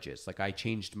yardages. Like I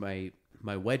changed my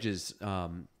wedges.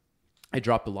 I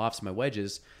dropped the lofts in my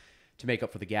wedges to make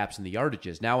up for the gaps in the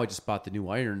yardages. Now I just bought the new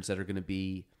irons that are going to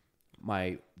be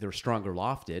they're stronger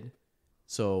lofted.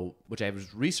 So, which I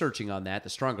was researching on that. The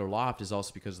stronger loft is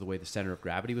also because of the way the center of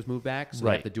gravity was moved back. So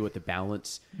they have to do it to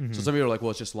balance. Mm-hmm. So some people are like,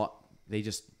 well, it's just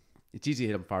it's easy to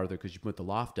hit them farther because you put the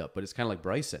loft up. But it's kind of like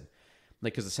Bryson.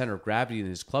 Like, because the center of gravity and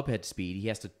his club head speed, he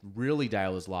has to really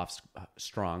dial his loft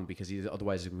strong because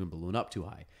otherwise he's going to balloon up too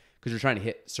high. Because you're trying to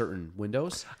hit certain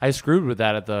windows. I screwed with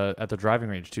that at the driving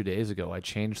range 2 days ago. I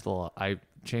changed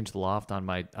the loft on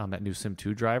that new Sim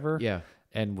 2 driver. Yeah.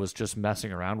 And was just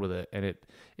messing around with it, and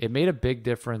it made a big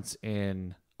difference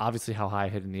in obviously how high I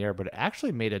hit in the air, but it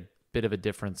actually made a bit of a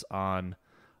difference on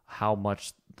how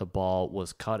much the ball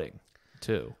was cutting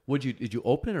too. Did you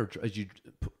open it or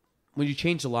when you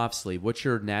change the loft sleeve? What's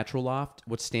your natural loft?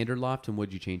 What's standard loft, and what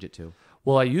did you change it to?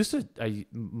 Well,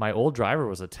 my old driver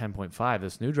was a 10.5.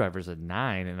 This new driver is a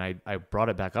 9, and I brought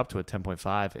it back up to a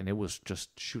 10.5, and it was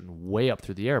just shooting way up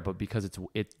through the air. But because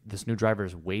this new driver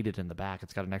is weighted in the back,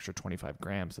 it's got an extra 25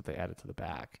 grams that they added to the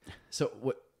back. So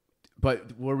what?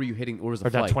 But where were you hitting? Where was the or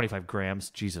flight? not 25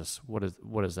 grams. Jesus, what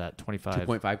is that? 25.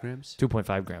 2.5 grams.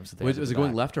 2.5 grams. That they Was added to it the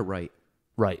going back. left or right?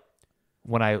 Right.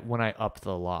 When I upped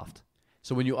the loft.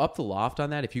 So when you up the loft on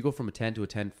that, if you go from a 10 to a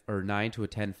 10 or 9 to a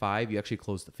 10.5, you actually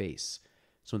close the face.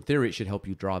 So in theory, it should help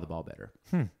you draw the ball better.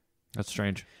 That's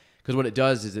strange. Because what it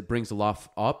does is it brings the loft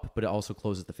up, but it also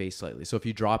closes the face slightly. So if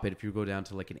you drop it, if you go down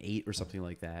to like an 8 or something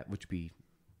like that, which would be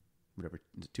whatever,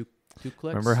 is it two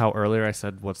clicks? Remember how earlier I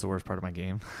said, what's the worst part of my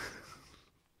game?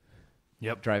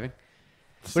 Yep. driving.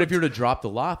 But if you were to drop the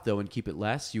loft though and keep it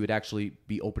less, you would actually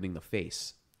be opening the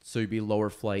face. So you'd be lower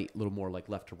flight, a little more like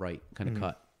left to right kind of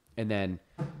cut. And then,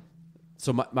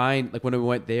 so mine, like when we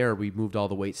went there, we moved all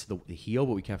the weights to the heel,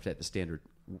 but we kept it at the standard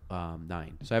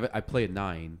 9. So I play a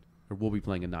 9, or we'll be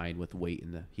playing a 9 with weight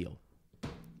in the heel.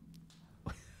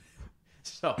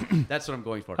 So that's what I'm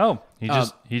going for. Oh,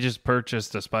 he just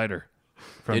purchased a spider.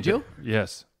 Did you?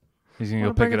 Yes. He's gonna I'm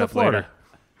go gonna bring pick it to up Florida. later.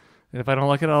 And if I don't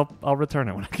like it, I'll return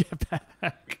it when I get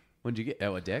back. When'd you get?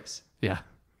 Oh, at Dick's? Yeah.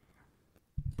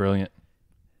 Brilliant.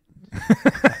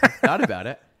 Thought about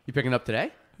it. You picking it up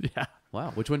today? Yeah.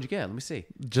 Wow. Which one did you get? Let me see.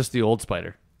 Just the old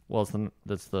spider. Well,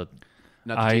 that's the.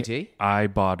 Not the GT? I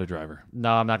bought a driver.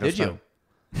 No, I'm not gonna. Did you?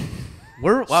 spend-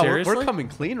 We're Seriously? coming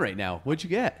clean right now. What'd you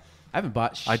get? I haven't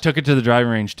bought. I took it to the driving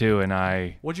range too, and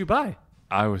What'd you buy?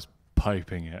 I was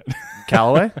piping it.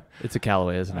 Callaway. It's a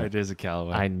Callaway, isn't it? It is a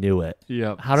Callaway. I knew it.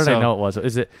 Yep. How did I know it was?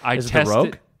 Is it? I is tested. it the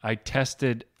Rogue? I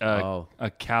tested a Oh.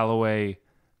 Callaway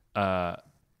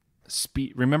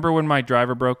speed. Remember when my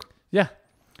driver broke? Yeah.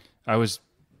 I was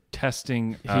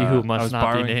testing. He who I must was not be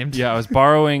borrowing, named. Yeah, I was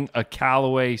borrowing a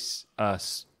Callaway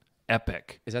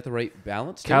Epic. Is that the right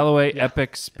balance? too? Callaway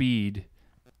Epic Speed.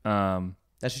 That's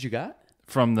what you got?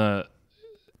 From the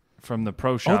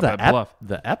pro shop the at Bluff.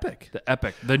 the Epic. The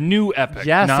Epic. The new Epic.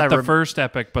 Yes, not I the first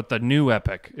Epic, but the new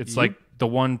Epic. It's You- like the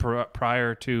one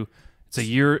prior to. It's a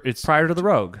year. It's Prior to the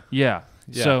Rogue. yeah.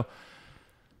 Yeah. So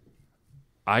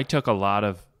I took a lot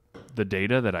of the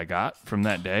data that I got from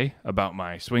that day about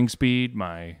my swing speed,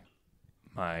 my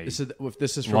This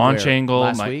is from launch where? angle,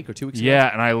 last my- week or 2 weeks ago?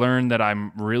 Yeah, and I learned that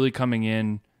I'm really coming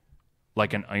in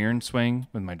like an iron swing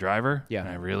with my driver. Yeah. And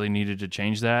I really needed to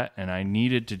change that, and I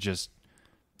needed to just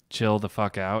chill the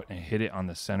fuck out and hit it on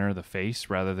the center of the face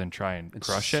rather than try and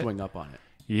crush it. Swing up on it.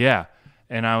 Yeah.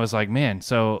 And I was like, man,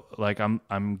 so like I'm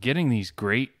getting these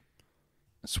great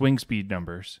swing speed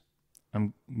numbers.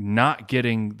 I'm not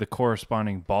getting the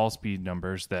corresponding ball speed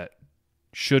numbers that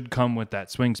should come with that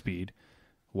swing speed.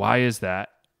 Why is that?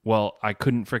 Well, I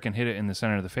couldn't freaking hit it in the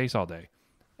center of the face all day.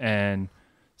 And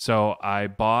so I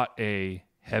bought a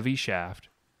heavy shaft,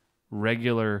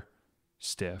 regular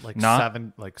stiff. Like not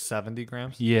 70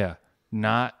 grams. yeah,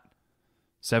 not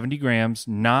 70 grams,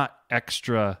 not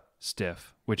extra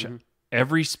stiff, which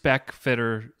every spec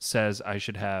fitter says I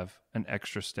should have an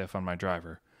extra stiff on my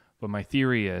driver. But my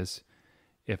theory is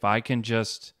if I can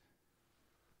just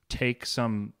take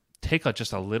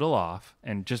just a little off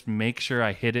and just make sure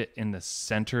I hit it in the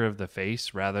center of the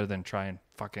face rather than try and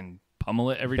fucking pummel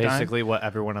it every time. Basically, what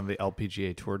everyone on the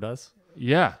LPGA tour does.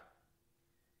 Yeah.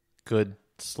 Good,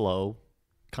 slow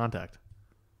contact.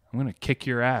 I'm going to kick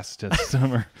your ass to the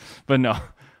summer. But no.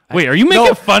 Wait, are you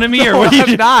making fun of me or what? Are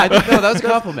you not. No, that was a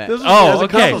compliment. Oh,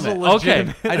 okay. compliment. Okay. I know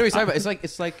what you're talking about.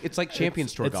 It's like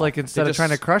Champions Tour It's golf. like instead They of trying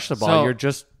to just- crush the ball, So- you're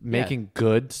just making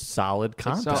good, solid I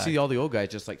contact. see all the old guys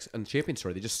just like on the Champions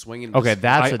Tour. They just swing and Okay, just-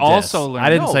 that's I a diss. also learned- I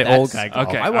didn't No, say that's- old guy golf.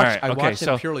 okay. I all watched. right, I okay, watched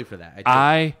so it purely for that.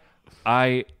 I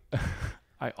I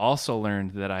also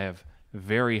learned that I have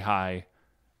very high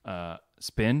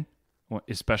spin,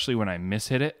 especially when I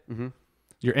mishit it.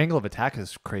 Your angle of attack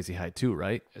is crazy high too,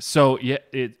 right? So yeah,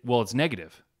 it's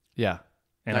negative, Yeah.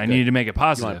 and Not I good. needed to make it you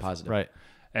positive. want it positive, Right.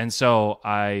 And so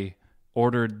I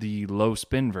ordered the low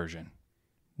spin version,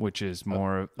 which is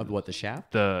more Of what, the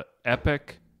shaft? the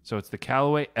Epic. So it's the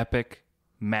Callaway Epic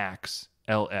Max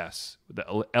LS. The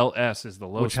LS is the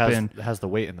low Which spin, has the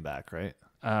weight in the back, right?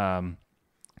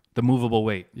 the movable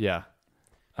weight. Yeah.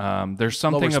 There's Lower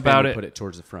something spin about would it. Put it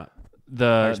towards the front.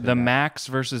 The spin back. Max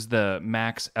versus the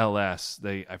Max LS,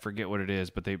 I forget what it is,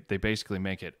 but they basically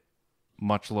make it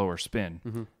much lower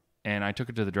spin. And I took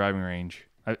it to the driving range.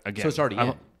 Again, So it's already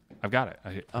in. I've got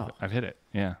it. I've hit it.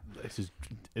 Yeah.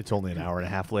 It's only an hour and a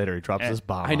half later. He drops this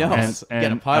bomb. I know. on us. Get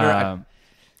a putter.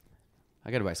 I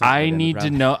gotta buy something. I by the end of the need to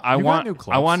round. know. I You got want. new I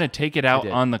clubs. want to take it out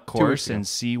did. on the 2 weeks course ago. and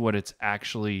see what it's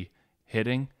actually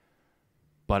hitting.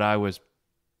 But I was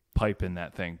piping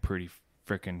that thing pretty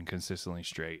freaking consistently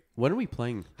straight, When are we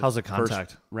playing? How's the first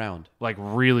contact? round? like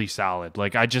really solid.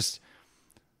 Like I just.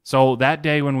 So that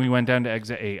day when we went down to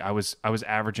exit 8, I was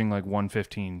averaging like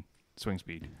 115 swing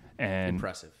speed, and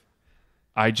Impressive.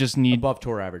 I just need. Above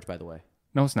tour average, by the way.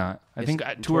 No, it's not. I Yes, think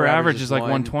tour tour average average is is like 1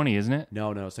 120, isn't it?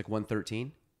 No, it's like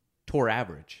 113. Tour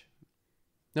average.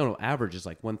 No, average is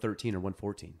like 113 or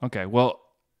 114. Okay, well,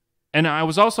 and I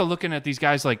was also looking at these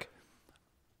guys like,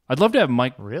 I'd love to have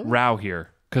Mike Really? Rao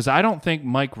here because I don't think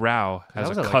Mike Rao has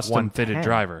was a at like custom fitted 110.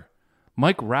 driver.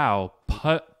 Mike Rao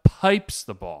pipes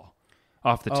the ball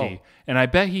off the tee, and I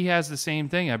bet he has the same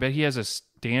thing. I bet he has a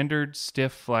standard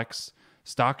stiff flex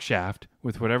stock shaft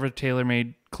with whatever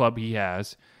TaylorMade club he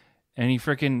has, and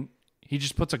he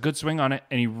just puts a good swing on it,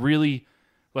 and he really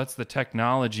lets the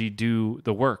technology do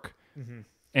the work.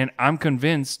 And I'm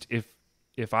convinced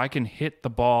if I can hit the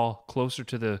ball closer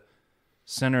to the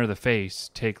center of the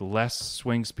face, take less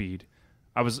swing speed.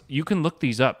 You can look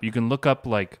these up. You can look up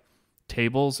like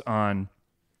tables on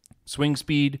swing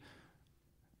speed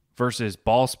versus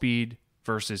ball speed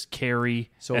versus carry.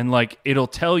 And like it'll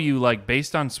tell you like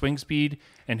based on swing speed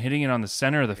and hitting it on the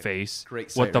center of the face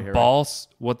what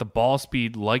the ball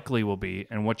speed likely will be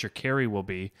and what your carry will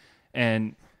be.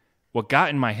 And what got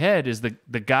in my head is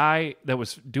the guy that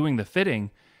was doing the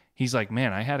fitting, he's like,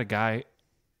 man, I had a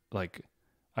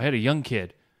young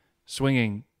kid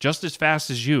swinging just as fast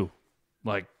as you,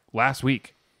 like last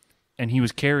week, and he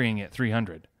was carrying it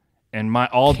 300, and my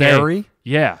all day,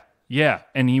 yeah,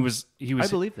 and he was. I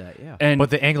believe that, yeah. But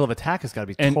the angle of attack has got to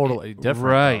be totally different,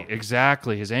 right? Though.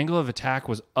 Exactly. His angle of attack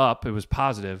was up; it was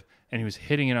positive, and he was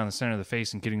hitting it on the center of the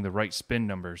face and getting the right spin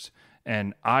numbers.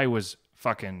 And I was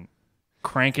fucking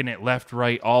cranking it left,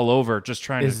 right, all over, just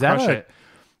trying to crush it.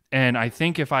 And I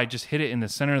think if I just hit it in the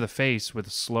center of the face with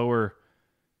a slower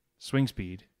swing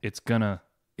speed, it's gonna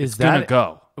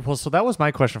go. Well, so that was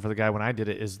my question for the guy when I did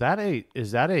it. Is that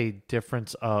a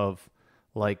difference of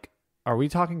like, are we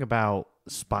talking about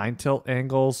spine tilt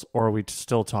angles or are we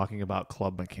still talking about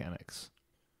club mechanics?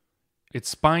 It's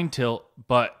spine tilt,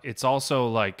 but it's also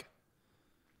like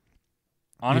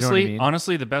honestly, you know what I mean?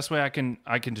 honestly, the best way I can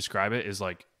describe it is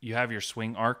like you have your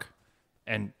swing arc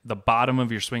and the bottom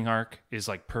of your swing arc is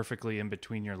like perfectly in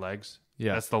between your legs.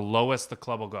 Yeah. That's the lowest the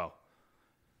club will go.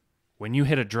 When you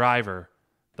hit a driver,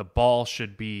 the ball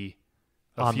should be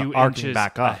a few inches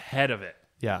back up ahead of it.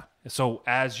 Yeah. So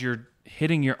as you're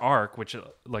hitting your arc, which is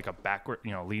like a backward,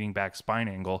 leading back spine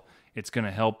angle, it's going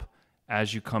to help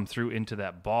as you come through into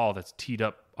that ball that's teed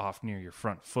up off near your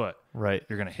front foot. Right.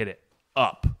 You're going to hit it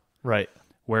up. Right.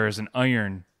 Whereas an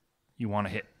iron, you want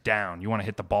to hit down. You want to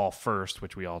hit the ball first,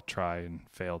 which we all try and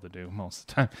fail to do most of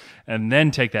the time, and then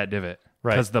take that divot.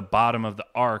 Right. Because the bottom of the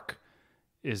arc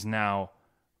is now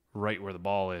right where the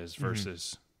ball is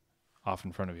versus off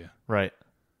in front of you. Right.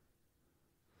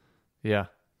 Yeah.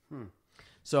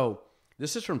 So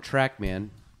this is from TrackMan.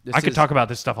 I could talk about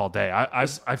this stuff all day. I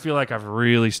feel like I've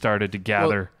really started to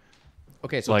gather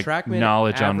okay, so like TrackMan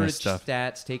knowledge on average this stuff.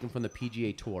 Stats taken from the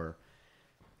PGA Tour.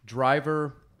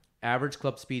 Driver average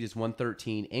club speed is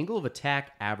 113. Angle of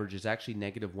attack average is actually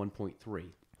negative 1.3.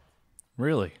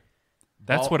 Really?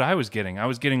 That's what I was getting. I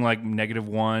was getting like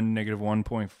 -1,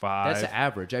 -1.5. That's the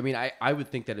average. I mean, I would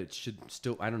think that it should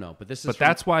still. I don't know, but this is. But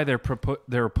that's why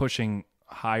they're pushing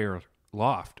higher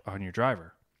loft on your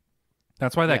driver.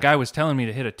 That's why that guy was telling me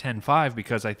to hit a 10.5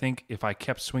 because I think if I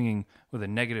kept swinging with a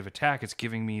negative attack, it's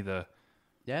giving me the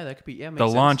that could be makes the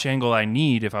sense. launch angle I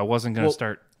need if I wasn't going to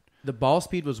start. The ball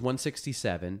speed was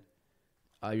 167.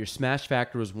 Your smash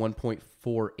factor was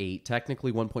 1.48.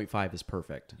 Technically, 1.5 is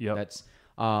perfect. Yep. That's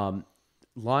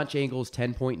launch angle is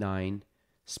 10.9.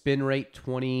 Spin rate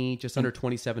 20, just under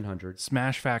 2,700.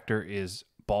 Smash factor is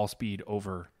ball speed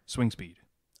over swing speed.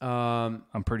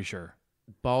 I'm pretty sure.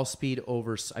 Ball speed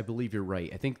over, I believe you're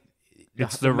right. I think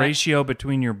it's the ratio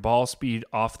between your ball speed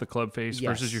off the club face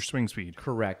versus your swing speed.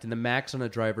 Correct. And the max on a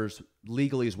driver's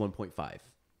legally is 1.5.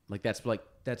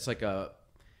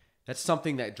 That's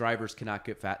something that drivers cannot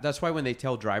get fat. That's why when they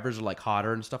tell drivers are like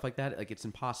hotter and stuff like that, like it's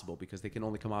impossible because they can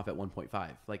only come off at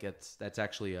 1.5. Like that's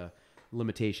actually a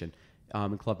limitation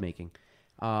in club making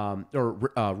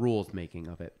or rules making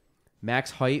of it.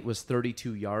 Max height was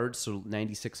 32 yards, so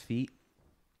 96 feet.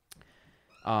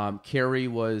 Carry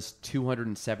was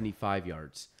 275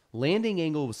 yards. Landing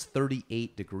angle was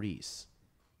 38 degrees.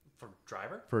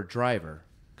 For a driver.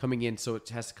 Coming in, so it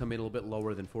has to come in a little bit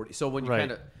lower than 40. So when you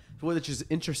kind of, which is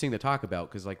interesting to talk about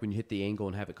because like when you hit the angle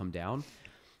and have it come down,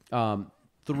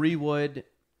 3-wood.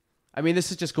 I mean,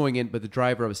 this is just going in, but the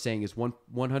driver I was saying is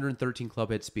 113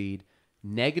 club head speed,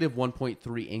 negative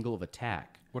 1.3 angle of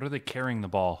attack. What are they carrying the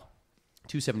ball?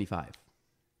 275.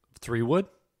 3-wood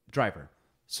Driver.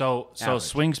 So Average.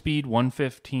 swing speed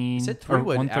 115. It said or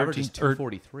 3-wood 113 average is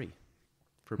 243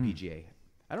 for PGA.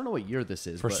 I don't know what year this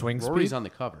is For but swing Rory's speed? on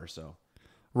the cover, so.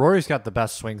 Rory's got the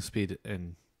best swing speed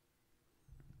in.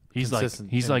 He's like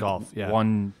in golf, yeah.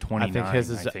 129. I think his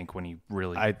is. when he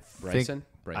really. Bryson?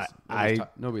 I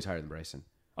Nobody's higher than Bryson.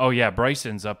 Oh yeah,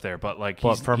 Bryson's up there, but like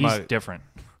he's different.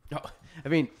 Oh, I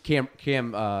mean, Cam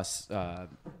Champ is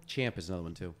another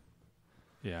one too.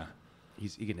 Yeah.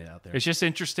 He can hit out there. It's just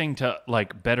interesting to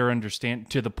like better understand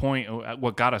to the point.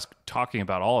 What got us talking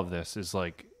about all of this is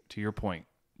like to your point,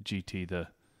 GT.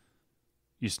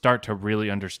 You start to really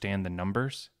understand the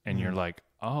numbers, and you're like,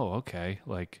 oh, okay.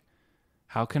 Like,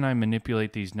 how can I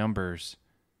manipulate these numbers?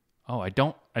 Oh, I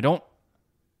don't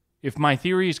if my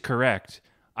theory is correct,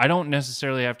 I don't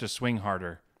necessarily have to swing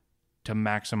harder to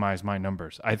maximize my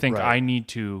numbers. I think Right. I need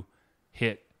to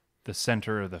hit the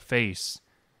center of the face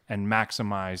and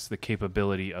maximize the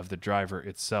capability of the driver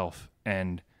itself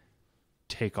and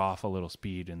take off a little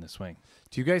speed in the swing.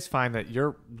 Do you guys find that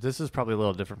this is probably a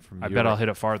little different from I you? bet I'll hit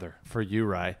it farther. For you,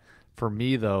 Rye. For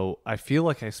me, though, I feel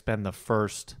like I spend the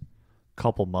first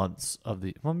couple months of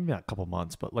the, well, maybe not a couple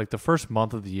months, but like the first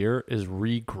month of the year is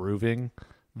re-grooving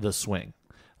the swing.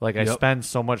 Like I Yep. spend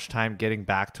so much time getting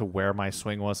back to where my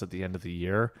swing was at the end of the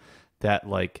year that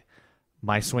like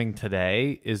my swing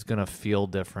today is going to feel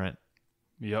different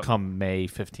Yep. come May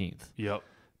 15th Yep.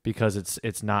 because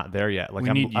it's not there yet. Like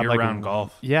We need I'm year-round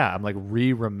golf. Yeah, I'm like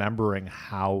remembering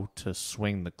how to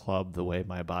swing the club the way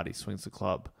my body swings the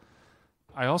club.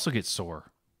 I also get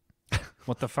sore.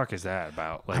 What the fuck is that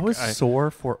about? Like I was sore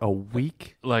for a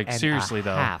week, Like, and seriously, a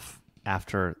though. half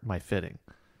after my fitting.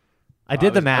 I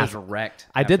did the math. I was wrecked.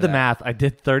 I did after the that. math. I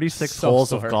did 36 So holes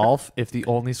sore. of golf if the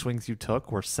only swings you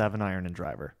took were 7-iron and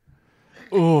driver.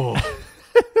 oh,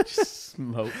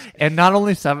 Smoked. And not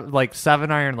only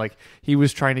 7-iron, like he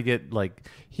was trying to get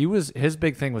his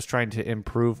big thing was trying to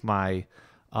improve my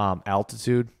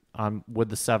altitude with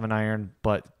the 7-iron,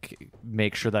 but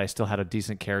make sure that I still had a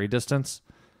decent carry distance.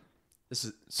 This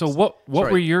is so what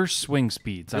Sorry. were your swing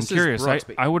speeds? I'm This is curious. Brooks,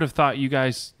 I would have thought you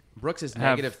guys Brooks is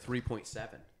Have- negative 3.7.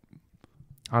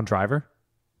 On driver?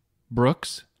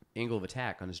 Brooks. Angle of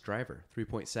attack on his driver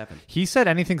 3.7. He said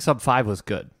anything sub 5 was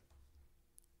good.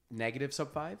 Negative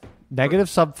sub 5 Negative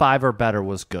sub 5 or better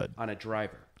was good on a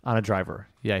driver. on a driver.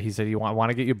 Yeah, he said you want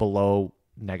to get you below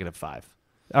 -5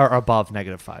 or above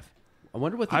 -5. I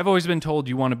wonder what the, I've always been told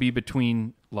you want to be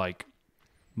between like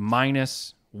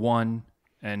 -1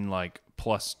 and like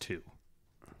 +2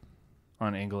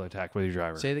 on angle attack with your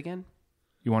driver. say it again.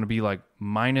 You want to be like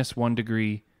 -1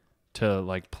 degree to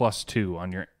like +2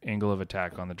 on your angle of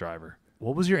attack on the driver.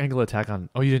 What was your angle of attack on?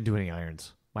 Oh, you didn't do any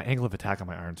irons. My angle of attack on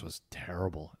my irons was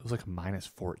terrible. It was like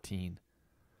 -14.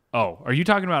 Oh, are you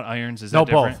talking about irons? Is No,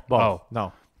 that different? both. Oh,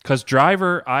 No. because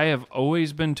driver, I have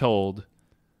always been told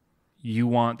you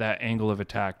want that angle of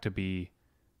attack to be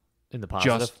In the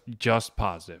positive. just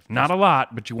positive. Not a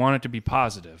lot, but you want it to be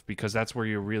positive because that's where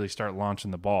you really start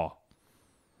launching the ball.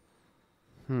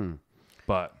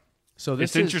 But So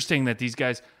this it's is interesting that these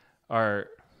guys are.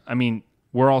 I mean,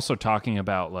 we're also talking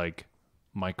about like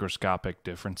microscopic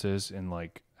differences in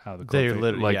like how the They're club,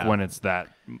 literally- like yeah. when it's that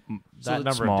That number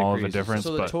of small of a degrees is- difference.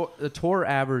 So but the tour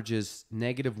average is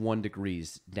 -1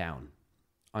 degrees down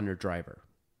on your driver,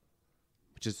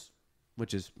 which is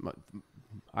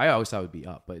I always thought it would be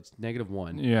up, but it's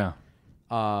 -1. yeah,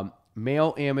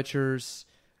 Male amateurs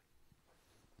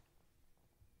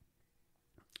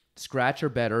scratch or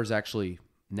better is actually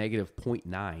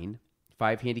 -0.9.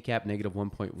 5 handicap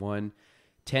 -1.1.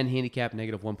 10 handicap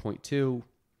 -1.2.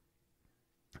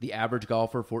 The average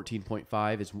golfer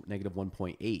 14.5 is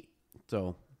 -1.8.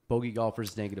 So bogey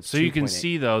golfers -2.8. so you can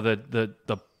see though that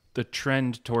the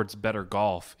trend towards better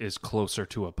golf is closer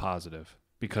to a positive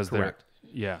because Correct.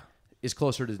 yeah, is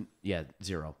closer to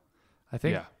 0. I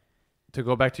think yeah. to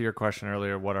go back to your question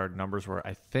earlier, what our numbers were,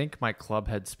 I think my club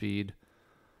head speed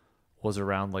was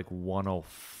around like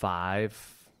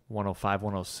 105,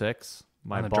 106.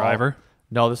 My On the ball- driver?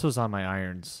 No, this was on my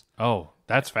irons. Oh,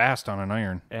 that's fast on an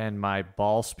iron. And my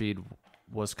ball speed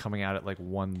was coming out at like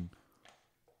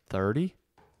 130.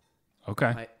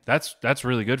 Okay, that's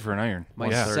really good for an iron. My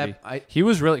yeah. sep- He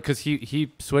was really, because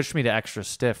he switched me to extra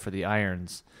stiff for the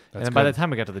irons. That's and then by good. the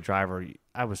time I got to the driver,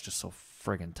 I was just so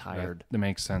friggin' tired. That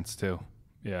makes sense too.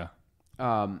 Yeah.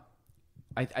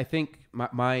 I think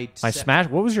My smash,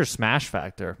 what was your smash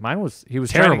factor? Mine was, he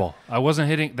was Terrible. I wasn't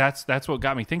hitting. That's what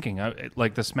got me thinking.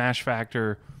 Like the smash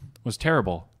factor was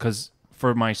terrible because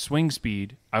for my swing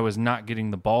speed, I was not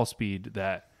getting the ball speed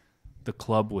that the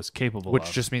club was capable which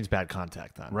of. just means bad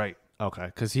contact then. right. Okay,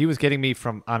 because he was getting me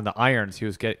from on the irons.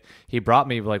 He brought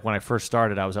me like when I first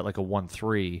started, I was at like a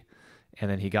 1.3, and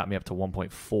then he got me up to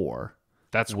 1.4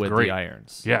 That's with great. the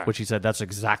irons. Yeah. which he said that's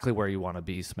exactly where you want to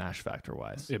be smash factor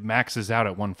wise, It maxes out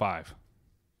at 1.5.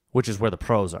 which is where the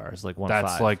pros are. Is like 1.5.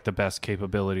 That's like the best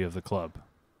capability of the club.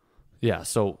 Yeah,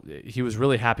 so he was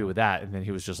really happy with that, and then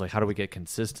he was just like, "How do we get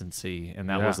consistency?" And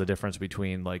that Yeah. was the difference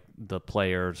between like the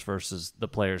players versus the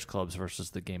players clubs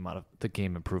versus the game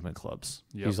improvement clubs.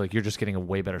 Yep. He's like, "You're just getting a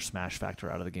way better smash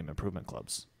factor out of the game improvement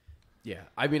clubs." Yeah,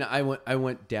 I mean, I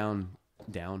went down.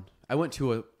 I went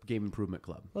to a game improvement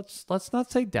club. Let's not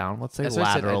say down. Let's say That's what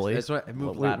I said. laterally. That's what I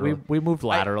moved We- laterally. We moved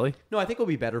laterally. No, I think it'll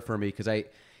be better for me because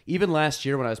even last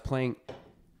year when I was playing,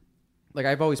 like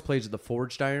I've always played with the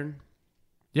forged iron,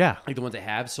 Yeah, like the ones I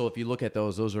have. So if you look at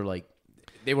those are like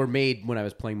they were made when I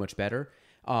was playing much better.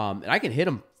 And I can hit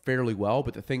them fairly well,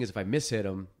 but the thing is, if I miss-hit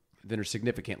them, then there's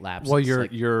significant lapses. Well,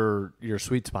 Like, your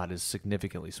sweet spot is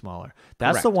significantly smaller.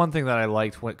 That's Correct. the one thing that I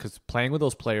liked because playing with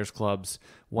those players clubs,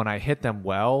 when I hit them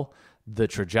well, the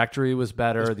trajectory was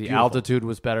better, the beautiful. altitude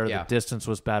was better, Yeah. the distance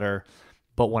was better.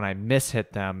 But when I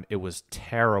mishit them, it was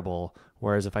terrible.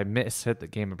 Whereas if I mishit the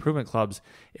game improvement clubs,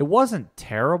 it wasn't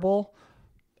terrible.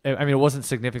 I mean, it wasn't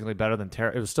significantly better than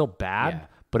terrible. It was still bad, Yeah.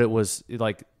 but it was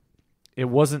like, it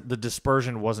wasn't, the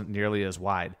dispersion wasn't nearly as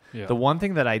wide. Yeah. The one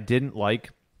thing that I didn't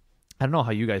like, I don't know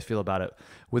how you guys feel about it,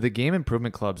 with the game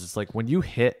improvement clubs, it's like when you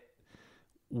hit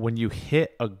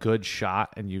a good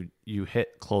shot and you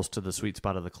hit close to the sweet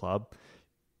spot of the club,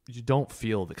 you don't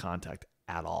feel the contact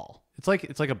at all. It's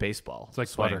like a baseball. It's like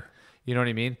swing. butter. You know what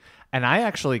I mean? And I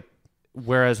actually,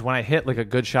 whereas when I hit like a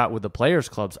good shot with the players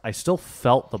clubs, I still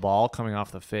felt the ball coming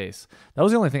off the face. That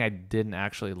was the only thing I didn't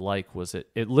actually like. Was it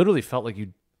literally felt like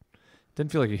you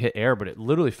didn't feel like you hit air, but it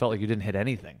literally felt like you didn't hit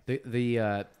anything.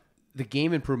 the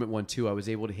game improvement one too, I was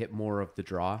able to hit more of the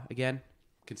draw again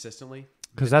consistently.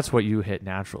 Because that's what you hit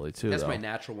naturally too. That's though. my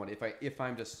natural one. If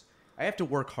I'm just, I have to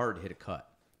work hard to hit a cut.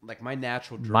 Like my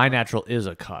natural draw. My natural is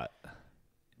a cut.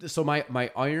 So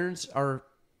my irons are,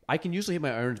 I can usually hit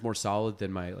my irons more solid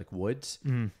than my like woods,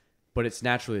 but it's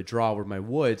naturally a draw. Where my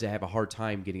woods, I have a hard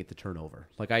time getting it to turn over.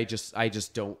 Like I just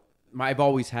don't. I've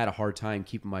always had a hard time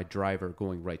keeping my driver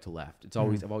going right to left. It's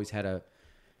always I've always had a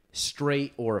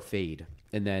straight or a fade,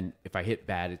 and then if I hit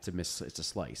bad, it's a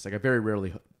slice. Like I very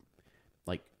rarely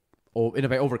like, and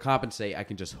if I overcompensate, I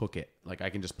can just hook it. Like I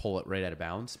can just pull it right out of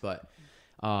bounds, but.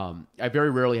 I very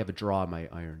rarely have a draw on my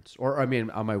irons, or I mean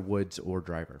on my woods or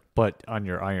driver. But on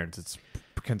your irons, it's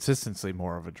consistently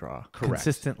more of a draw. Correct.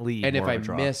 Consistently, And more if I of a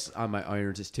draw. miss on my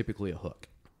irons, it's typically a hook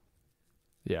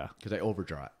yeah. because I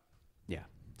overdraw it. Yeah.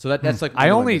 So that's like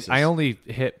I one of my only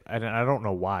misses. hit, and I don't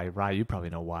know why. Rye, you probably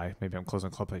know why. Maybe I'm closing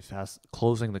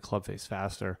the club face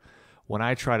faster. When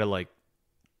I try to like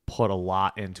put a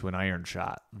lot into an iron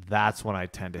shot, that's when I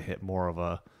tend to hit more of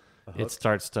a. It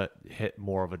starts to hit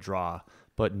more of a draw.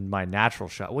 But my natural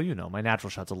shot, well, my natural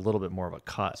shot's a little bit more of a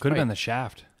cut. Could have been the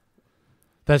shaft.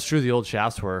 That's true. The old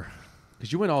shafts were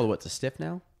Because you went all the way to stiff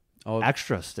now. Oh,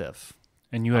 extra stiff.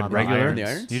 And you had On the regular. irons. The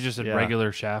irons? You just had Yeah.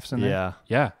 regular shafts in there. Yeah.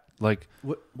 Yeah. Like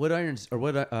what irons or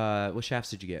what shafts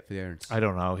did you get for the irons? I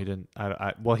don't know. He didn't.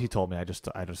 Well, he told me. I just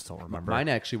don't remember. Mine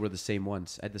actually were the same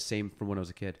ones. I had the same from when I was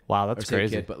a kid. Wow, Or that's same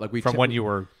crazy. kid, but like we From when you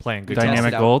were playing good tested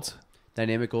Dynamic out- Golds.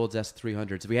 Dynamic Golds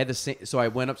S300s. We had the same. So I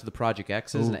went up to the Project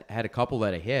X's and I had a couple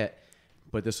that I hit,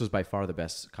 but this was by far the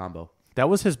best combo. That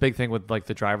was his big thing with like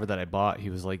the driver that I bought. He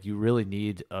was like, you really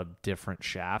need a different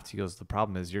shaft. He goes, the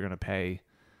problem is you're going to pay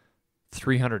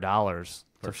 $300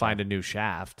 to find a new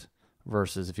shaft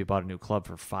versus if you bought a new club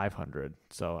for $500.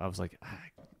 So I was like,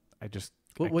 I just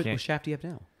I What can't. shaft do you have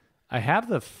now? I have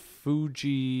the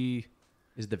Fuji.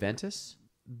 Is it the Ventus?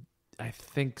 I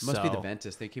think It must so. be the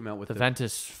Ventus. They came out with The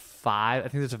Ventus 5. I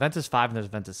think there's a Ventus 5 and there's a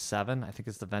Ventus 7. I think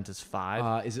it's the Ventus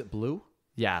 5. Is it blue?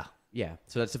 Yeah. Yeah.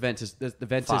 So that's the Ventus. The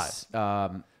Ventus.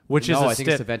 Which is no, a I think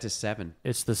it's stiff- the Ventus 7.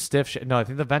 It's the stiff. No, I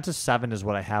think the Ventus 7 is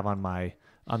what I have on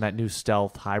that new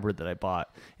Stealth hybrid that I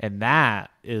bought, and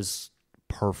that is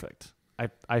perfect.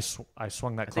 I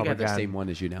swung that I club think I have again. the same one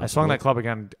as you now. I swung that club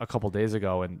again a couple days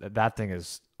ago, and that thing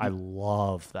is. I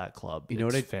love that club. You know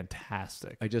it's what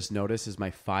fantastic. I just noticed is my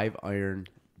 5-iron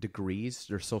degrees.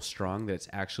 They're so strong that it's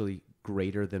actually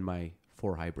greater than my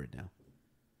 4 hybrid now.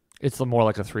 It's more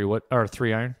like a 3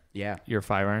 iron. Yeah. Your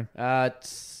 5 iron.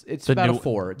 It's The about new- a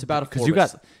 4. It's about a 4.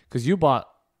 Because you bought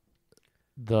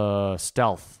the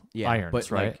Stealth irons, but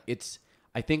right? like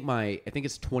I think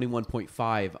it's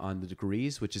 21.5 on the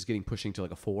degrees, which is getting pushing to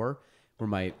like a 4, where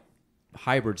my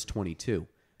hybrid's 22.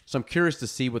 So I'm curious to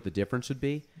see what the difference would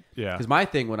be. Yeah. Because my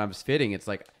thing when I was fitting, it's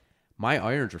like my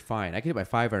irons are fine. I can hit my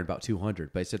 5-iron about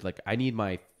 200, but I said like I need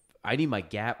my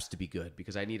gaps to be good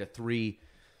because I need a 3,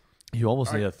 You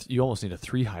almost need a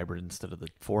 3 hybrid instead of the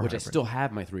 4 which hybrid. I still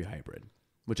have my 3 hybrid,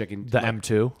 which I can the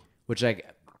M2. which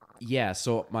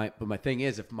so my thing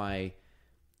is if my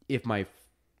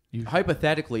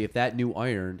hypothetically if that new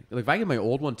iron, like if I get my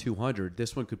old one 200,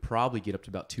 this one could probably get up to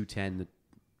about 210,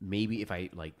 maybe if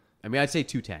I'd say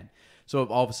 210. So if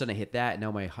all of a sudden I hit that,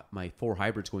 now my 4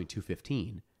 hybrid's going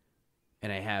 215,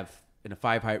 and I have in a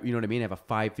 5 hybrid, you know what I mean? I have a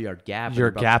 5-yard gap. Your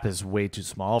about gap is way too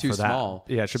small too for that. small.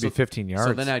 Yeah, it should So- be 15 yards.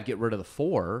 So then I'd get rid of the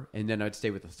 4, and then I'd stay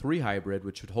with the 3 hybrid,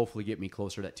 which would hopefully get me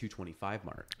closer to that 225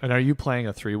 mark. And are you playing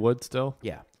a 3 wood still?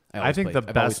 Yeah. I think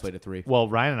I've always played a 3. Well,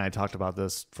 Ryan and I talked about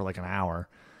this for like an hour.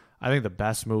 I think the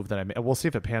best move that I made, we'll see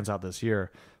if it pans out this year,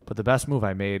 but the best move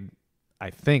I made, I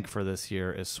think, for this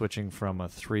year is switching from a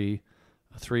 3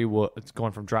 a 3-wood. It's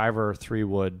going from driver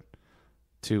 3-wood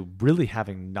to really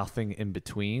having nothing in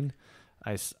between.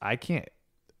 I can't,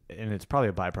 and it's probably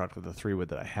a byproduct of the 3-wood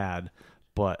that I had,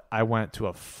 but I went to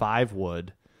a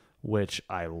 5-wood, which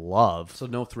I love. So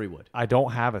no 3-wood. I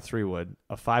don't have a 3-wood,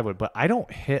 a 5-wood, but I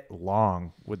don't hit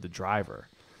long with the driver.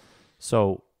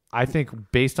 So I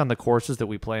think based on the courses that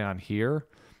we play on here,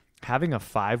 having a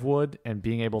 5-wood and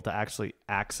being able to actually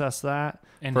access that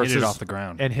and hit it off the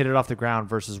ground. And hit it off the ground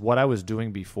versus what I was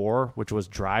doing before, which was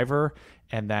driver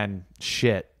and then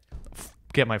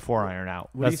get my 4-iron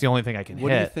out. That's the only thing I can hit. What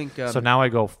do you think? So now I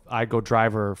go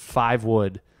driver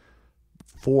 5-wood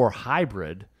 4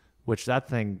 hybrid, which that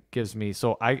thing gives me.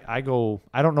 So I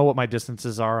don't know what my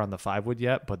distances are on the 5-wood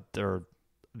yet, but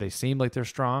they seem like they're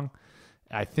strong.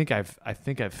 I think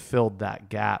I've filled that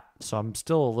gap. So I'm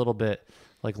still a little bit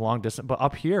like long distance, but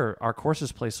up here our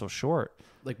courses play so short.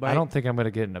 Like I don't think I'm going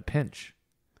to get in a pinch.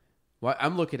 Well,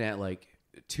 I'm looking at like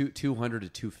 200 to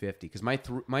 250 because my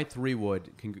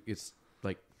 3-wood it's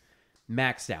like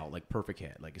maxed out, like perfect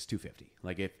hit, like it's 250.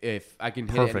 Like if I can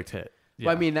hit perfect hit. Yeah.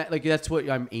 Well, I mean that's what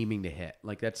I'm aiming to hit.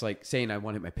 Like that's like saying I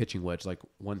want to hit my pitching wedge like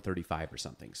 135 or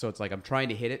something. So it's like I'm trying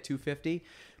to hit it 250,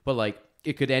 but like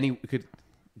it could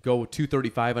go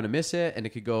 235 on a miss hit, and it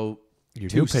could go. Your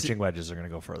new pitching wedges are going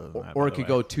to go further than that. Or it could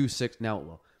go 260. Now it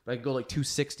will, but I could go like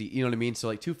 260. You know what I mean? So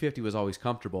like 250 was always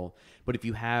comfortable. But if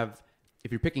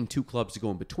you're picking 2 clubs to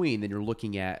go in between, then you're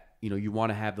looking at you want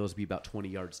to have those be about 20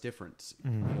 yards difference.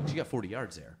 You got 40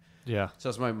 yards there. Yeah.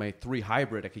 So that's my 3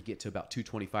 hybrid. I could get to about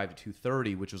 225 to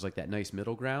 230, which was like that nice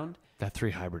middle ground. That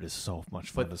 3 hybrid is so much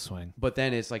fun to swing. But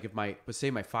then it's like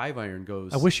say my 5-iron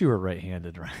goes. I wish you were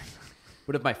right-handed, Ryan.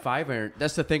 But if my 5-iron,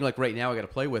 that's the thing. Like right now, I got to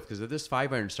play with because if this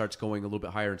 5-iron starts going a little bit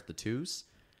higher into the 2s,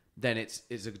 then is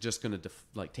it just going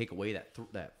to take away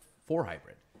that 4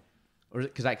 hybrid, or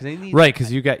because I need right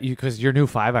because your new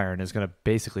 5-iron is going to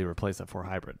basically replace that 4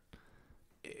 hybrid.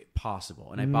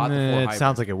 Possible, and I bought the 4 hybrid. It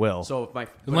sounds like it will. So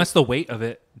unless the weight of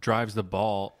it drives the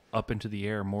ball up into the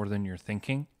air more than you're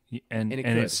thinking, and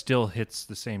it still hits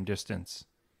the same distance.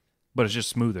 But it's just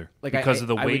smoother because of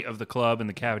the weight of the club and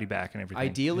the cavity back and everything.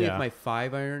 Ideally, if my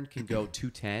 5-iron can go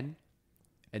 210,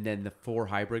 and then the 4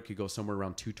 hybrid could go somewhere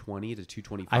around 220 to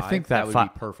 225, I think that would be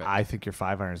perfect. I think your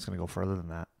 5-iron is going to go further than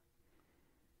that.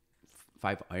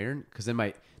 5-iron, because then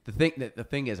the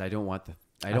thing is I don't want the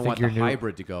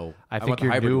hybrid to go. I think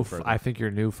your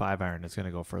new 5-iron is going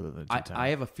to go further than 210. I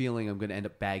have a feeling I'm going to end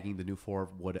up bagging the new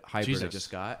 4-wood hybrid I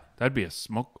just got. That'd be a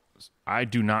smoke. I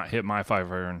do not hit my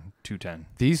 5-iron 210.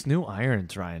 These new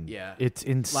irons, Ryan. Yeah, it's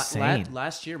insane.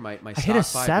 Last year, my I hit a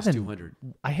 7. Was 200.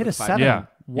 I hit a 7. Yeah,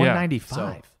 195.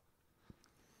 So,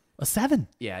 a 7.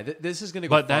 Yeah, this is going to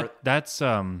go. But that's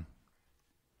that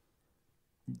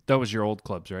was your old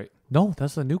clubs, right? No,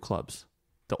 that's the new clubs.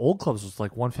 The old clubs was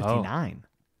like 159.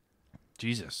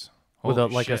 Jesus. With a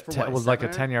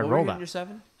 10-yard rollout. Your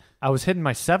 7? I was hitting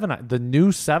my 7. The new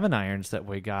 7-irons that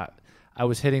we got. I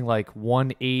was hitting like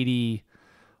 180,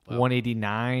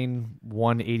 189,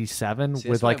 187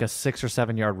 with like a 6 or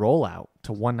 7 yard rollout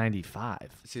to 195.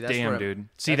 Damn, dude.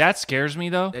 See, that scares me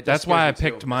though. That's why I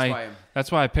picked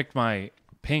my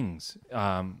pings.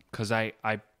 Because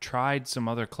I tried some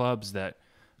other clubs that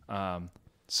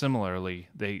similarly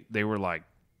they were like,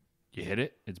 you hit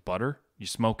it, it's butter, you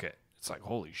smoke it. It's like,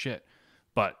 holy shit.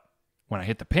 But when I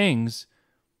hit the pings,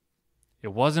 it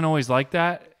wasn't always like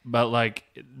that, but like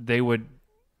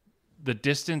the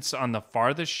distance on the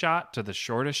farthest shot to the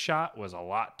shortest shot was a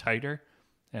lot tighter,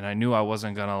 and I knew I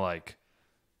wasn't gonna like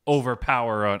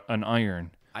overpower an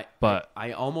iron.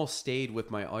 I almost stayed with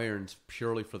my irons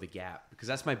purely for the gap because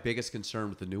that's my biggest concern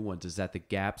with the new ones is that the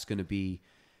gap's going to be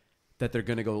that they're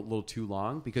going to go a little too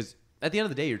long because at the end of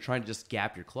the day you're trying to just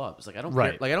gap your clubs. Like I don't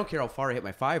care, like I don't care how far I hit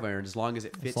my 5-iron as long as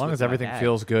it fits. As long as everything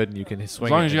feels good and you can swing.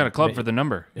 As long as you got a club for the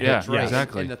number. Yeah, right.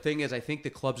 Exactly. And the thing is, I think the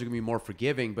clubs are going to be more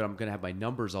forgiving, but I'm going to have my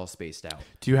numbers all spaced out.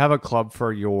 Do you have a club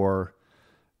for your?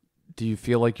 Do you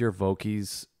feel like your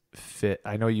Vokies fit?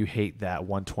 I know you hate that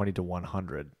 120 to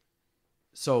 100.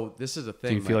 So this is the thing.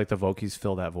 Do you feel like the Vokies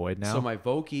fill that void now? So my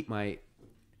Vokie,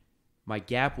 my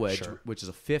gap wedge, which is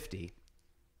a 50.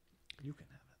 You can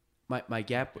have it. My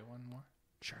gap. Get one more.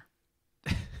 Sure.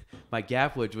 My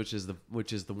gap wedge, which is the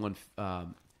one.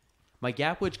 My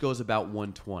gap wedge goes about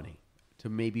 120 to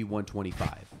maybe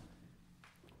 125.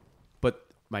 But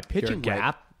my pitching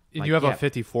gap. Wedge, you have a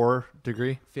 54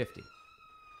 degree. 50.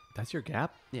 That's your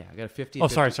gap. Yeah, I got a 50. Oh,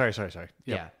 50. sorry.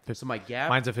 Yep. Yeah. So my gap.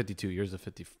 Mine's a 52. Yours a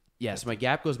 50. Yeah, so my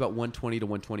gap goes about 120 to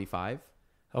 125.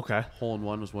 Okay. Hole in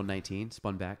one was 119.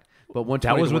 Spun back, but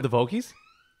 120. That was with the Vokies.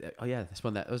 Oh yeah, I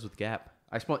spun that. That was with Gap.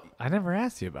 I never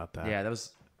asked you about that. Yeah, that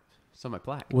was on my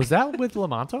plaque. Was that with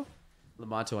Lamonto?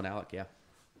 Lamonto and Alec, yeah.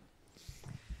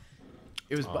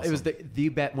 It was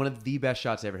the one of the best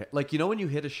shots I ever hit. Like, you know when you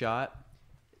hit a shot,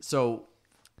 so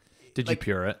Did you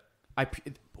pure it?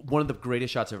 One of the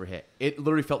greatest shots I ever hit. It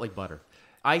literally felt like butter.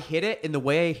 I hit it, and the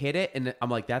way I hit it, and I'm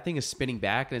like, that thing is spinning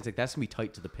back, and it's like, that's going to be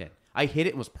tight to the pin. I hit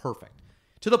it and was perfect.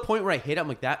 To the point where I hit it, I'm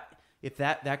like,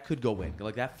 that could go in.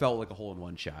 Like, that felt like a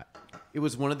hole-in-one shot. It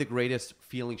was one of the greatest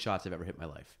feeling shots I've ever hit in my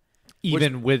life.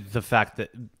 Even with the fact that,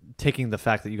 taking the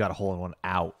fact that you got a hole-in-one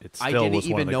out, it still I was didn't one of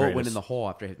even the know greatest. it went in the hole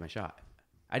after I hit my shot.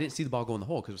 I didn't see the ball go in the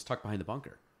hole because it was tucked behind the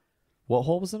bunker. What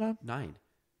hole was it on? 9.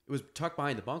 It was tucked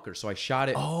behind the bunker, so I shot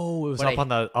it. Oh, it was up on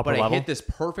the upper but level? I hit this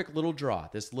perfect little draw,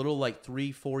 this little like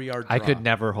 3-4 yard draw. I could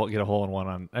never get a hole-in-one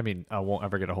on... I mean, I won't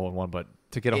ever get a hole-in-one, but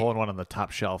to get a hole-in-one on the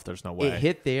top shelf, there's no way. It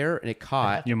hit there, and it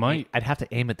caught. You might. I'd have to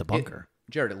aim at the bunker.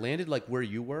 Jared, it landed like where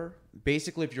you were.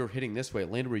 Basically, if you were hitting this way,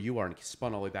 it landed where you are, and it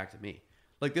spun all the way back to me.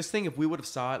 Like this thing, if we would have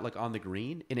saw it like on the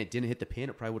green and it didn't hit the pin,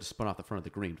 it probably would have spun off the front of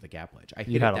the green with the gap wedge. I hit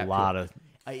You it had that a lot pure. of...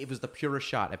 It was the purest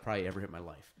shot I probably ever hit in my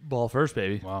life. Ball first,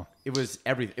 baby. Wow. It was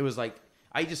everything. It was like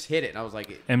I just hit it, and I was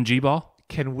like, MG ball?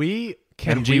 Can we...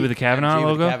 MG with the Kavanaugh MG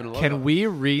with the logo? Kavanaugh logo. Can we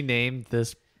rename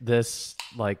this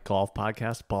like golf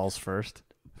podcast Balls First?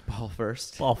 Ball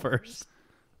first. Ball First.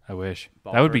 I wish.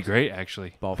 Ball That would be first. great,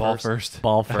 actually. Ball first. first.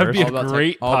 Ball That would First. be a All about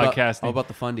great all about- podcast All name. about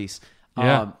the fundies.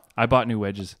 Yeah. I bought new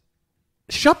wedges.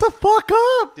 Shut the fuck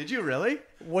up! Did you really?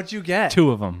 What'd you get?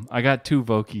 2 of them. I got 2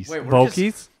 Vokies. Wait,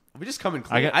 Vokies? We're just coming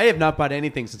clean. got- I have not bought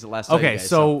anything since the last time. Okay, guys,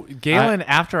 so Galen,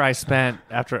 after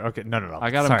okay, no.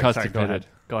 I got 'em Sorry, custom go ahead. fitted.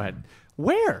 Go ahead.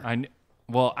 Where?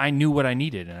 I knew what I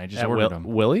needed, and I just At ordered them.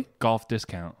 Willie? Golf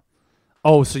discount.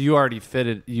 Oh, so you already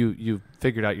fitted? You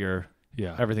figured out your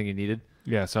Yeah. everything you needed?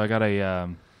 Yeah, so I got a...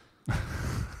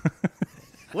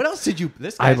 what else did you?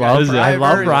 This I guy's got love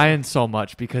driver. Ryan so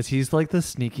much because he's like the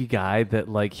sneaky guy that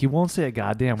like he won't say a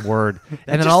goddamn word, and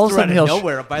then just all of a threw sudden out of he'll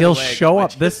nowhere, by the he'll way, I show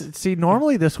got up.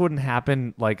 Normally this wouldn't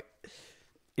happen like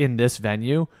in this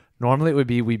venue. Normally it would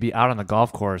be we'd be out on the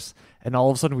golf course, and all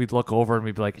of a sudden we'd look over and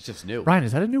we'd be like, It's just new. Ryan,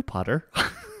 is that a new putter?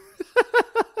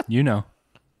 You know.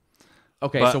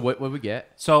 Okay, But- so what we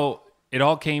get? So it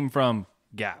all came from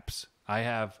gaps. I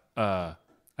have a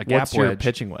gap What's your wedge.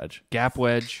 pitching wedge? Gap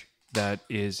wedge that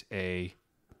is a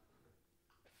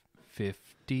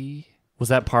 50. Was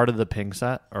that part of the ping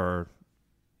set or?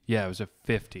 Yeah, it was a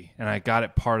 50, and I got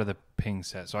it part of the ping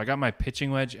set. So I got my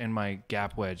pitching wedge and my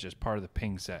gap wedge as part of the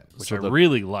ping set, which So I the-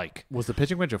 really like. Was the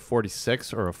pitching wedge a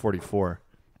 46 or a 44?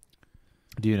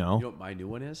 Do you know? You know what my new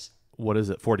one is? What is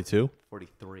it? 42?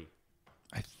 43.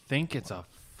 I think it's a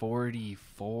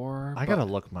 44. I gotta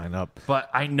look mine up. But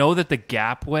I know that the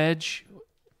gap wedge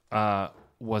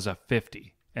was a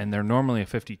 50, and they're normally a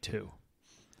 52.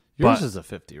 Yours But- is a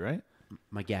 50, right?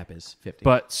 My gap is 50.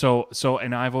 But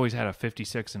and I've always had a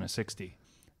 56 and a 60,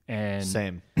 and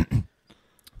Same.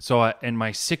 so and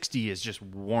my 60 is just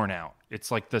worn out.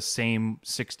 It's like the same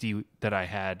 60 that I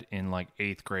had in like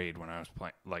 8th grade when I was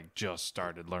playing, like just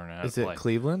started learning how Is to it play.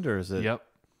 Cleveland or is it? Yep.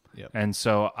 Yep. And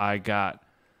so I got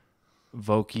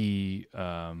Vokey,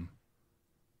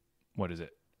 what is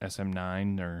it?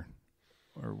 SM9 or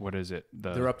what is it?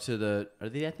 they're up to are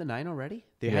they at the 9 already?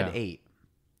 They Yeah. had 8.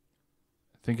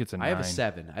 I think it's a 9. I have a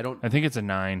 7. I think it's a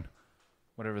 9.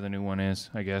 Whatever the new one is,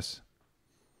 I guess.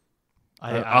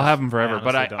 I'll I'll have them forever.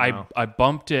 But honestly don't know. I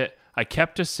bumped it. I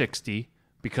kept a 60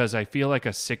 because I feel like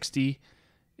a 60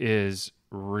 is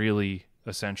really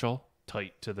essential,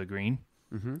 tight to the green.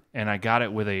 Mm-hmm. And I got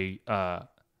it with a,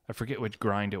 I forget which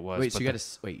grind it was. Wait, so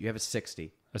but you have a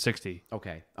 60. a 60.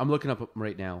 Okay. I'm looking up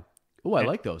right now. Oh, I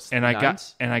like those. And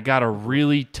I got a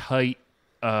really tight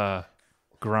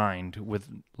grind with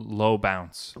low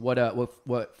bounce.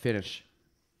 What finish?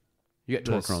 You got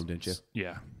dual This- chrome, didn't you?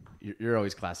 Yeah. You're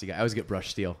always classy guy. I always get brush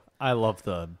steel. I love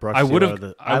the brush. I would steel or have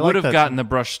the- I like would have the- gotten the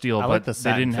brush steel, I but like the they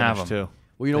satin didn't have them. finish, too.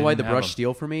 Well, you know They why didn't the have brush 'em.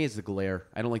 steel for me is the glare.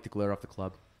 I don't like the glare off the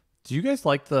club. Do you guys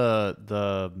like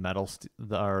the metal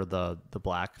the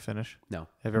black finish? No.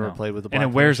 Have you ever No. played with the black?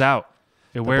 And it wears finish? out.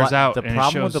 It wears out. The and it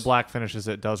problem with shows- the black finish is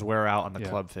it does wear out on the Yeah.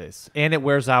 club face, and it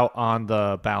wears out on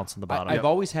the bounce on the bottom. I've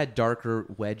always had darker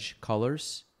wedge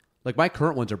colors. Like my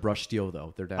current ones are brush steel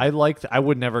though. They're down. I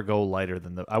would never go lighter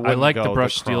than the. I like the go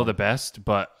brush steel chrome. the best,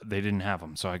 but they didn't have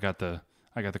them, so I got the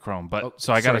chrome. But Oh,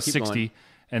 so I got sorry, a keep 60, going.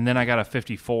 and then I got a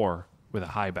 54 with a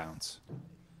high bounce.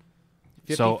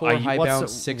 54 so I- high What's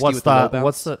bounce, the- 60 what's with the low bounce.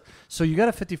 What's the? So you got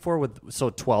a 54 with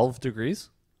 12 degrees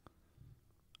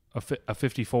A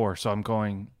 54. So I'm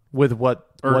going. with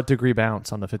what degree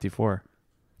bounce on the 54?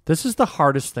 This is the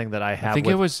hardest thing that I have. I think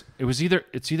with,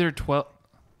 it's either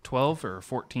 12 or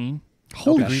 14.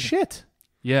 Holy Okay. shit!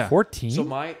 Yeah. 14. So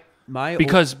my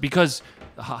because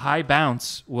high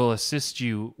bounce will assist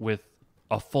you with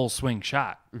a full swing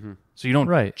shot, so you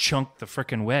don't chunk the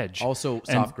frickin' wedge. Also,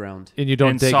 soft ground, and you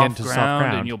don't dig into soft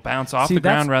ground, and you'll bounce off the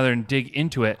ground rather than dig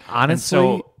into it. Honestly, and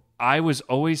so I was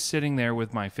always sitting there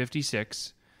with my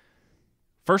 56.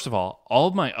 First of all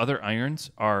of my other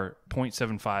irons are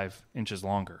 0.75 inches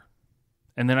longer,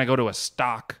 and then I go to a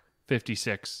stock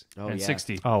 56 and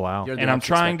 60. Oh wow! And I'm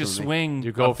trying to swing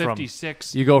a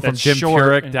 56. You go from Jim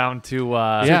Furyk down to.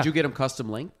 So did you get them custom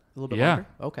length? A little bit longer?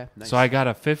 Okay, nice. So I got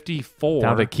a 54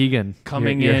 down to Keegan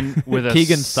coming in with a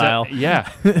Keegan style.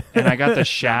 And I got the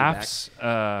shafts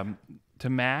to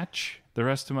match the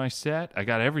rest of my set. I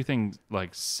got everything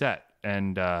like set,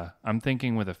 and I'm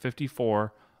thinking with a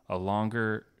 54, a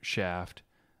longer shaft,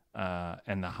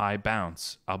 and the high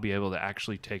bounce, I'll be able to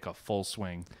actually take a full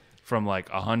swing from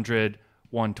like 100,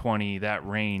 120, that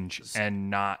range, and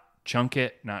not chunk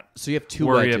it, not so you have two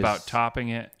worry wedges. About topping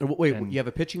it. Wait, you have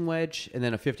a pitching wedge and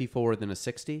then a 54, then a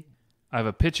 60? I have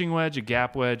a pitching wedge, a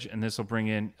gap wedge, and this will bring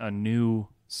in a new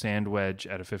sand wedge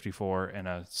at a 54 and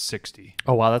a 60.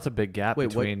 Oh, wow, that's a big gap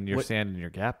between your sand and your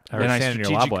gap, or sand and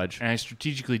your lob wedge. And I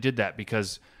strategically did that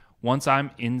because once I'm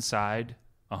inside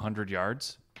 100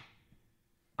 yards,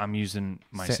 I'm using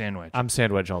my sand wedge. I'm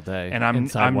sand wedge all day. And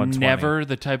I'm never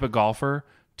the type of golfer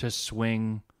to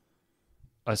swing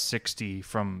a 60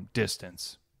 from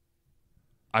distance.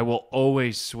 I will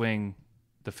always swing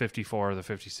the 54 or the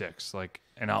 56,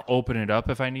 and I'll open it up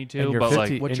if I need to. But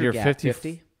 50, what's your gap?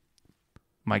 50?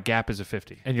 My gap is a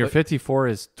 50. And your 54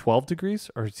 is 12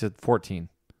 degrees, or is it 14?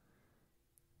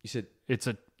 You said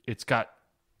it's got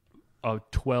a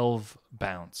 12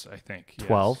 bounce, I think.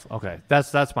 12. Yes. Okay,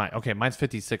 that's mine. Okay, mine's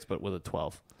 56, but with a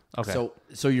 12. Okay.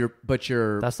 So your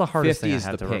that's the hardest 50 thing is I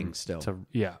had the to ping still.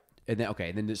 Yeah. And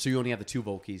then so you only have the two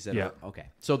Volkeys that are okay.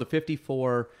 So the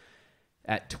 54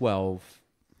 at 12.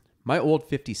 My old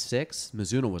 56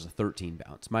 Mizuno was a 13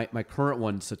 bounce. My current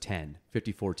one's a 10,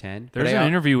 54-10. There's an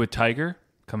interview with Tiger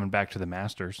coming back to the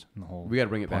Masters. And the whole we got to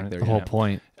bring it back there. The whole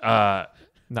point.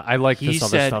 No, I like this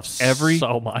other stuff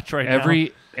so much right now.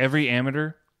 Every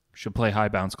amateur should play high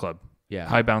bounce club. Yeah.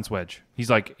 High bounce wedge. He's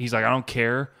like, I don't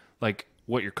care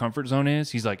what your comfort zone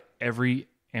is. He's like, every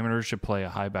amateur should play a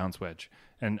high bounce wedge.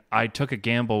 And I took a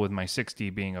gamble with my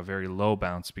 60 being a very low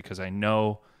bounce because I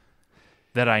know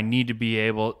that I need to be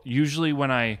able. Usually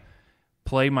when I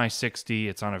play my 60,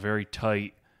 it's on a very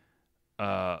tight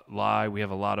lie. We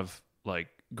have a lot of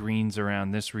greens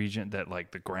around this region that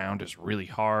the ground is really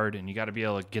hard, and you got to be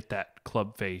able to get that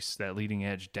club face, that leading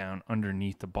edge down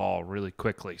underneath the ball really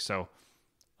quickly. So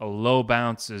a low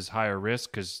bounce is higher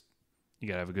risk because you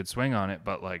got to have a good swing on it,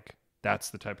 but that's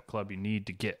the type of club you need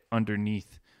to get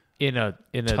underneath in a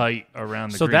tight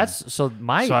around the green.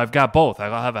 So I've got both.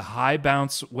 I'll have a high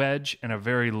bounce wedge and a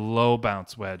very low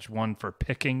bounce wedge. One for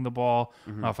picking the ball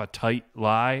off a tight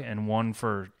lie, and one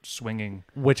for swinging.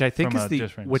 Which I think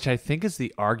is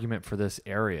the argument for this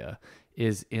area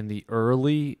is in the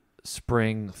early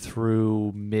spring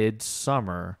through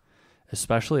midsummer,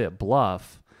 especially at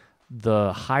Bluff.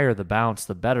 The higher the bounce,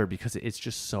 the better, because it's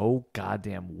just so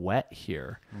goddamn wet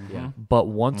here. Yeah. But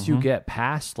once you get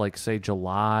past, say,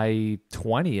 July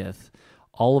 20th,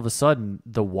 all of a sudden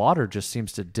the water just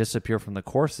seems to disappear from the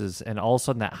courses, and all of a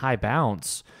sudden that high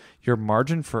bounce, your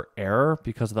margin for error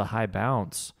because of the high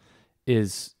bounce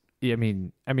is, I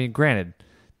mean, granted,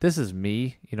 this is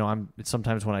me. I'm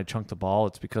sometimes when I chunk the ball,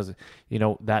 it's because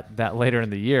that later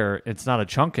in the year, it's not a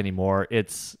chunk anymore.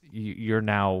 It's you're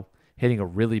now hitting a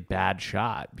really bad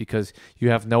shot because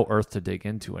you have no earth to dig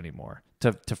into anymore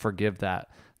to forgive that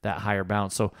higher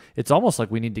bounce. So it's almost like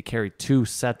we need to carry two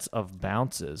sets of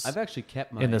bounces. I've actually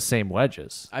kept in the same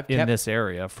wedges in this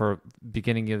area for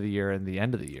beginning of the year and the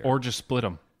end of the year, or just split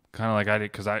them, kind of like I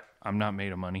did, because I'm not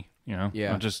made of money. Yeah.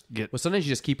 I'll just get. Well, sometimes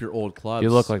you just keep your old clubs.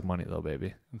 You look like money though,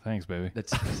 baby. Thanks, baby.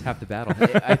 That's half the battle.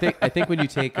 I think when you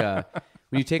take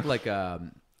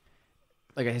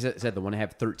like I said, the one I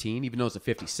have 13, even though it's a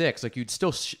 56, you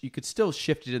could still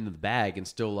shift it into the bag and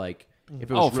still if it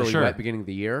was really wet beginning of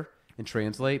the year and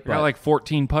translate. But I got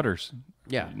 14 putters.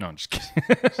 Yeah. No, I'm just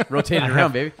kidding. Rotate it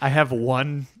around, baby. I have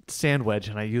one sand wedge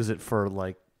and I use it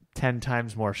for 10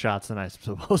 times more shots than I'm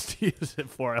supposed to use it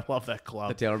for. I love that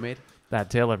club. The TaylorMade? That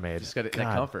TaylorMade. Just got that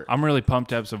comfort. I'm really pumped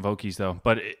to have some Vokies though,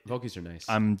 but Vokies are nice.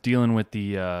 I'm dealing with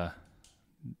the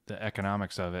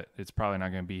economics of it. It's probably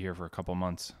not going to be here for a couple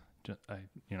months.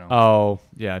 Oh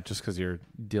yeah, just because you're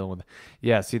dealing with.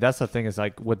 Yeah, see, that's the thing is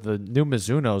with the new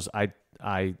Mizunos,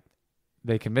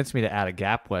 they convinced me to add a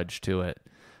gap wedge to it,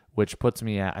 which puts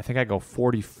me at, I think I go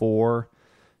 44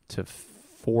 to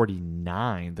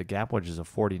 49. The gap wedge is a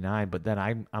 49, but then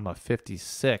I'm a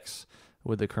 56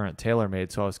 with the current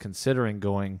TaylorMade. So I was considering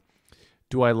going,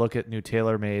 do I look at new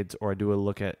TaylorMades or do I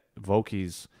look at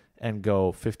Vokeys and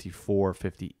go 54,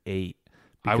 58?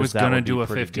 I was Because that going to would be do a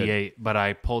pretty 58, but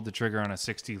I pulled the trigger on a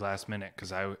 60 last minute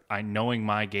because I knowing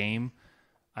my game,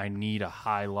 I need a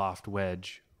high loft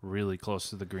wedge really close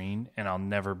to the green, and I'm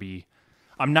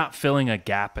not filling a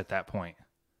gap at that point.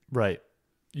 Right.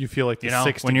 You feel like the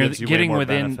 60 when you're gives you way getting more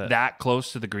within benefit. that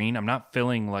close to the green, I'm not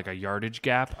filling like a yardage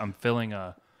gap. I'm filling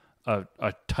a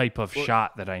type of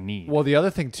shot that I need. Well, the other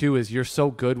thing too is you're so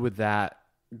good with that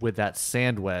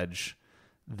sand wedge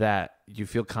that you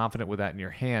feel confident with that in your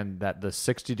hand that the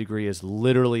 60 degree is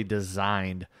literally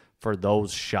designed for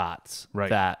those shots. Right.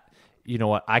 That, you know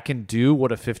what, I can do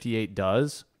what a 58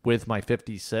 does with my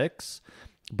 56,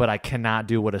 but I cannot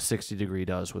do what a 60 degree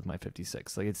does with my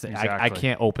 56. Like I Exactly.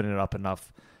 can't open it up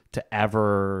enough to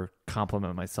ever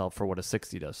compliment myself for what a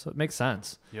 60 does. So it makes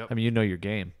sense. Yep. I mean, you know your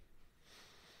game.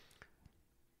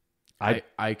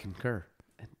 I concur.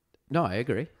 No, I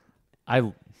agree.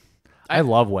 I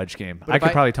love wedge game. I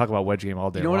could probably talk about wedge game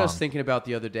all day You know long. what I was thinking about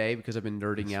the other day because I've been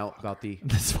nerding out about the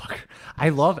This fucker. I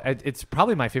love it. It's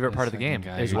probably my favorite part of the game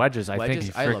fucking guy. is wedges. I wedges.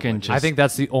 think I love Frickin' wedges. I think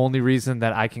that's the only reason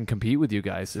that I can compete with you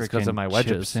guys is because of my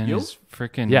wedges.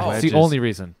 Freaking Yeah, wedges. it's the only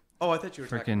reason. Oh, I thought you were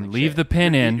talking Frickin' like leave shit. the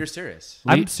pin in. You're serious.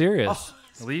 I'm serious.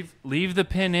 Leave the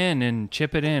pin in and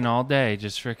chip it in all day.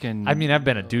 Just freaking. I mean, I've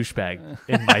been a douchebag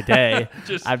in my day.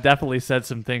 I've definitely said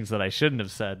some things that I shouldn't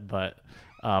have said, but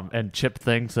and chipped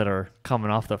things that are coming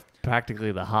off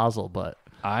practically the hosel. But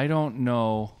I don't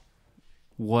know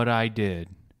what I did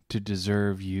to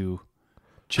deserve you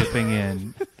chipping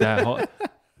in that whole.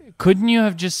 Couldn't you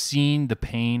have just seen the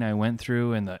pain I went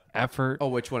through and the effort? Oh,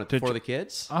 which one? For the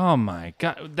kids? Oh my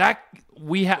god, I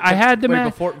had to. Wait,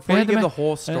 before you give the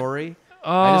whole story,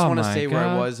 I just want to say where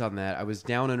I was on that. I was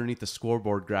down underneath the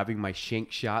scoreboard grabbing my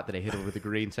shank shot that I hit over the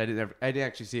green, so I didn't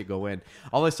actually see it go in.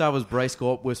 All I saw was Bryce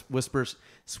go up, whispers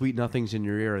sweet nothings in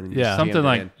your ear, and then you something jammed it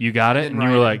like in. you got it, And and you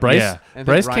were Ryan- like, Bryce, yeah. And then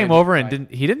Bryce Ryan came over and cried.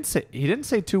 he didn't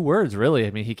say two words really.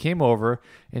 I mean, he came over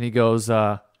and he goes,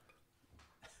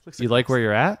 "You like where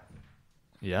you're at?"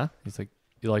 Yeah. He's like,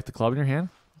 "You like the club in your hand?"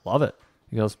 "Love it."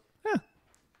 He goes, "Yeah,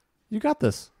 you got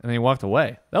this." And then he walked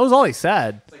away. That was all he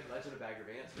said. It's like Legend of Bagger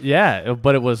Vance. Yeah,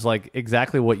 but it was like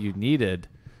exactly what you needed.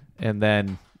 And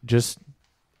then just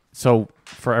so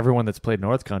for everyone that's played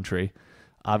North Country,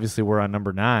 obviously we're on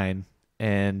number 9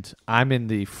 and I'm in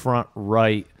the front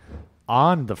right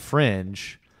on the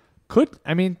fringe.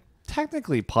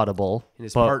 Technically puttable. And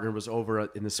his but partner was over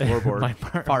in the scoreboard, my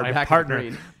far my back partner, in the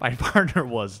green. my partner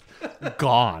was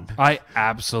gone. I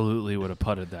absolutely would have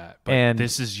putted that. But And-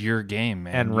 this is your game,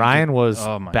 man. And You Ryan could- was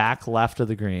oh my- back left of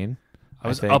the green. I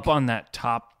was think. up on that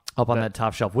top. Up on that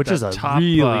top shelf, which that is a top,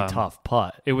 really tough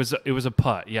putt. It was a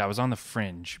putt. Yeah, I was on the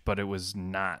fringe, but it was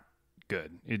not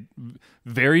good.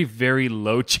 Very, very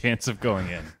low chance of going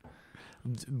in.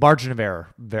 Margin of error,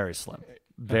 very slim.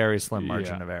 Very slim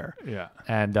margin Yeah. of error. Yeah.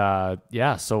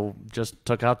 And so just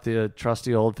took out the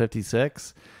trusty old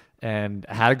 56 and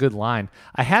had a good line.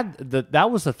 That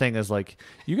was the thing is like,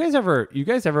 you guys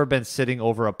ever been sitting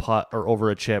over a putt or over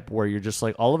a chip where you're just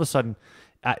like, all of a sudden,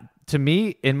 to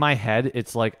me, in my head,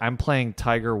 it's like I'm playing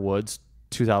Tiger Woods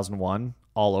 2001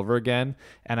 all over again,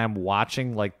 and I'm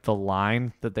watching like the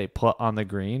line that they put on the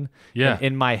green. Yeah. And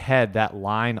in my head, that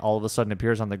line all of a sudden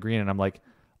appears on the green, and I'm like,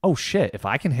 oh shit, if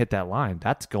I can hit that line,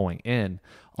 that's going in.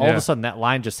 All of Yeah. a sudden that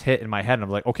line just hit in my head and I'm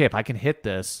like, okay, if I can hit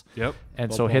this. Yep.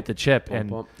 And so hit the chip and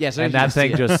bump. Yeah, so and you that just thing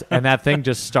see it. just and that thing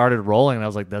just started rolling and I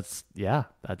was like, that's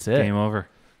it. Game over.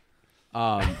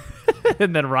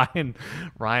 And then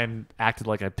Ryan acted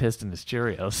like I pissed in his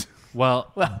Cheerios.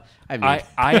 Well, I mean,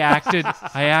 I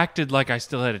acted like I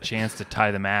still had a chance to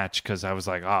tie the match because I was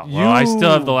like, oh, well, I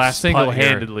still have the last putt here.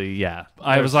 single-handedly, yeah.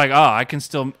 I was like,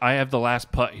 oh, I have the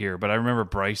last putt here. But I remember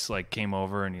Bryce like came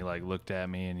over and he like looked at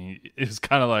me and it was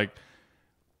kind of like,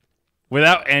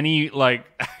 without any like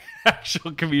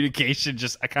actual communication,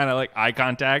 just I kind of like eye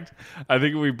contact. I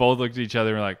think we both looked at each other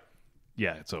and were like,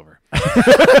 yeah, it's over.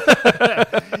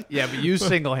 Yeah, but you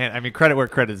single-hand. I mean, credit where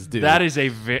credit's due. That is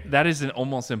an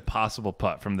almost impossible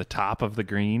putt from the top of the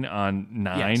green on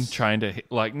 9, Yes. trying to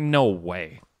hit, like no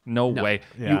way. way.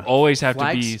 Yeah. You always have to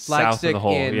flag be stick south of the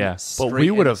hole. in, Yeah. but straight we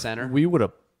in would the have center. we would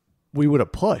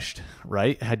have pushed,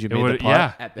 right? Had you made the would've- putt.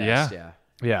 yeah. At best, yeah.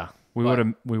 Yeah. We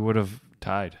But- would have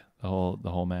tied the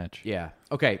whole match. Yeah.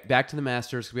 Okay, back to the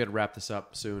Masters 'cause we had to wrap this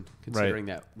up soon, considering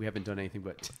that we haven't done anything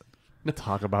but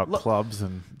Talk about clubs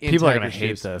and in people are going to Tiger's hate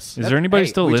shoes. this. Is there anybody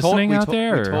still we told- listening we out told-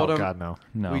 there? we or- told Oh him- God, no.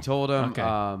 No. We told him.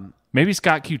 Okay. Maybe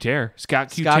Scott Couture.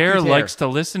 Scott Couture. likes to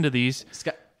listen to these.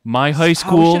 My high We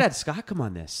school should have had Scott come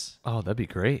on this. Oh, that'd be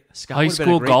great. Scott high would've been a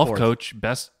school great golf fourth. coach,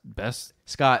 best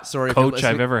Scott, sorry, if you're coach I've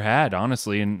listening. ever had,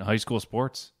 honestly, in high school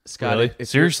sports. Scott, Really? if you're-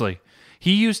 Seriously,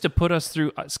 he used to put us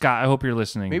through. Scott, I hope you're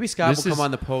listening. maybe Scott This will is- come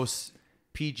on the post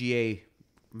PGA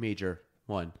major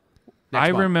one. I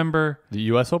Next month. remember The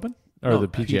U.S. Open or No, the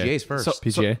PGA? PGA's first. So-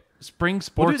 PGA. spring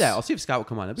sports. We'll do that. I'll see if Scott will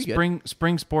come on. That'd be good.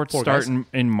 Spring sports Poor start guys.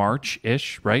 in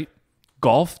March-ish, right?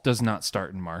 Golf does not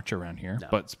start in March around here,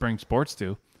 but spring sports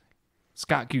do.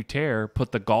 Scott Gutierre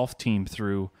put the golf team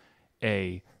through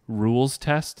a rules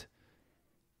test,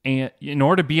 and in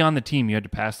order to be on the team, you had to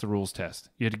pass the rules test.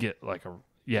 You had to get like a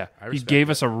he respect gave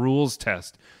us a rules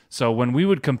test. So when we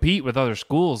would compete with other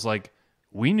schools, like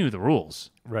we knew the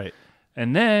rules, Right.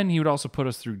 and then he would also put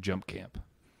us through jump camp.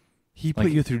 He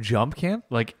put you through jump camp?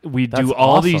 Like we That's do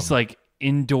all awesome. these like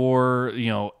indoor,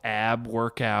 ab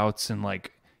workouts, and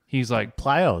like he's like,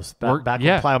 Plyos. Work- Back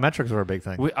yeah. when plyometrics were a big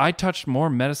thing. I touched more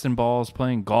medicine balls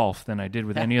playing golf than I did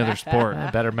with any other sport.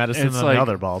 Better medicine It's than like- the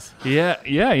other balls.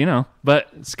 Yeah. But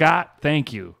Scott,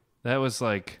 thank you. That was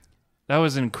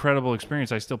an incredible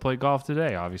experience. I still play golf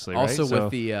today, obviously. Also right? So-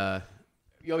 with the,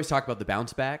 you always talk about the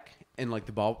bounce back and like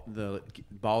the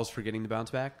balls for getting the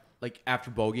bounce back, like after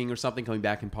bogeying or something, coming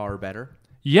back in par or better.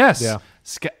 yes, Yeah.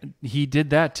 he did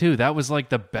that too. That was like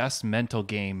the best mental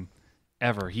game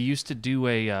ever. He used to do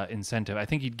a incentive. I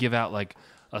think he'd give out like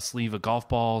a sleeve of golf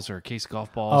balls or a case of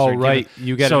golf balls. Oh, or give right. it-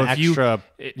 You get so an if you- extra-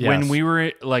 When yes. we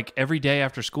were like every day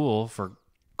after school for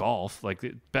golf, like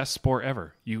the best sport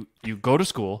ever. You go to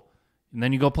school and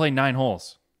then you go play 9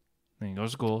 holes. Then you go to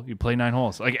school, you play 9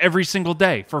 holes, like every single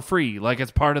day for free, like it's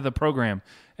part of the program.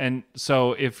 And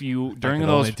so if you during I could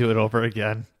those only do it over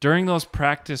again. during those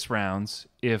practice rounds,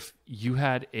 if you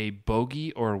had a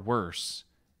bogey or worse,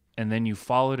 and then you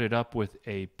followed it up with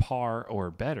a par or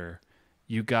better,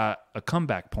 you got a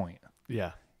comeback point.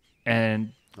 Yeah.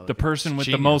 And the person with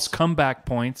the genius. most comeback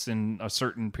points in a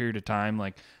certain period of time,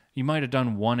 like you might have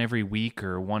done one every week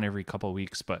or one every couple of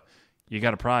weeks, but you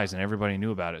got a prize and everybody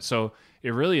knew about it. So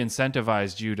it really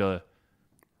incentivized you to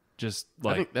just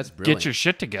like think that's brilliant. get your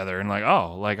shit together and like,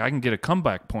 oh, like I can get a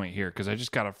comeback point here because I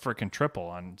just got a freaking triple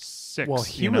on 6. Well,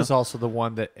 he you know? was also the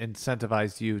one that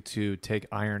incentivized you to take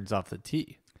irons off the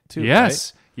tee, too.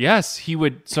 Yes, yes, he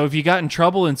would. So if you got in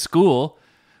trouble in school,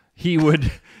 he would.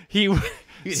 hit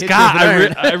Scott, you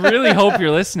with an I really hope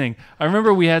you're listening. I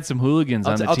remember we had some hooligans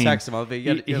on the I'll team. text him.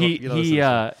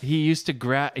 He used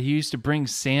to bring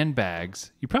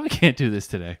sandbags. You probably can't do this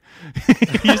today.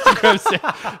 He used to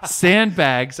grab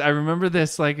sandbags. I remember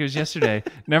this like it was yesterday.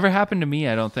 Never happened to me,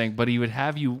 I don't think. But he would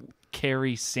have you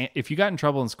carry sand. If you got in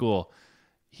trouble in school,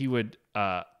 he would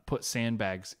put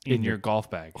sandbags in your golf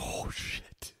bag. Oh, shit.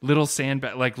 Little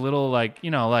sandbag, like little, like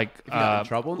got in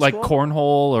trouble in like school?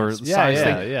 cornhole or size yeah,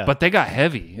 thing. yeah. But they got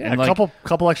heavy, Yeah, and a like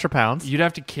couple extra pounds. you'd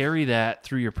have to carry that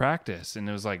through your practice, and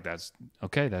it was like that's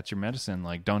okay, that's your medicine.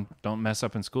 Like don't mess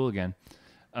up in school again.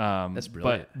 That's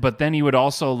brilliant. But then he would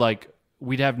also like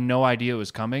we'd have no idea it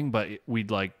was coming, but we'd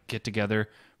like get together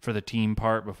for the team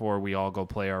part before we all go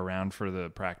play our round for the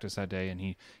practice that day, and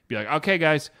he'd be like, "Okay,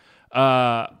 guys,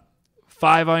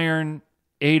 5-iron,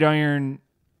 8-iron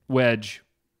wedge."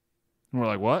 And we're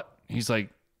like, "What?" He's like,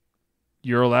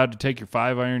 "You're allowed to take your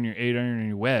 5-iron, your 8-iron, and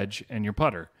your wedge and your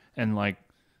putter, and like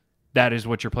that is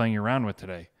what you're playing your round with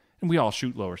today." And we all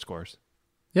shoot lower scores.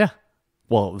 Yeah.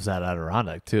 Well, it was at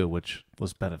Adirondack, too, which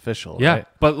was beneficial. Yeah, Right?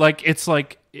 but like it's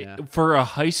like Yeah. for a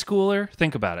high schooler,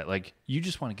 think about it. Like you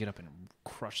just want to get up and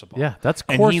crush the ball. Yeah, that's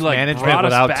And course he, like, management brought us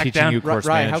without back teaching down. you course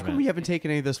Ryan, management. how come we haven't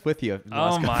taken any of this with you? in the Oh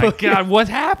last my couple- God, what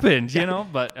happened? You know,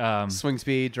 but Swing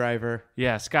speed, driver.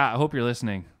 yeah, Scott, I hope you're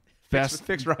listening.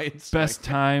 Fix Ryan's swing. Best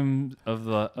time of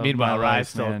the. Of Meanwhile, my Ryan's life,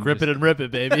 still man. grip it and rip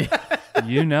it, baby.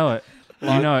 You know it.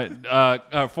 You know it.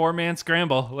 4-man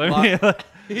scramble.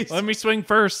 Let me swing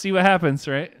first. See what happens.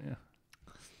 Right.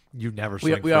 You never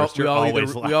We, swing we all, first. we You're all always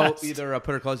either, last. we all either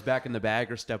put our clubs back in the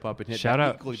bag or step up and hit Shout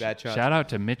out, equally bad shots. shout out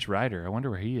to Mitch Ryder. I wonder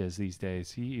where he is these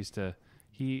days. He used to.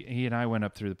 He and I went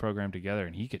up through the program together,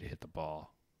 and he could hit the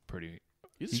ball pretty.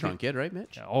 He's a strong kid, right,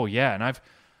 Mitch? Oh yeah, and I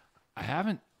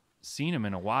haven't seen him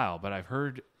in a while, but I've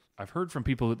heard from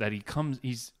people that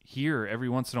he's here every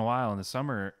once in a while in the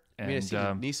summer. And I mean, I see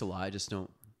Denise a lot. I just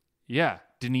don't. yeah,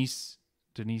 Denise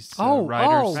Oh,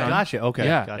 Ryder's son. gotcha. Okay,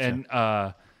 yeah, gotcha. and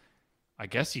I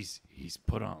guess he's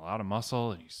put on a lot of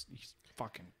muscle, and he's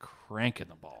fucking cranking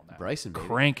the ball now. Bryson, baby.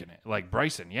 cranking it like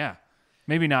Bryson. Yeah,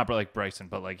 maybe not, but like Bryson,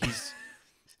 but like he's.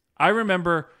 I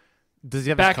remember Does he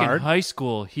have back his in card? high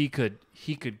school, he could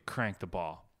crank the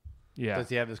ball. Yeah, Does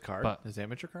he have his card? But- His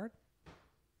amateur card?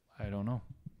 I don't know,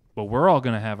 but we're all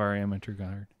gonna have our amateur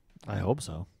card. I hope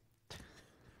so.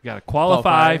 You got to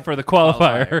qualify for the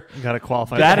qualifier. You got to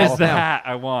qualify. That for is all the of them. hat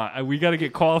I want. We got to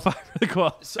get qualified for the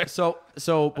qualifier.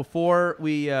 So before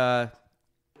we How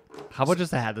about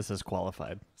just the hat that says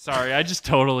qualified? Sorry, I just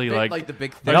totally like the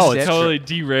big thick No, stick. it's totally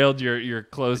derailed your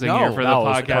closing No, here for the that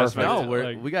was podcast. perfect. No,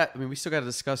 but, we still got to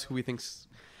discuss who we think's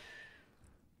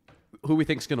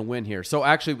going to win here. So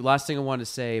actually, last thing I wanted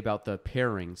to say about the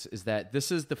pairings is that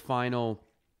this is the final.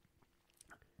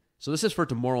 So this is for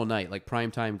tomorrow night, like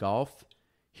primetime golf.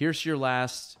 Here's your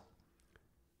last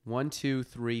 1, 2,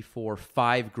 3, 4,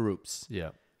 5 groups. Yeah,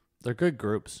 they're good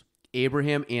groups.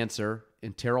 Abraham Answer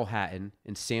and Terrell Hatton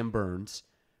and Sam Burns.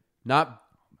 Not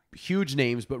huge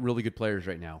names, but really good players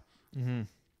right now. Mm-hmm.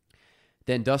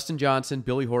 Then Dustin Johnson,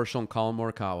 Billy Horschel, and Colin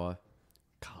Morikawa.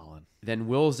 Colin. Then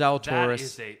Will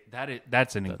Zalatoris.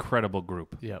 that's an incredible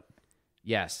group. Yep.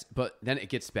 Yes, but then it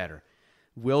gets better.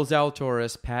 Will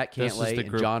Zalatoris, Pat This is Cantlay, the and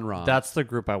group. John Rahm. That's the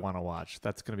group I want to watch.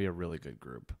 That's going to be a really good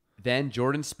group. Then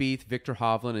Jordan Spieth, Victor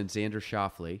Hovland, and Xander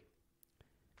Schauffele.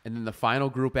 And then the final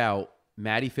group out,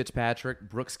 Matty Fitzpatrick,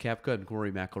 Brooks Koepka, and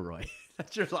Rory McIlroy.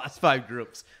 That's your last 5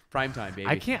 groups. Primetime, baby.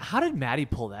 I can't. How did Maddie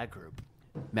pull that group?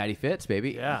 Matty Fitz,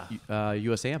 baby. Yeah.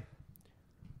 USAM.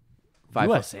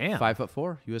 USAM?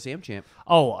 5'4", USAM champ.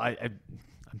 Oh,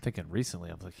 I'm thinking recently.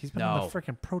 I was like, he's been on No. the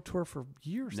freaking Pro Tour for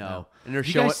years No. now. And they're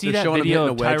You showing, guys see they're that showing him video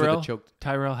hitting of a wedge with a Tyrell choked.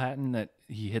 Tyrell Hatton that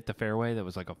he hit the fairway that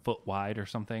was like a foot wide or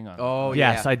something? Oh,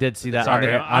 Yes, yeah. I did see that.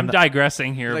 Sorry, I'm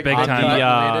digressing here Like big on time.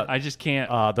 the, I just can't.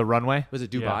 the runway. Was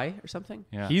it Dubai or something?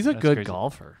 Yeah, He's a that's good crazy.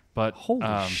 golfer. But Holy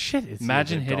shit! Is he a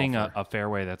imagine good hitting golfer. a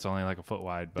fairway that's only like a foot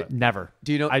wide. But Never.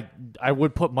 Do you know? I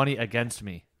would put money against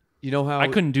me. You know how I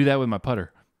couldn't do that with my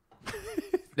putter.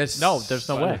 That's There's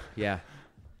no way. Yeah.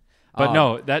 But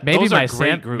no, that Maybe those my are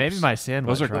great groups. Maybe my sand.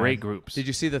 Those are went great dry. groups. Did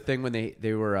you see the thing when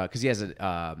they were because he has an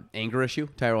anger issue,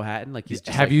 Tyrell Hatton? Like he's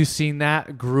just Have like, you seen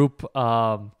that group?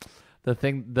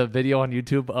 The video on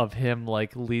YouTube of him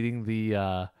like leading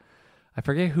the. I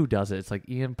forget who does it. It's like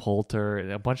Ian Poulter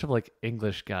and a bunch of like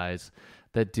English guys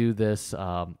that do this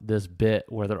this bit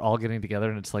where they're all getting together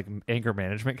and it's like anger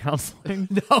management counseling.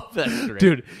 No, that's great.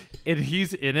 Dude, and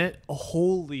he's in it.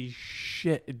 Holy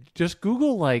shit. Just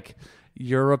Google like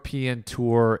European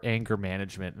Tour anger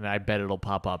management and I bet it'll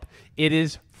pop up. It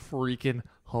is freaking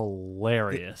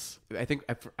hilarious. I think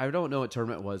I don't know what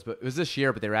tournament it was, but it was this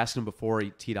year. But they were asking him before he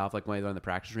teed off, like when they were on the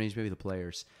practice range, maybe the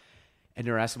players, and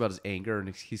they were asking about his anger,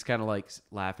 and he's kind of like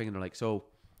laughing, and they're like, "So,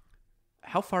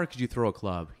 how far could you throw a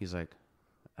club?" He's like,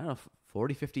 "I don't know,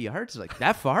 40, 50 yards." Like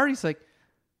that far? He's like,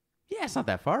 "Yeah, it's not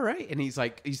that far, right?" And he's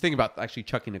like, he's thinking about actually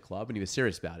chucking a club, and he was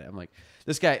serious about it. I'm like,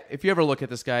 this guy. If you ever look at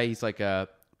this guy, he's like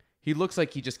he looks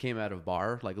like he just came out of a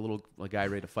bar, like a guy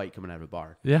ready to fight coming out of a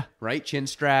bar. Yeah. Right? Chin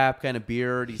strap, kind of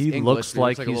beard. He's He English, looks but he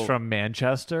like a he's little- from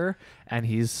Manchester and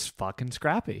he's fucking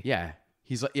scrappy. Yeah.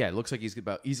 He's like, it looks like he's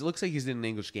looks like he's in an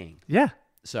English gang. Yeah.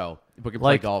 So, but can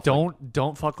play Like golf.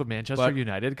 don't fuck with Manchester But-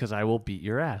 United because I will beat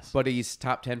your ass. But he's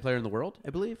top 10 player in the world,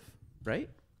 I believe. Right?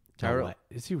 Tyrell. What?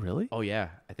 Is he really? Oh yeah,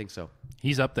 I think so.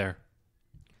 He's up there.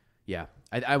 Yeah.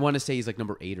 I want to say he's like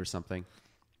number 8 or something.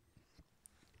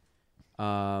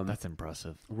 That's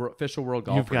impressive. Official world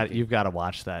golf. You've got to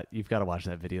watch that. You've got to watch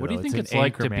that video. What do you though. think an it's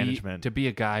like anchor management. to be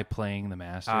a guy playing the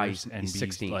Masters and he's be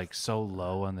 16th. like so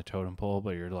low on the totem pole,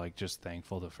 but you're like just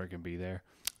thankful to freaking be there?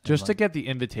 Just to get the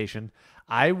invitation?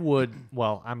 I would.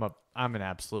 Well, I'm an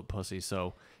absolute pussy.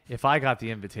 So if I got the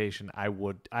invitation, I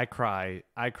would. I cry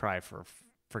for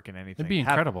freaking anything. It'd be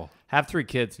incredible. Have 3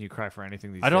 kids and you cry for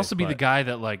anything these days. I'd also be the but guy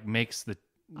that like makes the.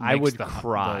 I makes would the,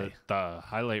 cry. the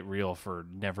highlight reel for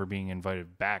never being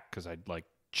invited back because I'd like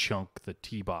chunk the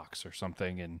tee box or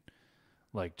something and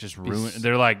like just ruin.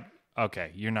 They're like,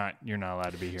 okay, you're not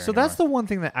allowed to be here. So that's the one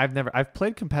thing that I've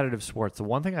played competitive sports. The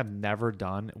one thing I've never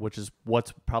done, which is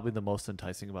what's probably the most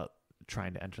enticing about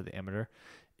trying to enter the amateur,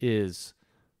 is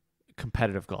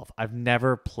competitive golf. I've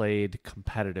never played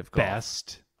competitive golf.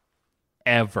 best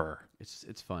ever.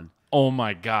 It's fun. Oh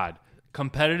my god,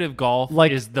 competitive golf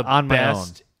Like, is the on my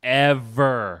best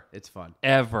ever. It's fun.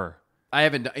 Ever. I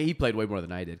haven't. He played way more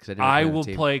than I did because I will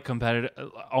play competitive.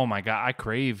 Oh my god, I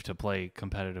crave to play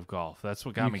competitive golf. That's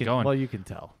what got me going. Well, you can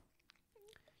tell.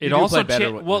 It do also play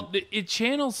better it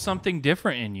channels something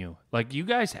different in you. Like you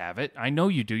guys have it. I know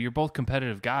you do. You're both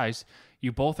competitive guys.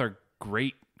 You both are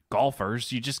great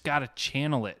golfers. You just got to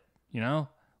channel it, you know?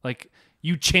 Like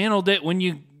you channeled it when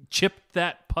you chipped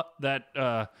that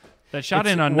shot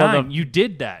in on 9. You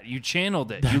did that. You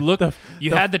channeled it. You looked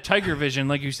you had the tiger vision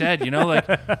like you said, you know, like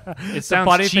it sounds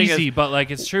funny thing cheesy, is- but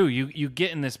like it's true. You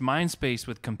get in this mind space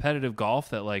with competitive golf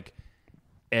that like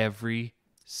every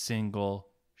single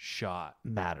shot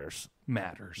Matters.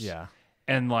 matters. Yeah.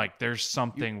 And like there's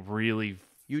something really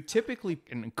You typically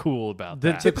and cool about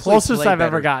The that. Typically closest play I've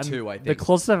ever better, gotten, too, I think. the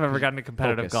closest I've ever gotten to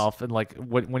competitive Focus. golf, and like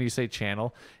when you say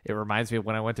channel, it reminds me of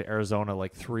when I went to Arizona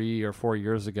like 3 or 4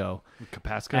 years ago,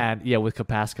 Kapaska? and with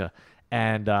Kapaska,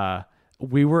 and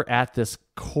we were at this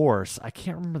course. I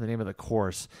can't remember the name of the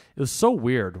course. It was so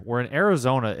weird. We're in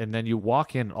Arizona, and then you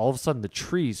walk in, and all of a sudden the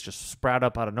trees just sprout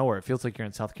up out of nowhere. It feels like you're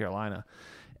in South Carolina.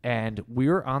 And we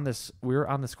were on this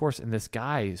course, and this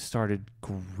guy started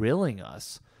grilling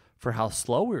us for how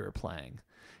slow we were playing.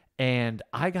 And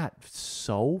I got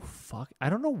so I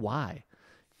don't know why.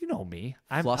 You know me.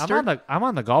 I'm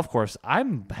on the golf course.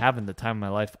 I'm having the time of my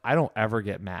life. I don't ever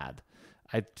get mad.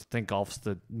 I think golf's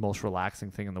the most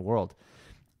relaxing thing in the world.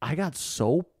 I got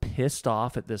so pissed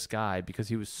off at this guy because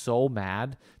he was so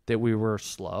mad that we were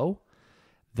slow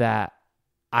that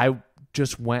I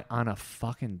just went on a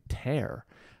fucking tear.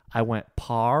 I went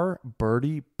par,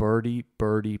 birdie, birdie,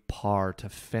 birdie, par to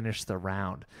finish the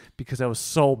round because I was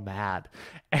so mad.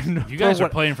 And You guys were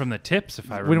playing from the tips, if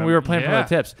I remember. when we were playing from the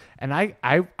tips, and I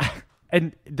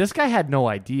and this guy had no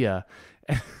idea.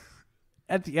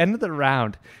 At the end of the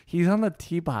round, he's on the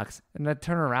tee box, and I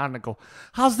turn around and go,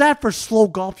 "How's that for slow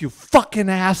golf, you fucking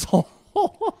asshole?"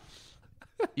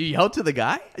 you yelled to the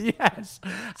guy. Yes,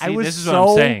 I See, was this is so what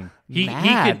I'm saying.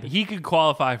 mad. He could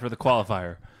qualify for the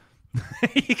qualifier.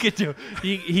 He could do.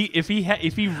 If he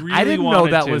really I didn't wanted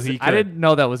know that to, was. he I could. didn't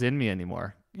know that was in me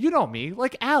anymore. You know me,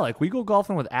 like Alec. We go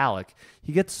golfing with Alec.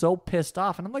 He gets so pissed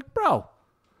off, and I'm like, bro.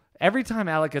 Every time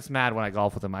Alec gets mad when I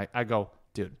golf with him, I go,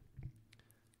 dude.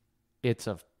 It's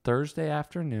a Thursday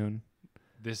afternoon.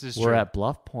 This is We're true. at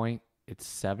Bluff Point. It's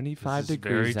 75 This is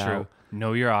degrees very true. out.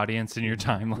 Know your audience and your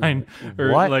timeline,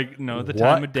 or What- know the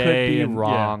time of day. What could be and,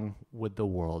 wrong with the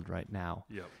world right now?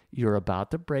 Yeah. Yep. You're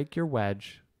about to break your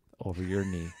wedge over your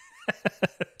knee.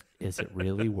 Is it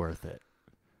really worth it?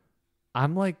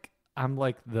 I'm like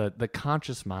the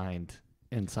conscious mind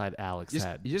inside Alex's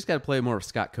head. You just got to play more of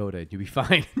Scott Coda, and you'll be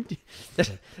fine.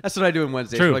 That's what I do on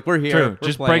Wednesdays. True. Like we're here. True. We're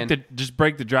Just playing.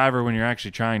 break the driver when you're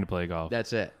actually trying to play golf.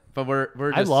 That's it. But we're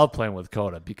just, I love playing with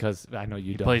Coda because I know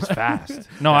you don't. Plays fast.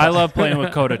 No, I love playing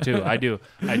with Coda too. I do.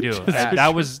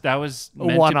 That was a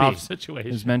meant one-off to be. situation.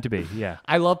 It was meant to be. Yeah.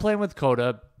 I love playing with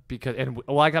Coda because,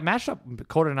 I got matched up.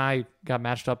 Coda and I got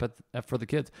matched up for the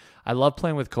kids. I love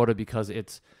playing with Coda because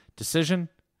it's decision,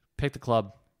 pick the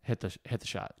club, hit the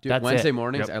shot. Dude, That's Wednesday it.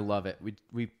 mornings, Yep. I love it.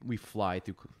 We fly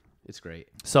through. It's great.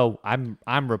 So I'm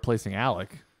replacing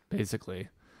Alec basically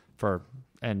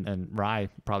and Rye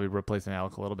probably replacing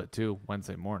Alec a little bit too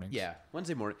Wednesday mornings. Yeah,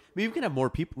 Wednesday morning. I mean, we can have more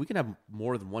people. We can have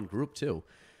more than one group too.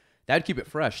 That'd keep it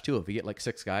fresh too. If we get like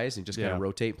 6 guys and just kind Yeah. of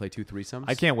rotate and play 2 threesomes.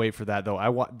 I can't wait for that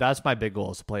though. That's my big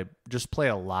goal is to play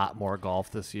a lot more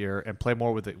golf this year and play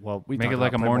more with it. Well, we Make talked it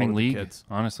like about a play more morning with the league. kids.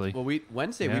 Honestly. Well,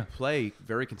 Wednesday we Yeah. play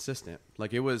very consistent.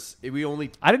 Like we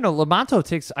only. I didn't know Lamonto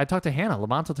takes. I talked to Hannah.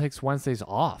 Lamonto takes Wednesdays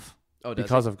off Oh, does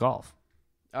because of golf.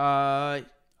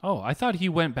 Oh, I thought he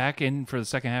went back in for the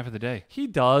second half of the day. He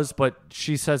does, but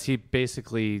she says he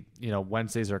basically,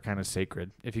 Wednesdays are kind of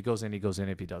sacred. If he goes in, he goes in.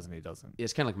 If he doesn't, he doesn't.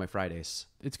 It's kind of like my Fridays.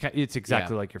 It's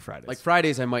exactly Yeah. like your Fridays. Like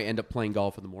Fridays, I might end up playing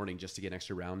golf in the morning just to get an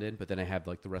extra round in, but then I have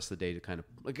like the rest of the day to kind of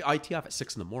like I tee off at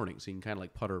 6 in the morning, so you can kind of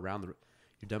like putter around. You're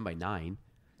done by 9,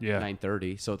 Yeah.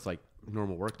 9:30, so it's like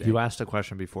normal work day. You asked a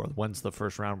question before. When's the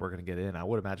first round we're going to get in? I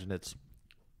would imagine it's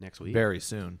next week. very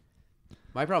soon.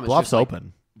 My problem is Bluff's just, like,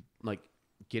 open. like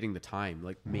getting the time.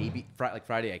 Like maybe like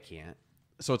Friday I can't,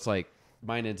 so it's like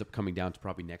mine ends up coming down to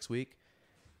probably next week,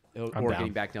 or down.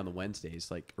 getting back down to Wednesdays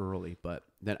like early. But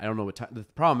then I don't know what time. The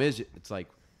problem is it's like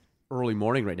early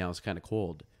morning right now. It's kind of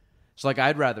cold. So like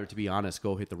I'd rather, to be honest,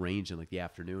 go hit the range in like the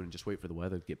afternoon and just wait for the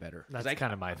weather to get better. 'Cause That's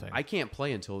kind of my thing. I can't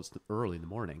play until it's early in the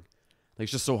morning. Like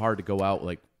it's just so hard to go out.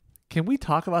 Like Can we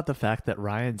talk about the fact that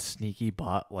Ryan sneaky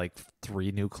bought like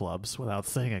 3 new clubs without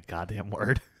saying a goddamn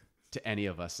word? to any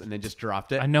of us, and then just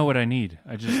dropped it. I know what I need.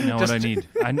 I just know what I need.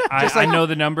 I like- know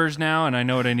the numbers now, and I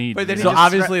know what I need. But then he So just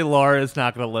obviously Laura is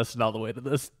not going to listen all the way to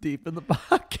this deep in the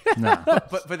podcast. Nah.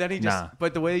 But then he just Nah.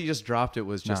 but the way he just dropped it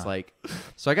was just Nah. like,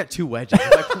 so I got 2 wedges.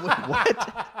 I'm like,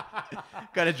 what?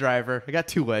 Got a driver. I got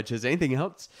 2 wedges. Anything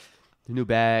else? A new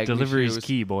bag. new Delivery is shoes.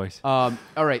 key, boys. All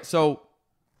right. So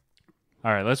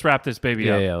All right, let's wrap this baby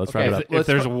Yeah, up. yeah, let's Okay, wrap it If up.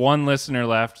 there's one listener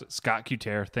left, Scott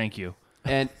Cutaire, thank you.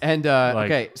 and Like-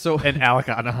 okay. So And Alec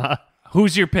Anaha.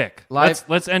 Who's your pick? Live-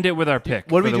 Let's end it with our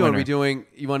pick. what are for we the doing? Are winner. we doing?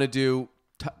 You want to do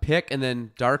pick and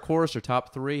then dark horse or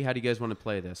top 3? How do you guys want to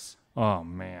play this? Oh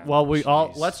man. Well,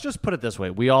 Jeez. let's just put it this way.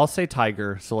 We all say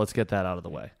Tiger, so let's get that out of the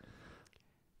way.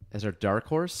 As our dark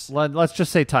horse? Let's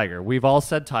just say Tiger. We've all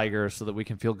said Tiger so that we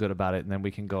can feel good about it, and then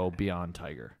we can go beyond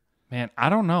Tiger. Man, I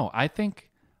don't know. I think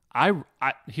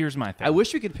Here's my thing. I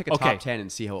wish we could pick a Okay. top 10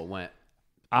 and see how it went.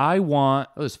 I want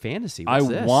Oh, it's fantasy. What's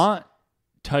this? want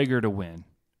Tiger to win.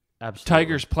 Absolutely.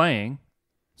 Tiger's playing,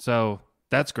 so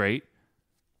that's great.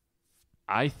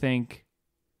 I think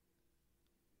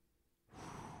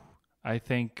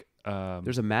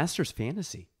There's a Masters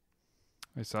fantasy.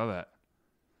 I saw that.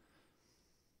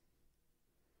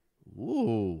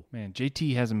 Ooh. Man,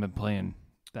 JT hasn't been playing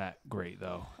that great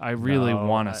though. I really No,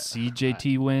 want to see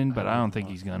JT win, but I don't think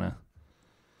he's gonna.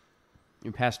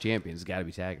 In past champions, it's got to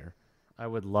be Tiger. I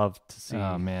would love to see.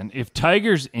 Oh man, if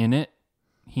Tiger's in it,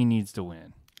 he needs to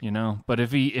win. You know, but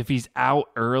if he's out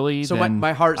early, So then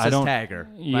my heart I says don't- Tiger.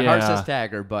 My heart Yeah. says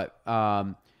Tiger, but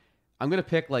I'm gonna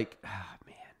pick like,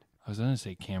 man, I was gonna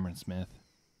say Cameron Smith.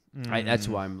 that's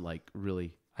who I'm like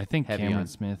really. I think Heavy Cameron on.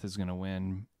 Smith is gonna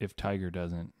win if Tiger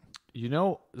doesn't. You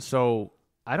know, so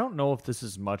I don't know if this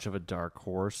is much of a dark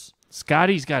horse.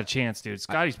 Scotty's got a chance, dude.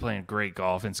 Scotty's playing great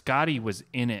golf, and Scotty was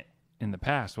in it in the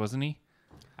past, wasn't he?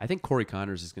 I think Corey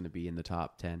Connors is going to be in the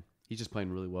top 10. He's just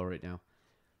playing really well right now.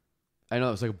 I know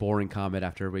it was like a boring comment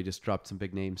after everybody just dropped some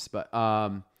big names, but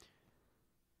man,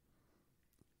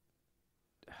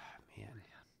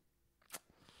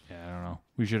 Yeah, I don't know.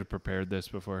 We should have prepared this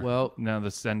before. Well- now the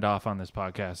send off on this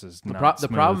podcast is the not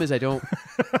problem is I don't.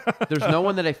 There's no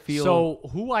one that I feel. So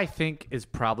who I think is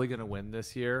probably going to win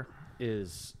this year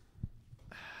is.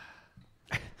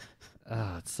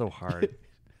 It's so hard.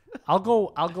 I'll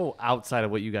go outside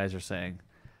of what you guys are saying.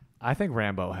 I think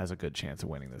Rambo has a good chance of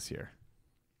winning this year.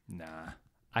 Nah.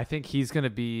 I think he's going to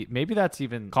be. Maybe that's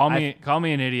even. Call me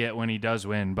an idiot when he does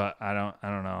win, but I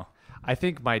don't know. I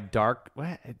think my dark.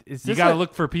 What is this? You got to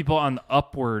look for people on the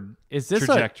upward Is this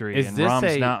trajectory, is and this Rahm's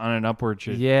a- not on an upward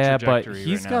Yeah, but trajectory.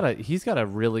 he's right he's got a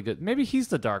really good. Maybe he's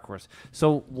the dark horse.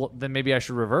 So then maybe I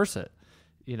should reverse it.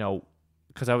 You know,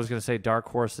 because I was going to say dark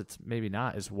horse. It's maybe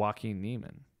not. Is Joaquin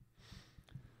Neiman.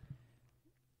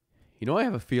 You know what I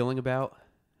have a feeling about?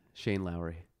 Shane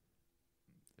Lowry.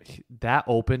 That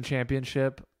Open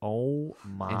Championship. Oh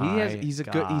my! And he's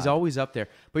God. always up there.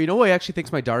 But you know what I actually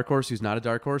think's my dark horse, who's not a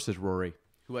dark horse, is Rory,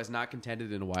 who has not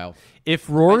contended in a while. If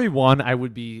Rory won, I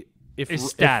would be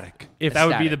Ecstatic. If That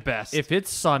would be ecstatic. the best. If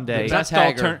it's Sunday, The best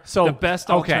Tiger. So, the best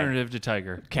okay. alternative to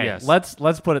Tiger. Okay, Yes.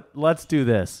 let's put it. Let's do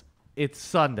this. It's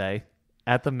Sunday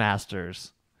at the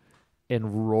Masters,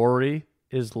 and Rory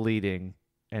is leading,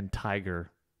 and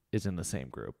Tiger is in the same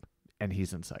group, and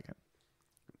he's in second.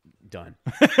 Done.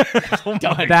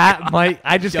 That might.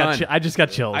 I just Done.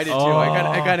 got chills. I did too.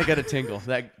 I kind of got a tingle.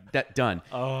 That done.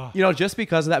 You know, just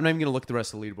because of that, I'm not even going to look at the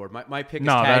rest of the leaderboard. My pick is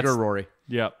No, Tiger that's- or Rory.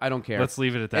 Yep. I don't care. Let's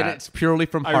leave it at And that. it's purely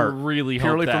from I heart. really hope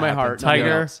purely that from my heart. happens. nothing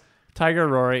Tiger, else. Tiger,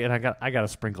 Rory, and I got to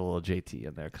sprinkle a little JT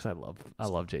in there because I love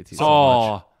JT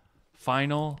so much.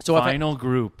 Final So if I-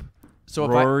 group. So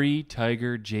if Rory,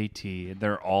 Tiger, JT.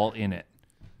 They're all in it.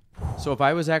 So if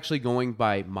I was actually going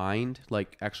by mind,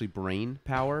 like actually brain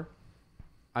power,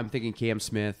 I'm thinking Cam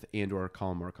Smith and or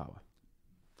Colin Morikawa.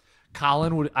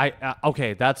 Colin would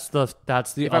okay. That's the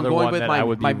If I'm other going one with that my- I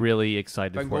would be my- really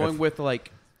excited If I'm for. going with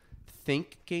like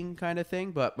thinking kind of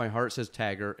thing, but my heart says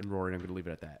Tiger and Rory, and I'm going to leave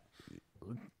it at that.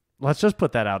 Let's just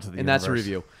put that out to the And that's a universe.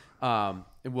 review. And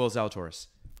Will Zalatoris.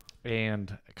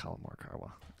 And Colin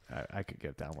Morikawa. I could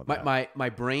get down with that. My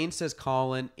brain says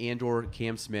Colin and or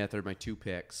Cam Smith are my two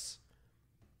picks,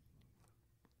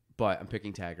 but I'm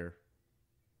picking Tiger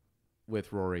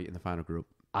with Rory in the final group.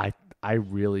 I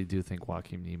really do think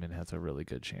Joaquin Neiman has a really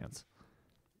good chance.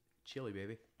 Chilly,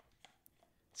 baby.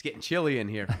 It's getting chilly in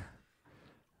here.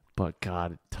 But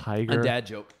God, A Tiger, dad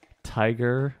joke.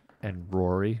 Tiger and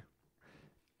Rory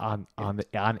on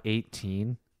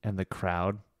 18, and the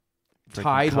crowd freaking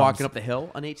Tied comes walking up the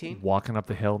hill on 18. walking up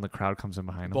the hill, and the crowd comes in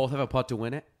behind them. Both have a putt to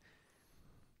win it.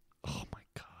 Oh my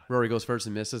God! Rory goes first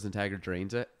and misses, and Tiger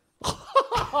drains it.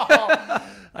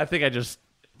 I think I just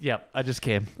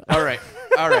came. All right.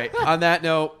 On that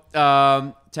note,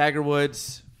 Tiger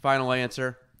Woods, final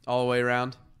answer all the way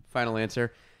around. Final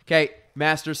answer. Okay,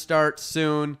 Masters starts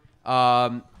soon.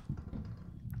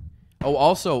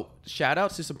 Also, shout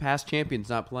outs to some past champions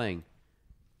not playing.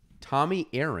 Tommy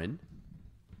Aaron,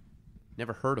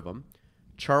 never heard of him.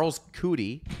 Charles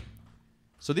Cootie.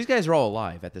 So these guys are all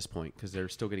alive at this point because they're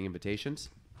still getting invitations.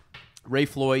 Ray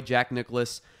Floyd, Jack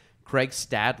Nicklaus, Craig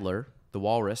Stadler, the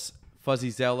Walrus,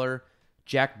 Fuzzy Zeller,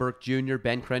 Jack Burke Jr.,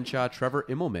 Ben Crenshaw, Trevor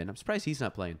Immelman. I'm surprised he's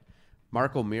not playing.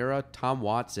 Mark O'Meara, Tom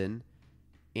Watson,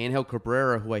 Angel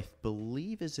Cabrera, who I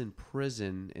believe is in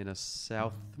prison in a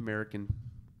South American...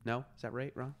 No? Is that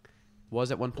right? Wrong?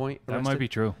 Was at one point That arrested? might be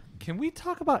true. Can we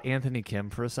talk about Anthony Kim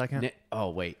for a second? Oh,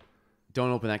 wait.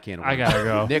 Don't open that can of I worms. gotta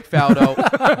go.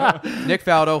 Nick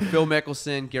Faldo, Phil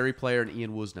Mickelson, Gary Player, and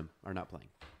Ian Woosnam are not playing.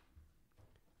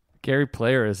 Gary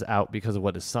Player is out because of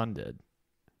what his son did.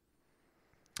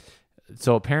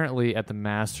 So apparently at the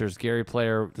Masters, Gary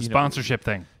Player... The sponsorship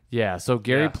thing. Yeah, so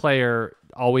Gary Yeah. Player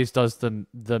always does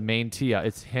the main tee.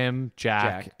 It's him,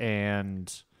 Jack,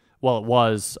 and... Well, it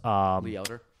was... Lee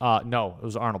Elder? No, it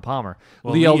was Arnold Palmer.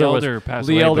 Well, Lee Elder passed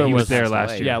away, but he was there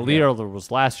last year. Yeah, Lee Elder was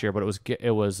last year, but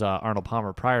it was Arnold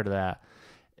Palmer prior to that.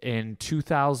 In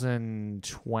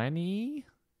 2020,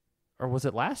 or was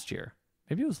it last year?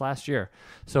 Maybe it was last year.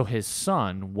 So his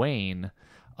son, Wayne...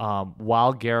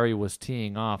 while Gary was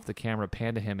teeing off, the camera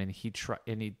panned to him, and he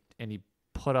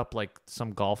put up like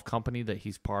some golf company that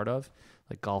he's part of,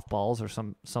 like Golf Balls or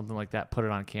something like that. Put it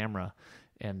on camera,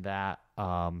 and that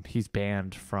he's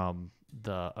banned from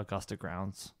the Augusta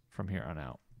grounds from here on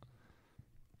out.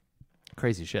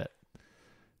 Crazy shit,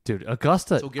 dude.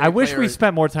 Augusta. So Gary I wish Player we is-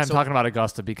 spent more time so- talking about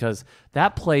Augusta because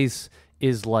that place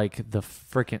is like the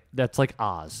freaking. That's like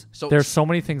Oz. So- There's so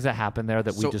many things that happen there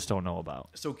that we So- just don't know about.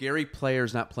 So Gary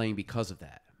Player's not playing because of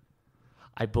that.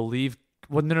 I believe.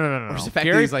 Well, no. Or is the fact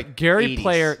that he's like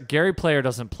 80s? Gary Player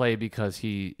doesn't play because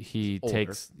he older.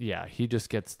 takes. Yeah, he just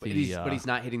gets the. But he's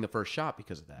not hitting the first shot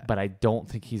because of that. But I don't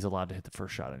think he's allowed to hit the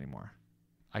first shot anymore.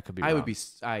 I could be. Wrong.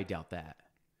 I doubt that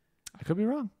I could be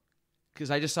wrong. because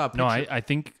I just saw a picture. No, I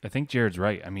think Jared's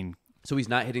right. I mean, so he's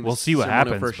not hitting. we'll the see what similar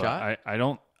happens. First But shot. I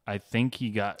don't. I think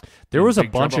he got. There in was a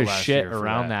big bunch trouble of last shit year for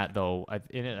around that though. I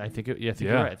think it. Yeah, I think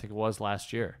you're right. I think it was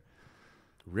last year.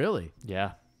 Really?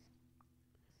 Yeah.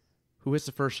 Who hits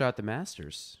the first shot at the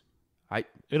Masters?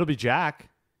 It'll be Jack.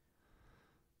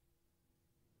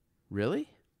 Really?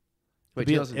 Wait,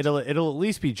 It'll at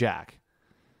least be Jack.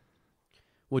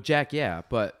 well, Jack, yeah,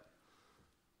 but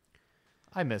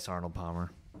I miss Arnold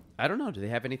Palmer. I don't know. Do they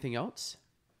have anything else?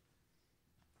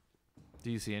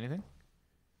 Do you see anything?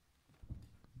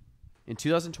 In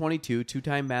 2022,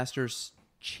 two-time Masters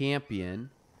champion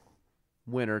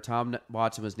winner Tom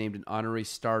Watson was named an honorary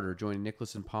starter, joining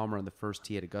Nicklaus and Palmer on the first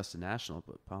tee at Augusta National.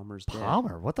 But Palmer's dead.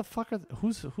 Palmer, what the fuck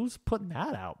who's putting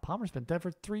that out? Palmer's been dead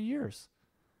for 3 years.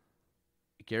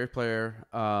 Gary Player.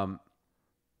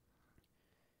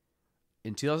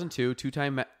 In 2002,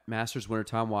 two-time Masters winner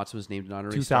Tom Watson was named an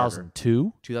honorary starter.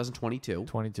 2002, 2022,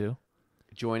 22.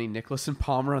 joining Nicklaus and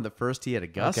Palmer on the first tee at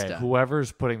Augusta. Okay,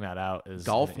 whoever's putting that out is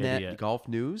an GolfNet, idiot. Golf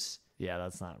News, Yeah,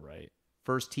 that's not right.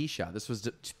 first tee shot. This was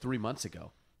 3 months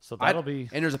ago. So that'll be.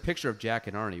 And there's a picture of Jack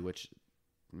and Arnie, which,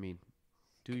 I mean,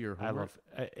 do your I homework.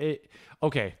 love it.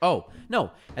 Okay, Oh, no.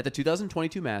 At the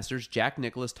 2022 Masters, Jack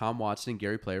Nicklaus, Tom Watson, and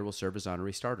Gary Player will serve as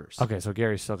honorary starters. okay. So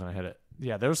Gary's still gonna hit it.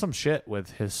 Yeah, there was some shit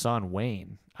with his son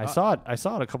Wayne. I saw it. I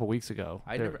saw it a couple weeks ago.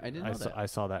 I didn't know that. I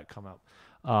saw that come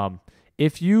up.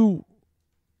 If you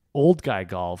old guy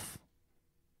golf,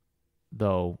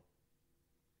 though,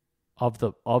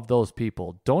 of those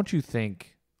people, don't you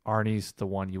think Arnie's the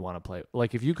one you want to play?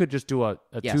 Like, if you could just do a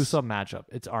Yes. two-sum matchup,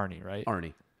 it's Arnie, right?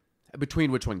 Arnie.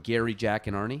 Between which one? Gary, Jack,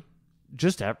 and Arnie?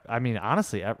 I mean,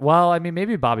 honestly, well, I mean,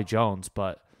 maybe Bobby Jones,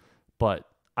 but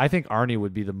I think Arnie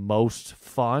would be the most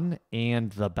fun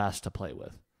and the best to play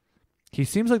with. He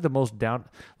seems like the most down,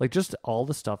 like just all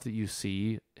the stuff that you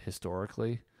see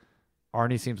historically.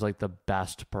 Arnie seems like the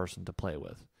best person to play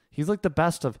with. He's like the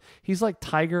best of. He's like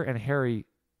Tiger and Harry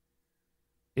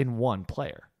in one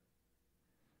player.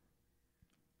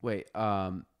 Wait,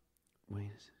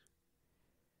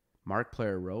 Mark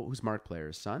Player wrote. Who's Mark Player?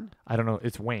 His son? I don't know.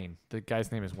 It's Wayne. The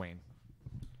guy's name is Wayne.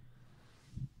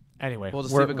 Anyway, Well, the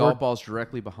Stephen golf ball's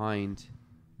directly behind.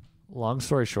 long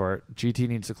story short, GT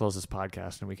needs to close this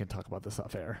podcast and we can talk about this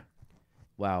off air.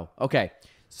 Wow. Okay.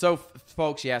 So,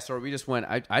 folks, yeah, so we just went.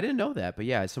 I didn't know that, but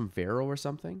yeah, it's some Vero or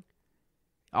something.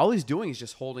 All he's doing is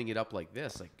just holding it up like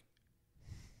this.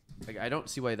 Like I don't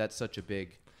see why that's such a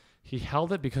big. He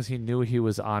held it because he knew he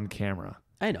was on camera.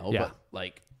 I know, Yeah. but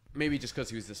like maybe just because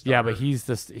he was the starter. Yeah, but he's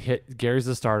Gary's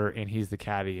the starter and he's the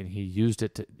caddy and he used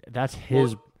it to. That's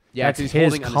his. Well, yeah, that's 'cause he's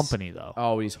his holding on company though.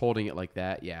 Oh, and he's holding it like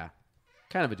that. Yeah,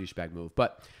 kind of a douchebag move.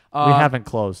 But We haven't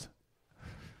closed.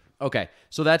 Okay,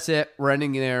 so that's it. We're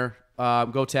ending there.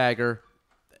 Go Tiger.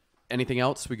 Anything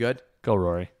else? We good? Go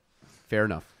Rory. Fair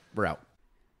enough. We're out.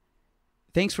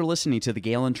 Thanks for listening to the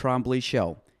Galen Trombley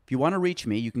Show. If you want to reach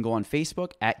me, you can go on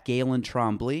Facebook at Galen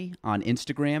Trombley, on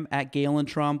Instagram at Galen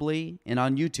Trombley, and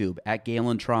on YouTube at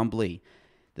Galen Trombley.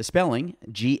 The spelling,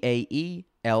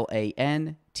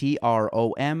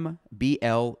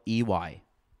 GaelanTrombley.